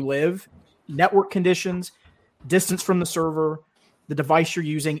where you live, network conditions, distance from the server, the device you're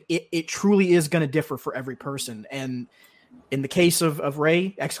using, it truly is going to differ for every person. And in the case of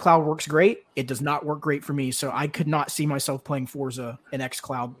Ray, xCloud works great. It does not work great for me. So I could not see myself playing Forza in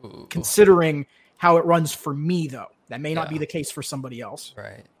xCloud, considering how it runs for me, though. That may not be the case for somebody else.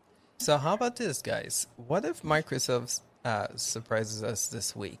 Right. So how about this, guys? What if Microsoft surprises us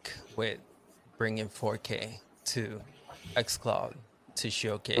this week with bringing 4K to xCloud to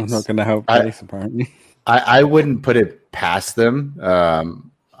showcase? I'm not going to help Chase, apparently. I wouldn't put it past them.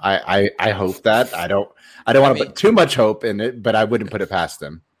 I hope that. I don't want to put too much hope in it, but I wouldn't put it past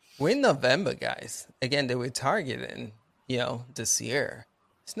them. We're in November, guys. Again, they were targeting, this year.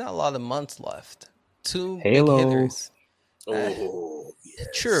 It's not a lot of months left. 2 Halo. big hitters. Oh, yes.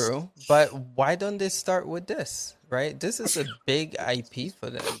 True, but why don't they start with this, right? This is a big IP for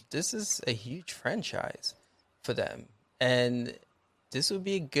them. This is a huge franchise for them. And this would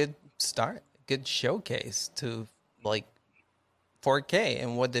be a good start, good showcase to like 4K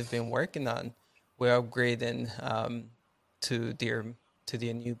and what they've been working on. We're upgrading to their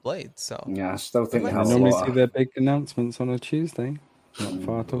new blade. So yeah, I still think I normally see their big announcements on a Tuesday. Not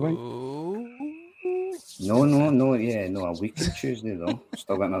far to wait. No, a week on Tuesday though.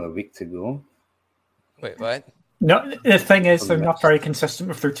 Still got another week to go. Wait, what? No, the thing is, they're not very consistent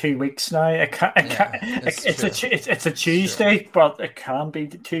with their 2 weeks now. It's a Tuesday, but it can be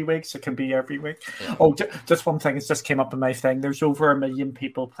 2 weeks. It can be every week. Yeah. Oh, just one thing. It just came up in my thing. There's over 1 million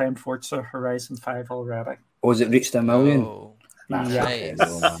people playing Forza Horizon 5 already. Oh, has it reached 1 million? Oh, nice.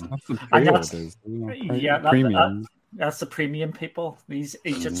 Premium. That's the premium people. These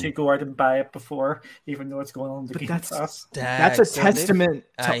agents who go out and buy it before, even though it's going on the Game Pass. That's a testament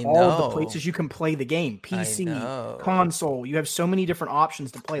to all the places you can play the game. PC, console. You have so many different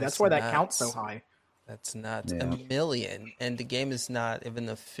options to play. That's why that counts so high. That's not 1 million. And the game is not even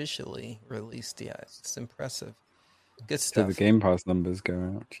officially released yet. It's impressive. Good stuff. So the Game Pass numbers go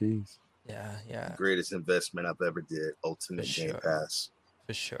out. Jeez. Yeah. Greatest investment I've ever did. Ultimate Game Pass.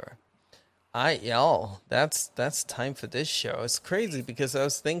 For sure. Y'all, that's time for this show. It's crazy because I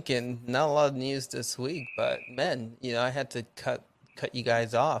was thinking not a lot of news this week, but man, I had to cut you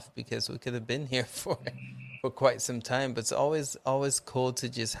guys off because we could have been here for quite some time. But it's always cool to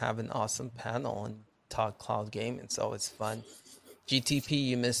just have an awesome panel and talk cloud gaming. It's always fun. GTP,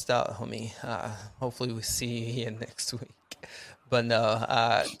 you missed out, homie. Hopefully we see you here next week. But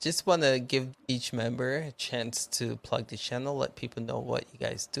no, just want to give each member a chance to plug the channel, let people know what you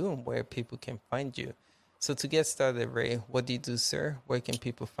guys do and where people can find you. So to get started, Ray, what do you do, sir? Where can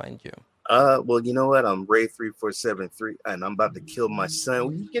people find you? Well, you know what? I'm Ray3473, and I'm about to kill my son.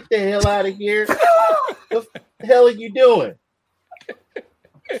 Will you get the hell out of here? What the hell are you doing?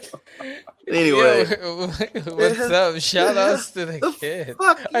 Anyway, what's up? Shout outs to the kid.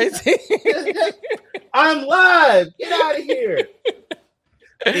 I think I'm live. Get out of here.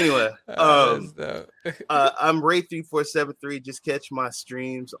 Anyway, I'm Ray3473. Just catch my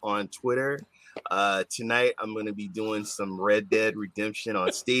streams on Twitter. Tonight I'm going to be doing some Red Dead Redemption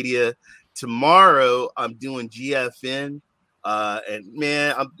on Stadia. Tomorrow I'm doing GFN. And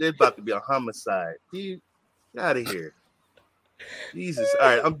man, there's about to be a homicide. Dude, get out of here. Jesus. All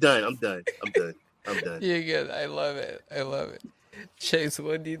right, I'm done. You're good. I love it. Chase,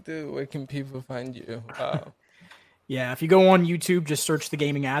 what do you do? Where can people find you? Yeah, if you go on YouTube, just search The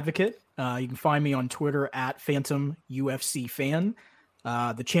Gaming Advocate. You can find me on Twitter at Phantom UFC Fan.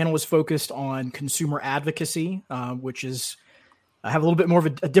 The channel is focused on consumer advocacy, which is I have a little bit more of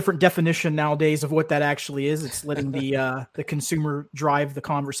a different definition nowadays of what that actually is. It's letting the consumer drive the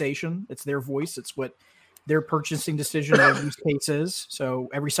conversation. It's their voice. It's what their purchasing decision or use case is. So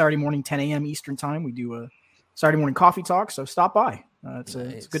every Saturday morning, 10 a.m. Eastern time, we do a Saturday morning coffee talk. So stop by. It's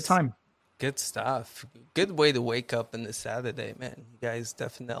a good time. Good stuff. Good way to wake up in the Saturday, man. You guys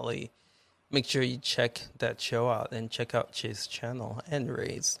definitely make sure you check that show out and check out Chase's channel and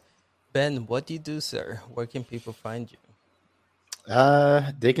Ray's. Ben, what do you do, sir? Where can people find you?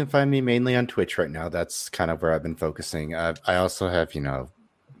 They can find me mainly on Twitch right now. That's kind of where I've been focusing. I also have,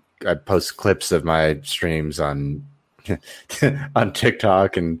 I post clips of my streams on on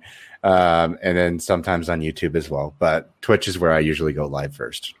TikTok and then sometimes on YouTube as well. But Twitch is where I usually go live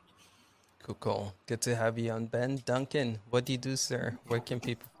first. Cool. Good to have you on, Ben. Duncan, what do you do, sir? Where can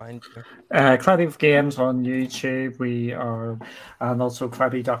people find you? Creative Games on YouTube. We are, and also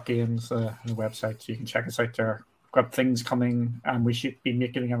Krabby.games, the website. You can check us out there. We've got things coming, and we should be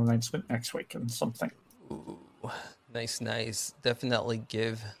making an announcement next week and something. Ooh, nice. Definitely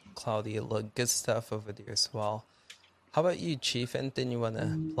give Cloudy a look. Good stuff over there as well. How about you, Chief? Anything you want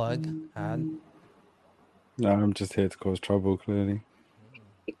to plug, add? No, I'm just here to cause trouble, clearly.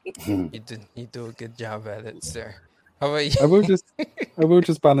 You do a good job at it, sir. How about you? I will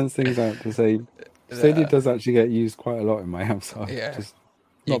just balance things out to say Stadia does actually get used quite a lot in my household. Yeah. Just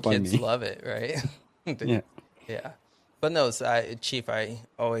your not by kids me. love it, right? Yeah. But no, Chief, I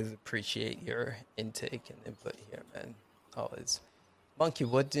always appreciate your intake and input here, man. Always. Monkey,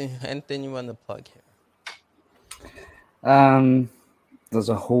 anything you want to plug here? There's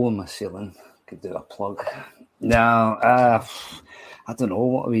a hole in my ceiling. Could do a plug. No, I don't know.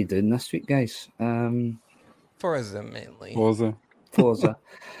 What are we doing this week, guys? Forza mainly. Forza.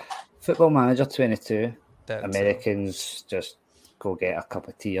 Football Manager 22. That's Americans just go get a cup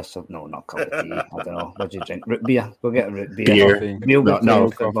of tea or something. No, not a cup of tea. I don't know. What do you drink? Root beer. Go get a root beer.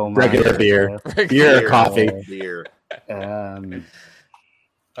 Regular beer. Beer or coffee. Beer.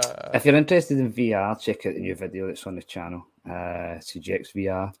 If you're interested in VR, check out the new video that's on the channel. CGX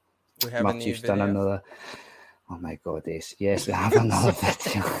VR. We have Matthew's done another. Oh my God, yes, we have another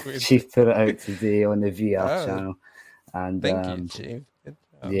video. Chief put it out today on the VR channel. And thank you, Chief.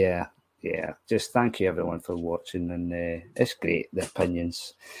 Yeah. Just thank you everyone for watching, and it's great, the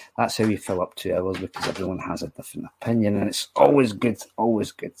opinions. That's how we fill up 2 hours, because everyone has a different opinion, and it's always good.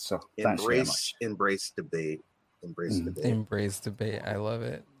 So thanks very much. Embrace debate. Embrace debate. I love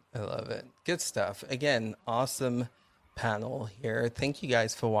it. Good stuff. Again, awesome panel here. Thank you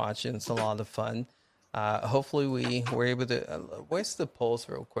guys for watching. It's a lot of fun. Hopefully we were able to. Where's the polls,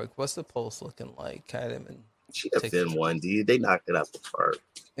 real quick? What's the polls looking like? I didn't. GFN won, dude. They knocked it out the park.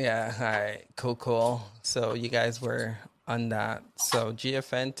 Yeah. All right. Cool. So you guys were on that. So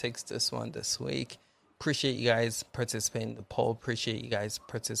GFN takes this one this week. Appreciate you guys participating in the poll. Appreciate you guys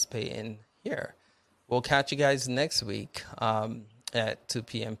participating here. We'll catch you guys next week at 2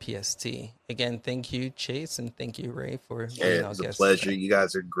 p.m. PST. Again, thank you, Chase, and thank you, Ray, for being our guest. It's a pleasure. You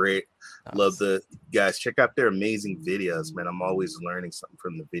guys are great. Awesome. Love the guys. Check out their amazing videos, man. I'm always learning something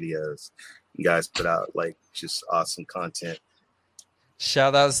from the videos. You guys put out just awesome content.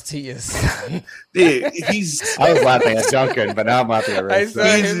 Shout outs to you, son. Dude, I was laughing at Duncan, but now I'm laughing at Ray. I saw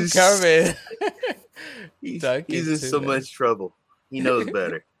him coming. He's in so much trouble. He knows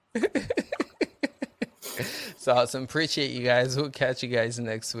better. It's awesome. Appreciate you guys. We'll catch you guys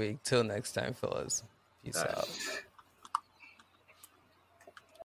next week. Till next time, fellas. Peace out.